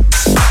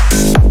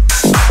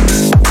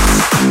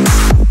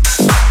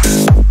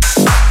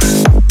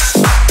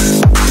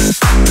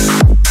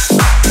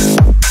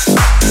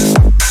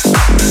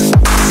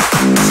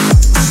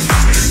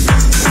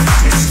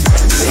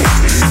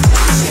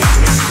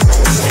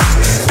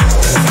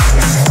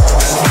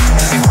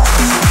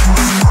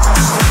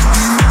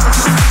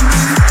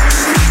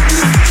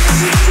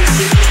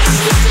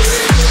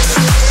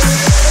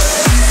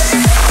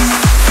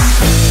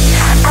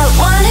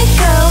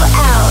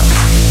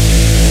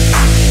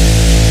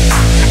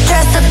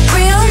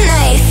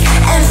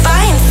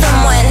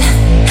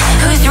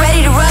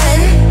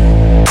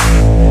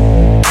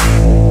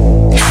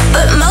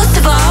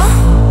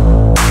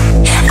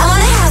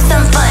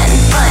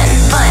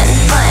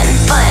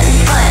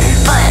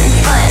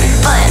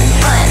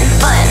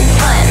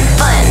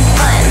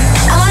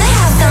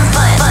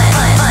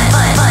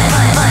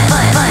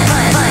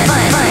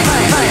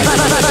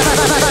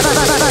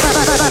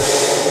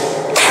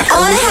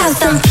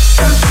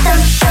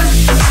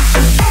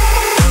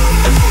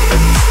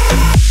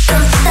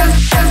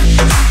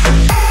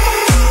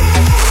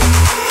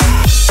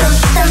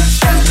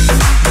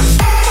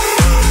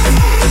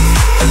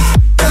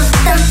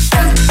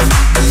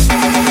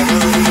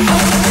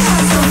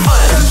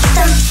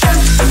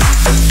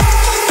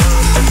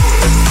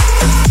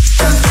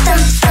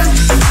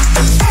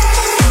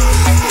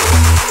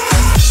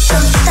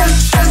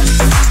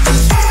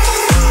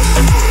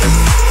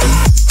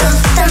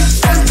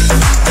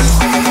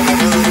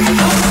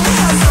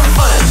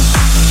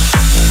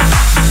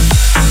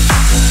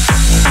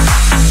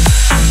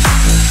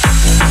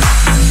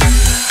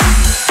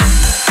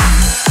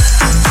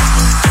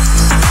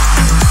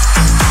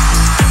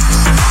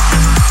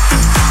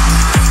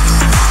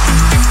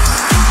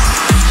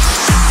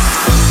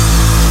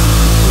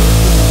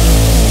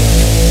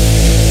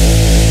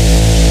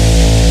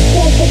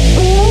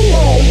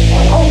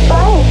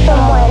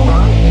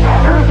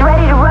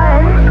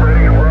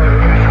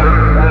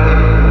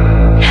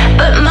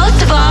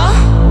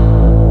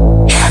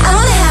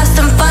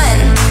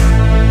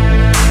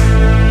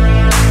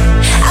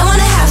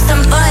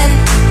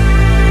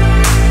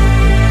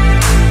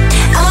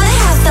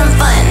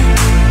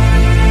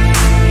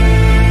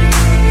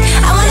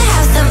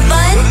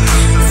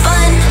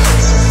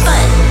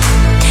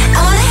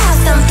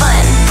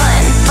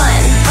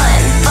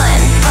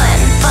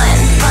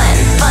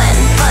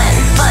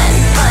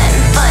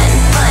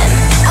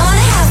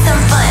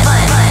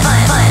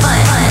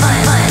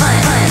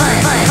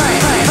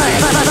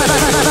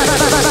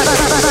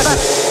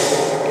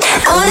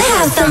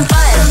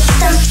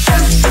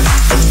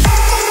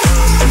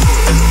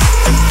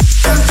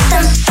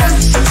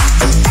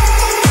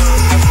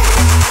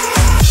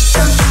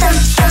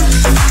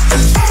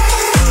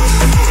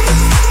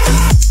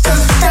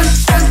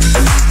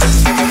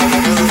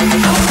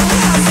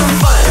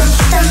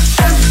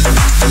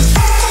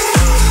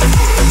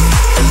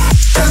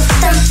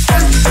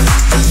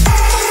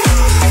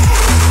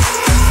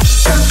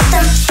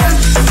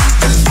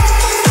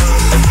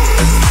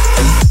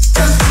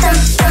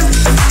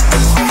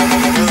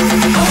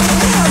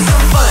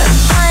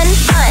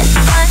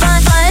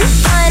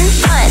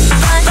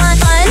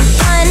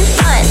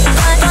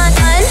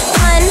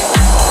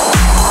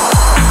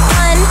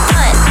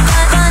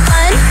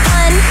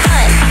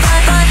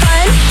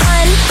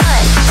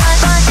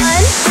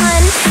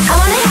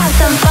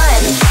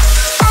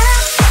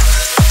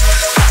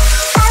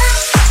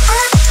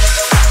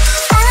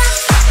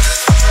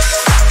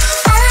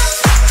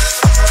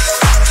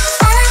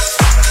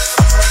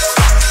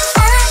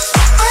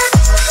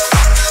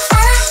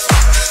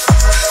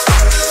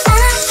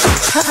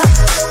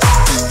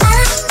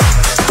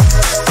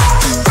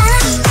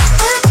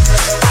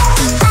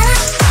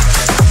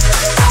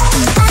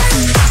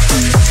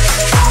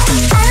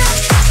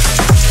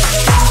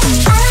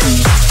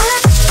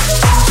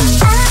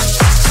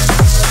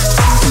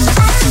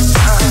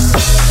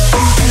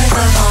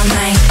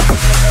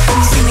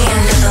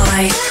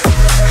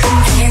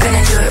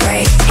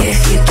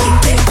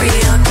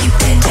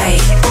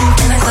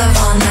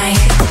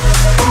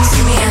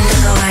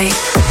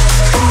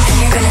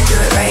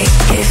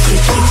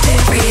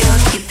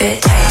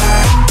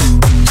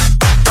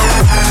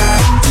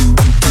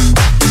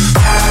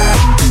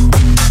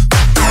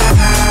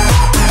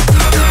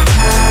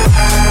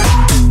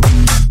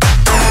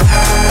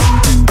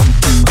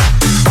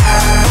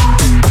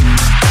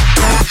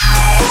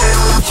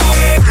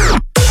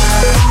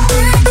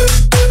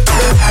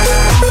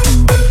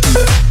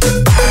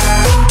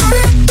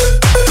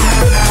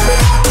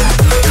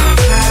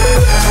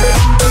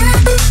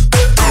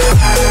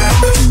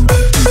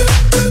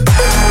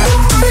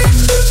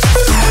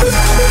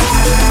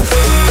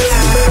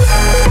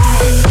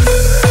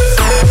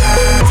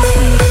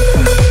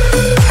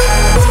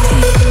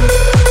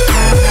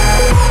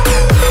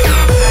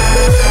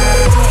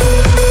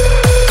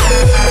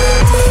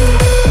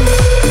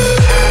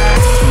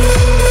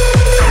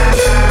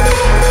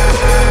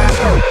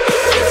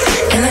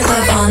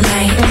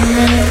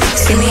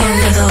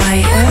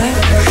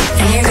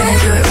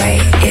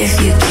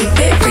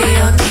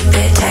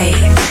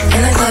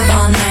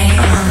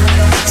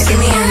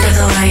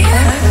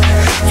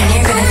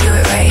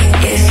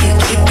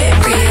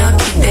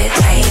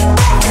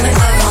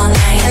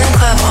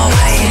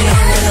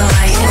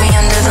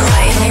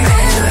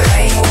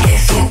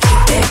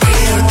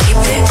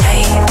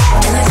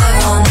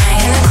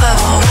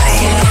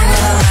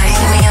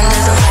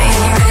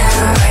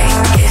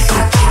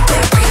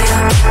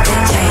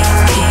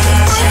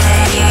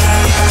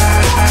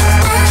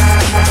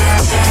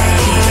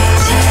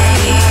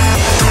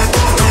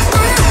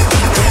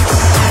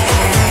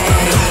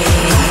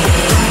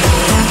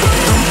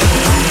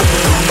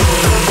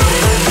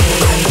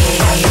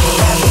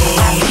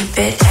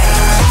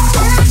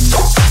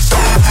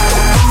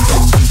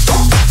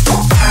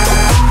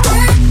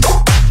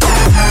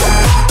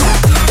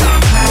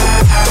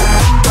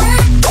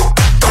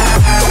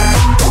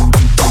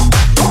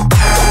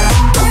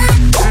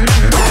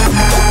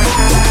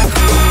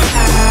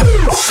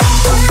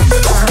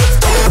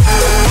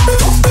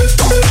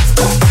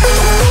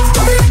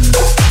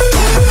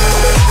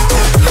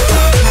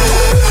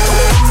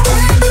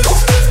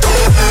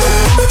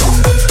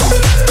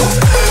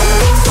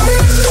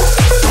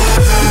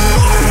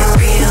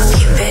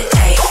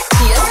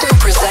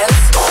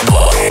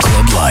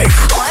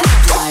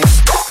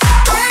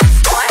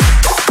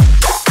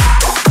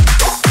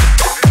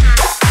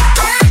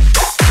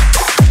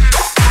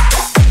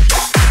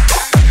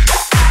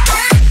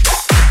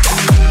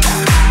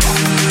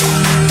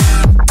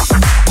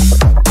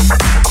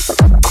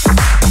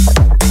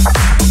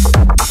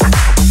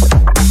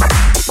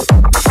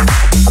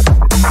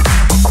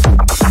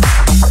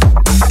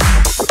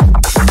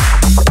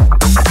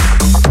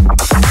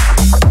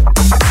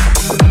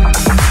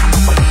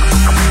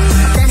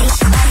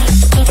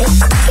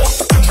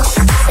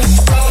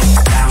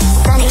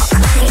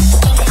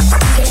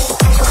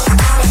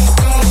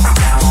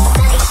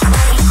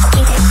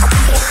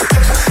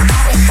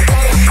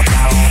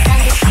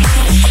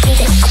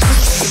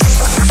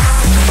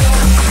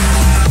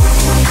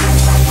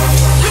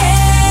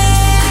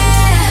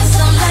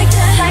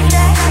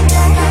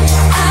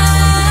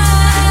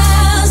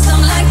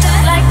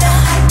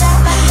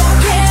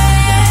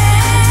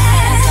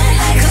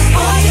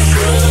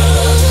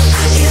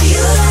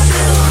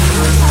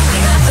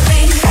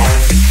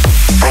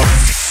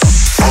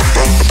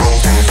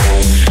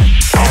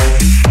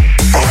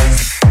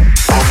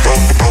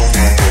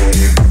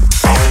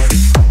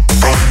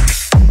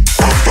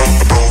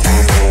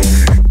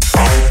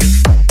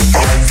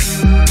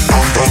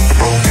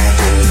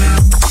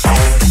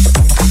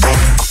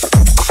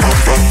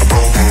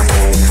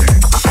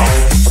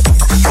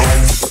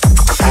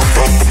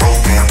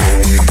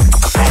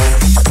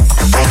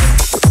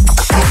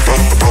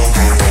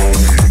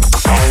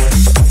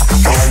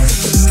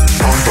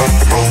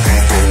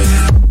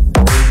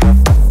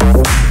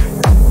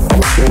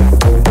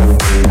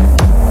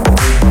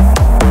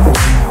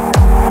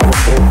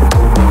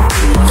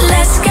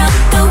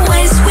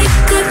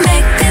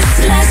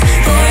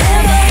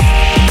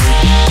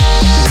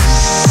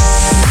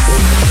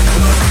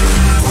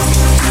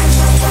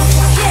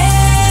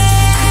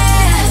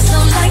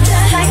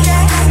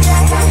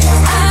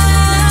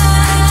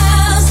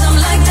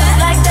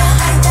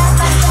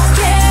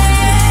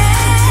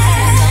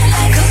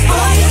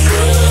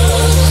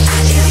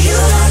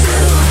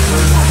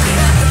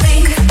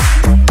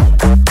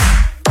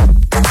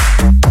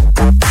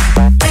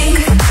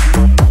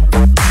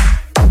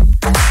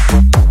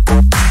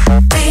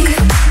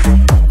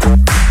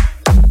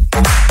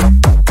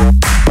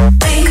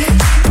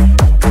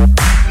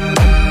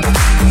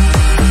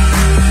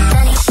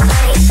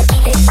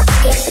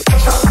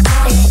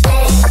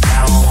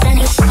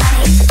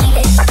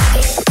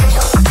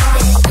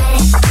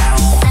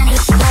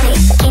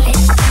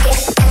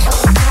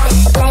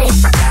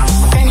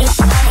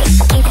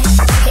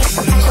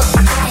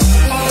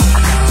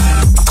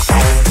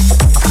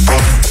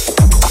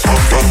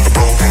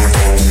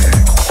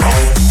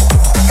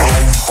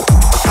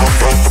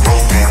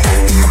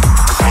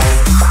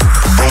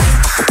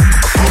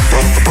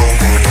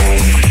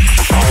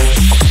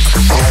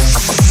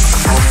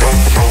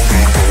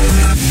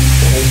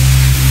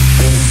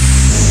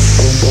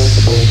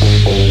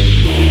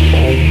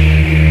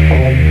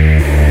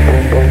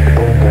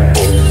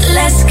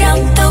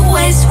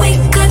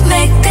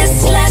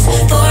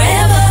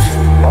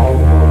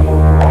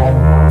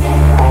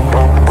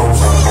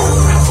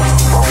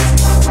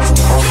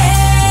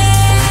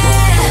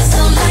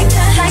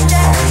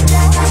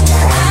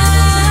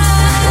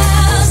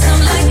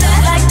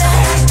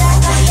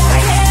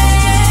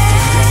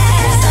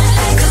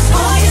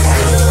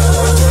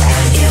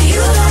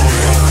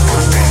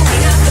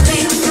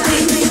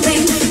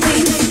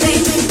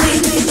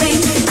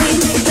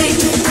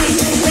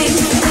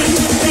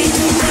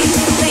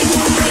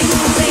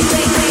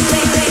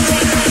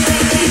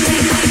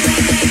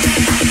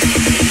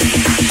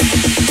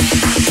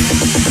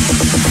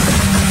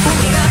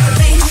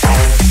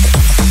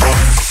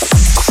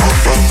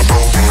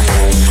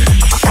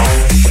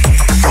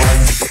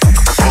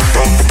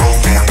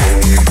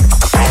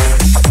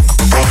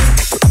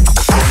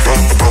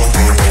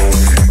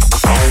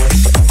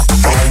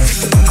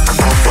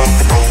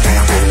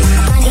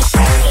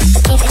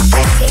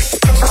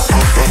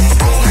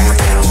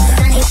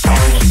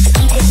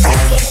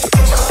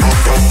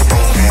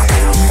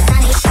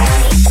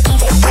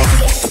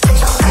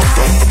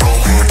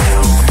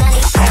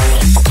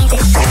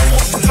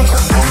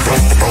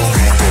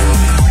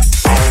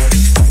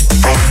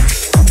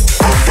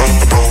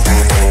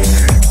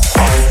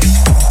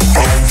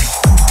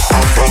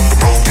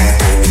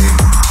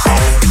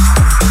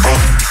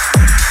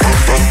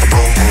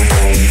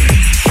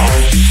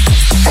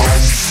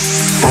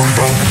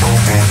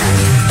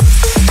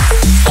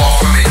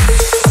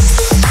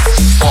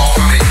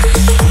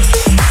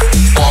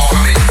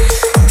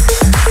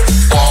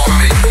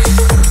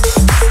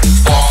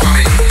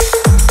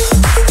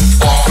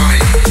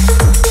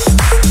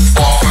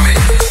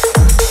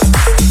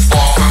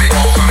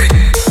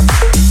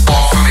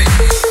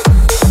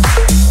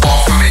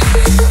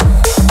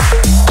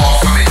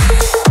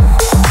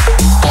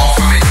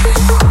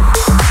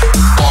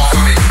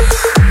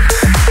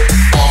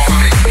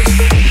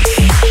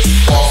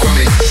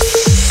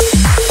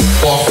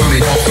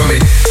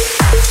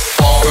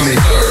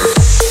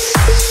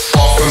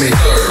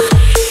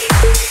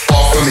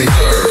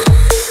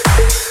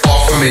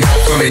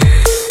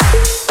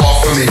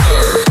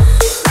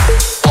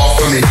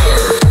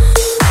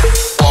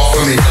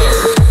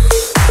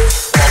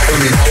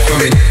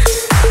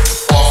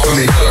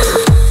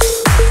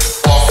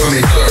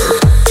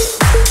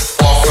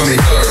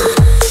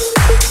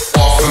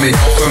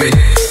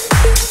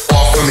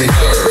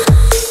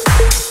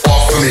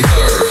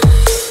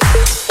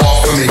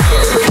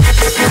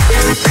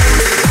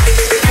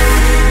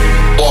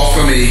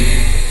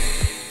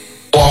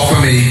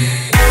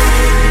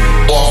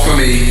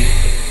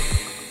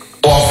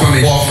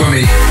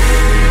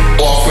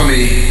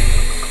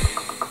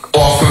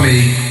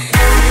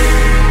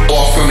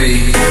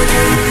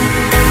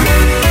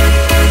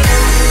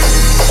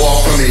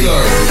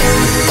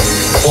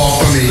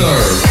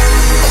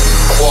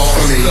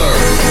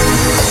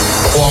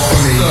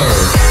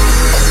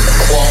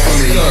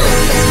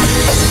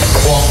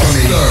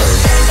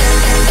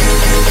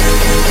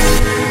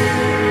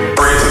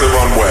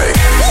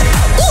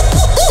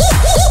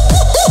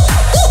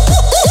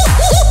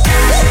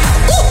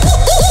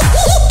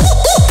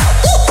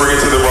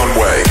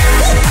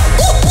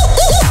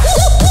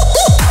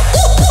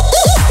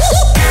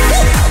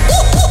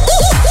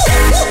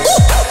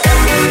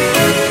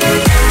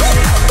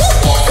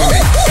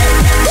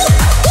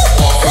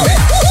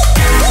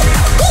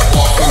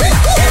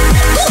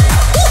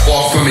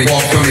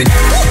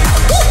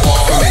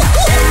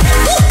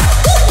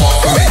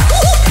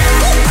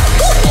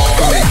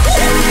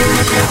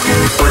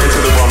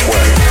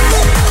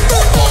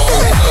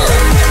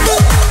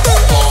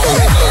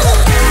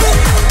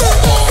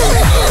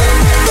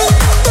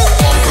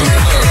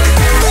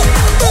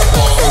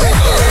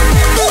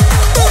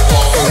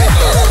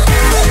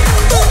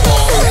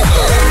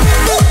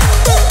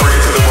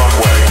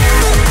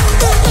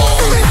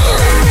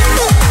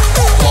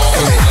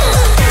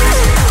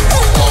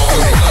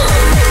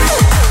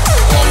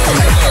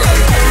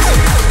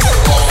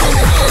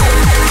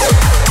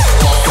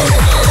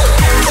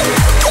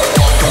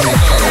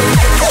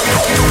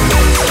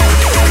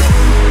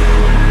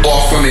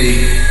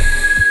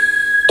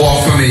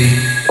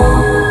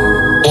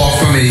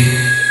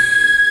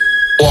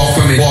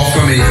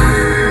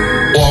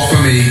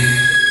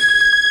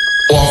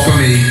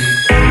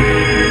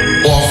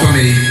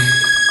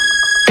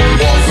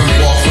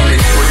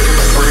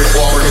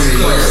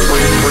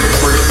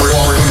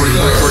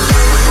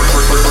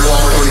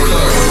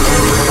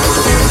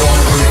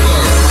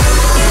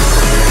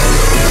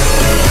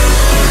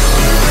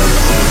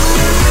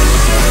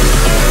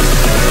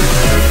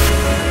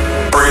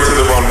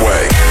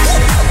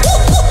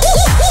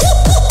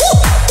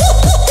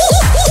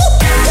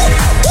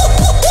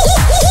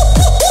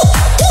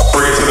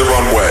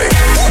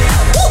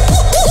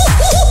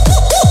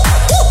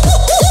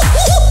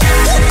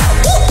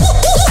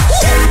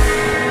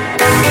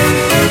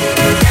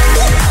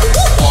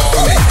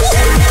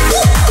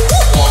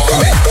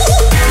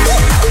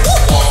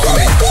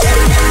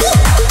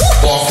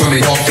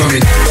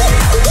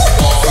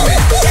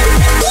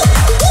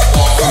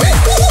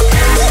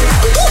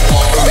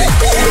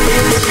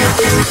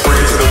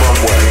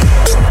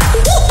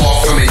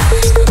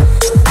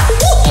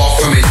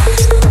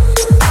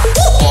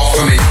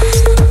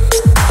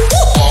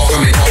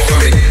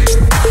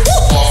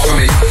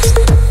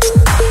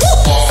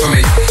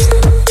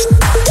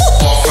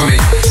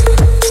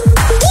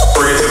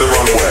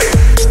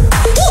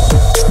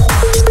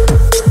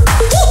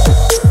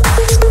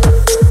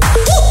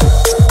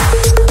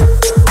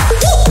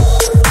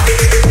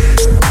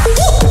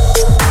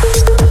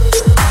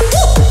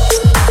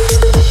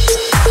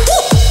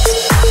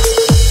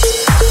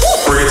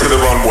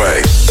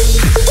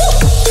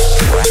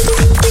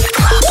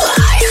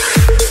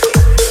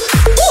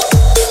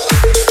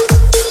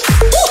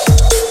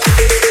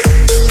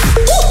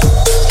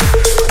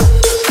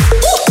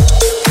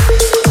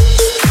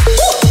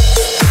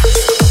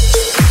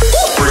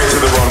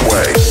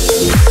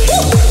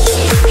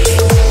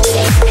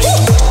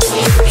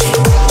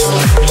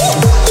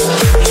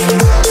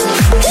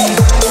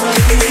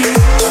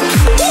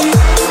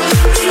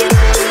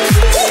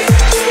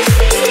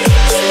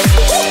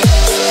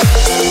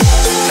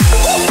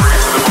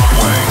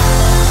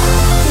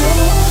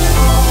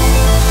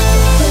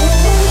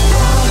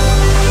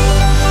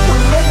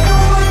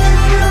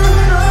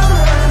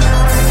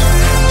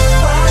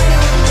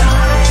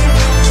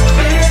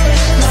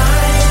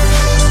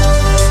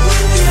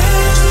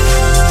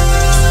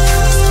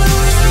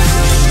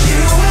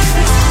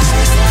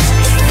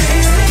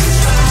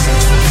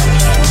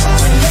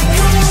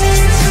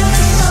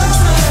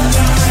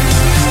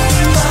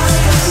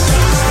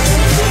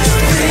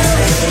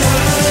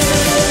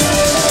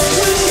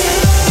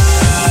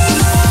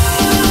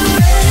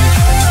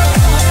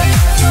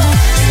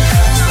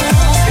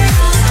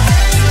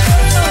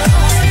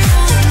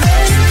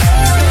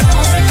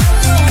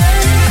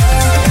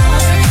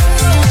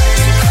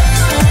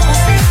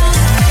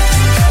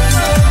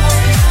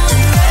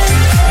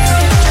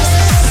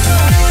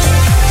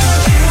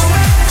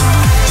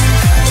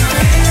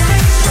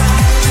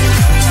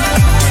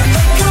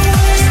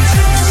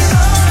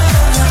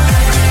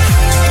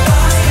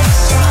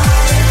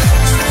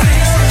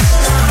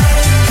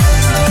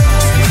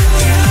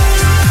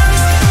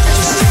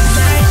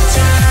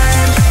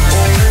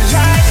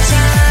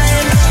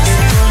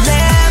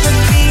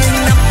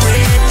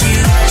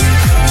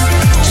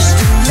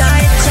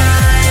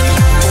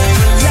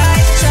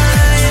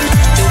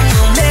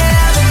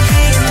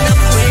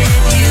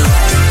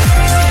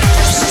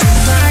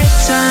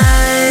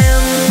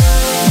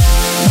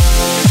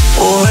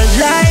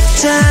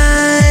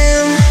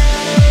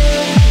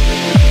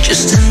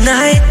 Just a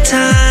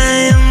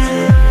nighttime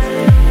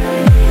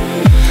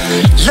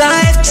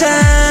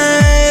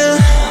lifetime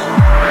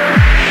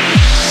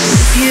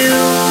with you.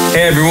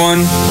 Hey everyone,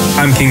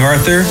 I'm King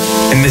Arthur,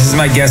 and this is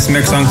my guest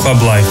mix on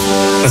Club Life.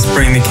 Let's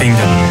bring the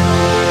kingdom.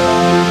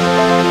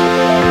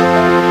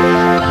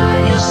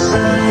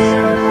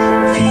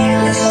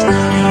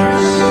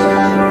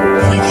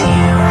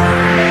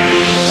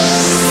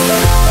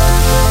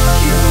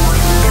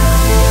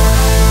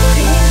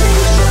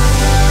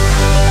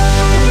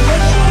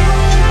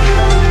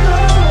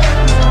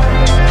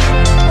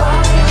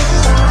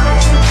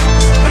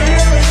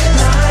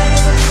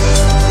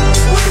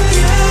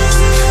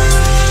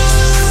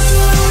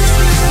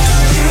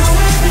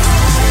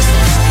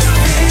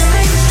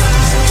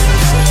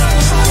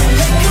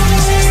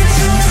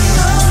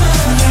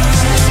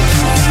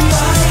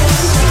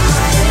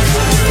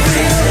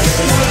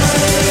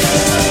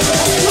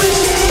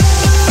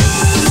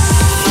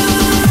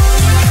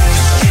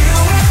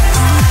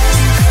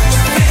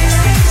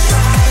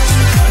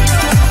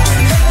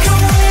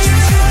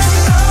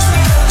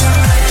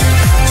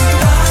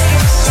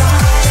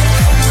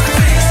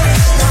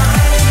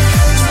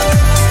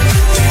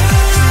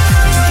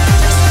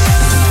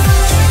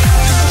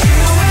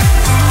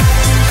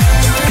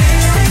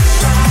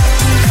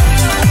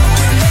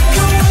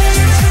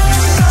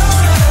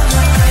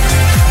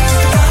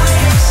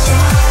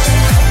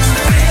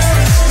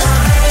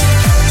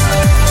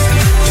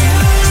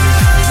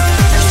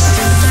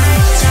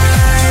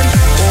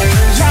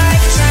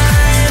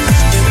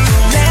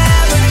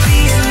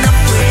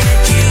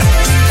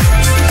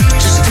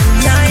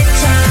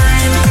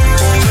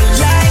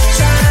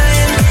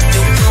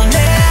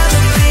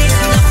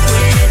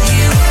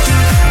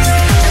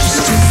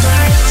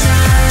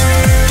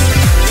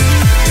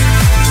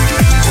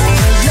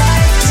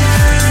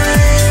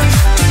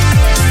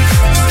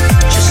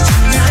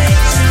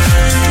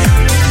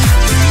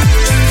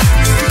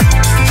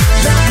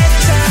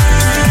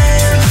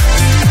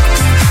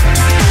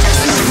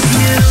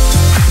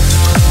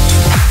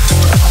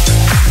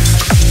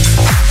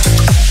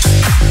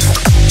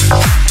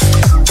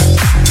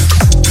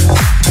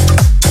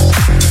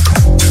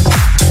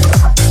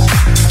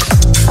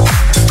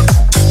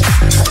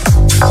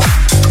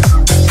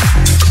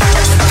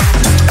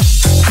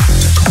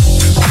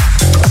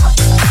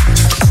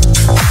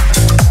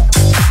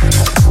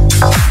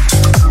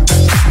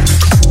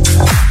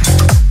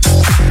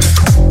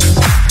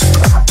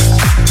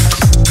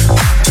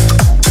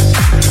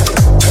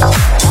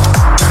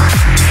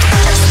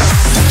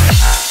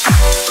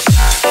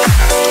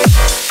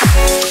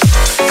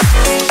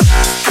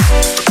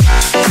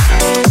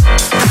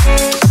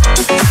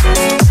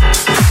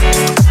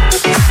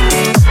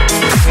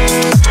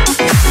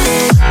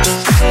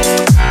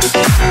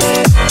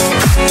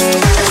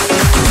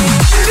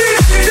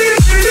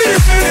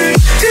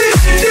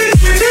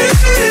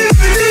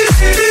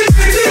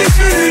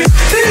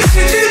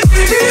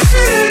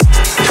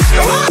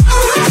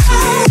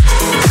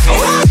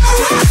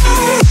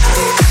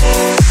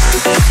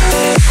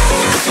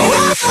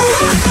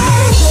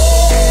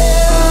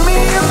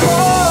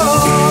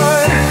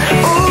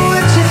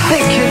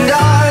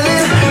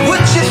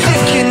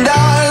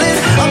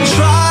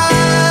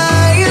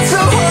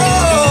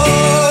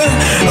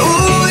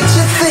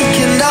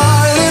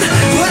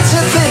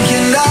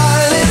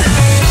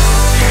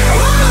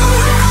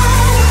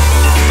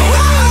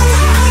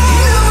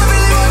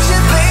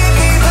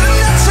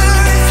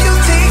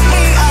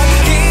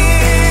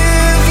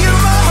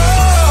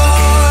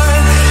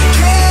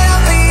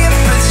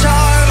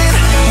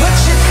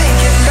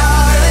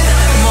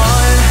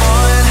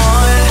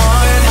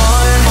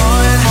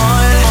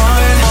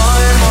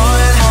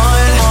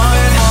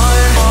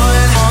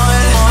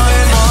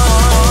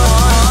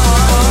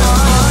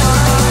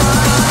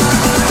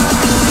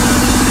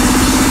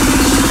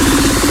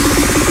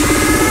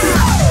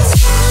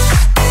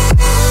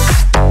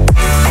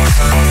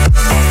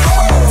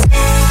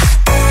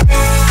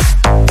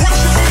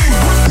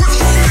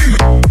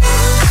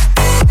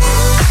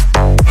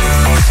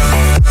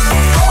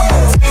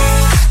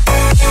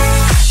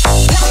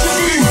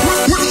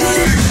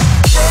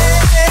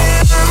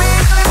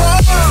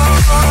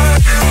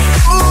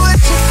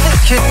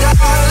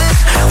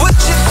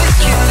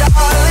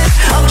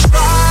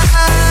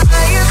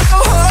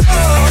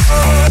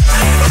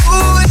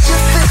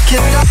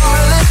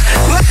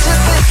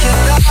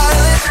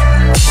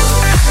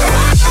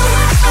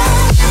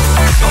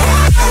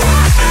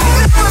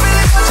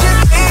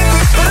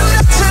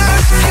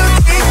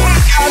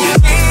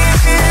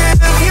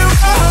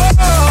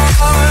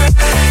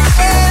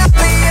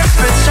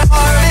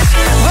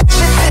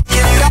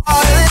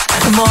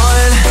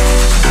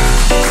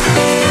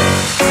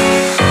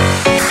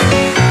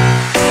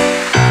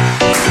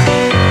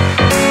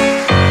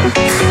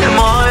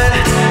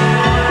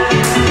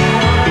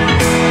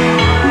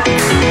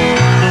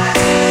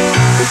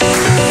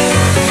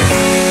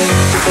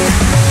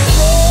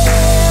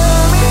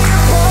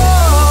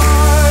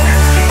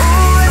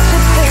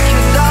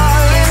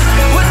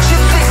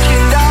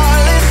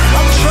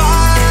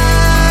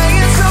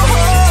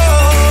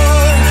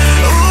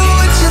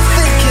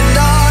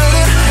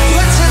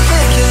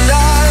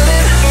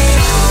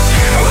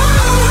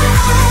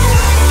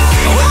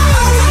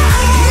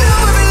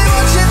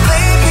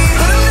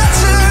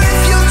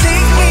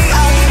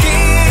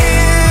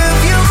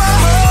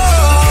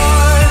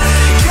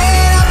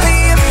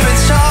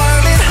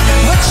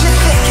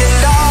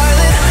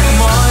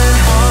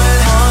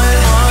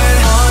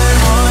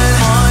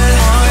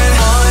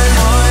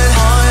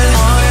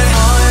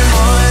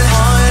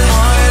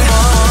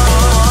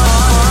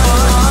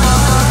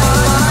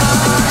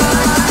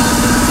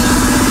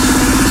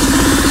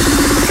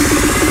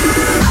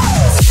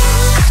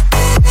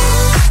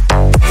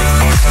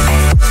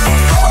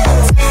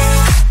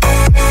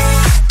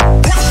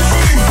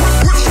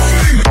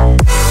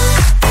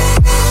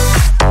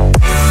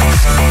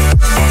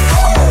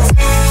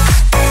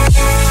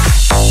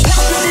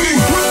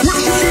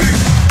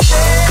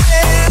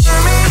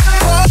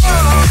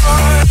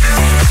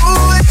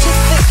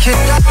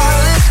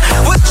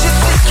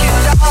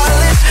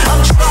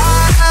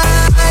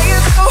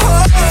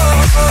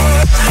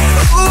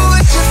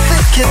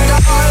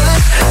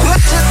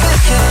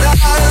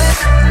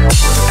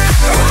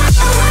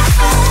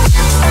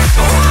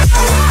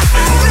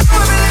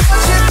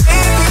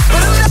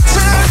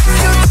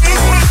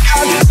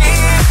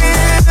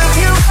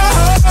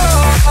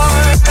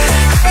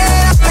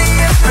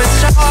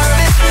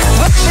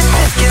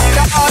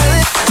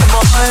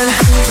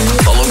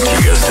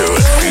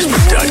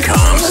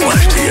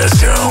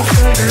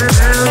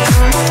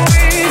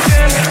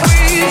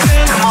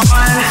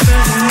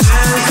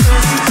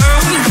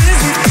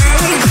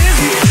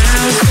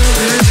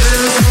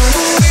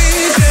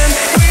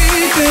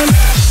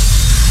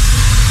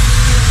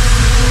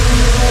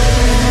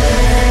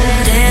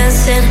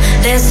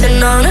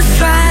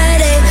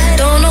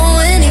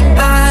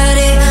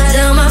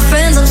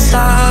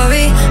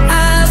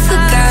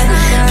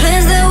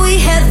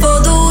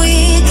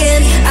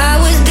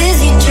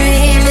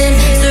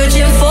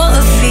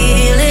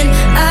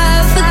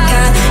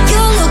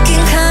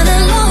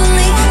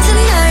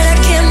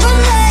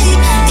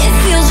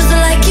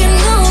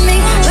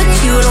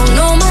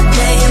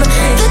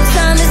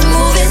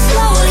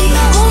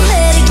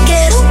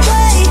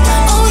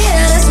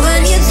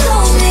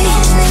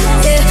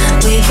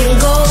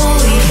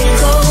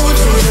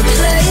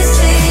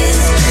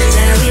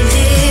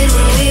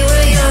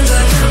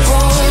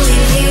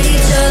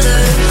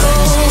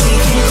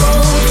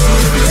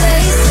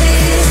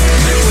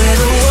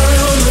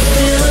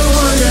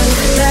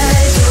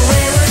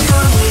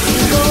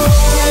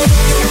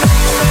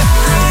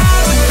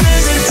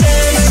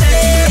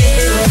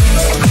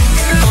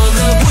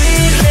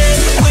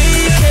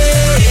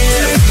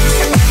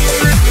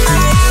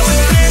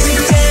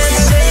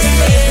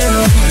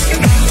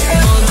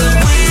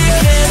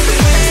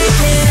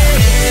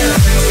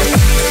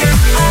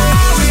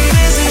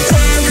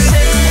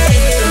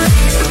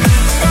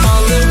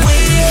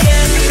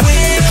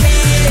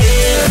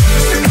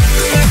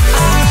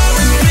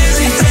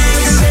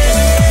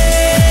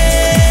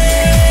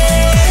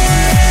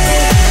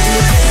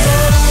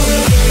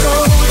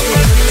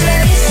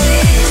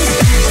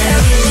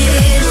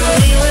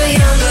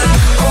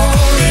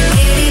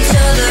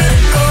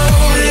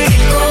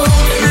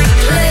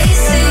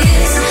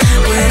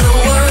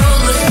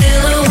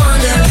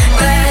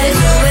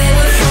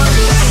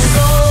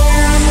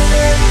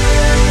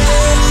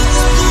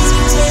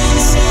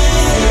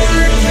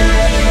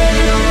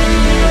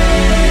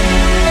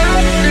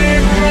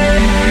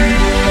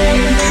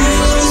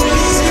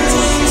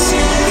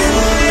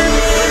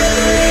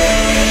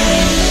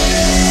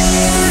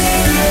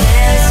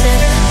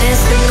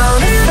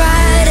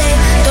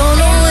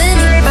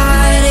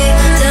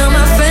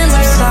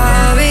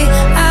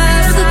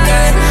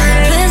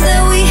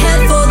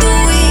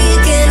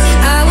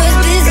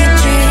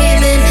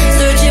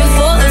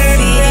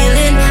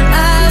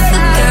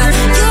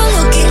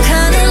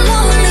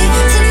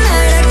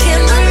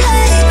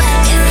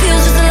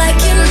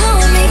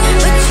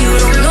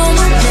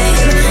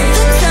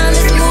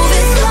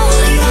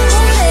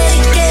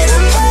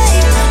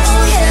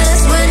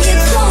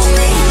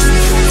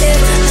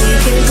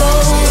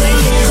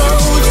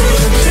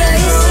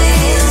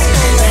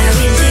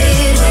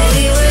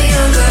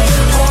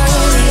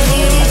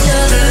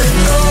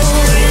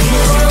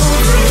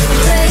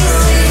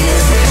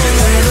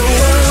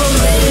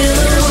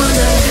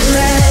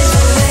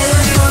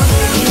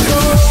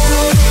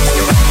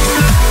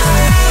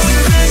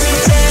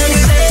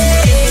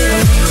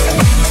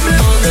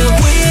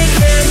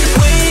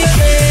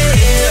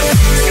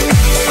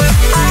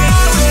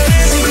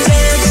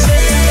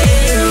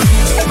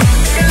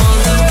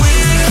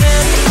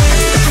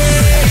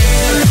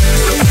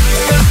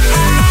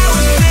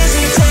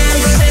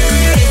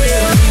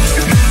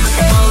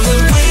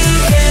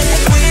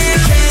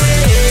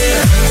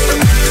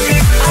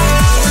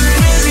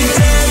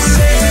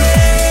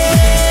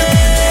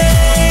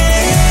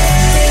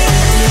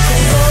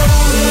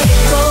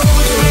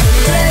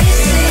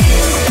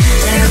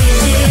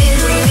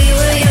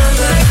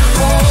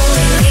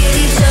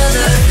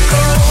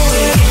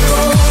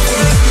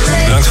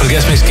 voor de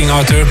guestmix King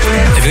Arthur.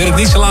 En vergeet ook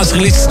niet zijn laatste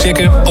release te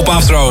checken op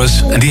After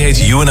Hours. En die heet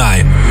You and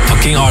I van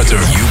King Arthur.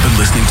 You've been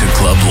listening to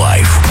Club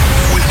Life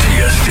with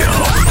Tiesto.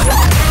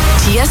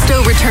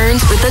 Tiesto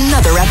returns with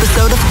another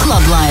episode of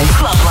Club Life.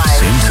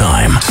 Same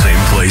time, same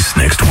place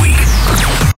next week.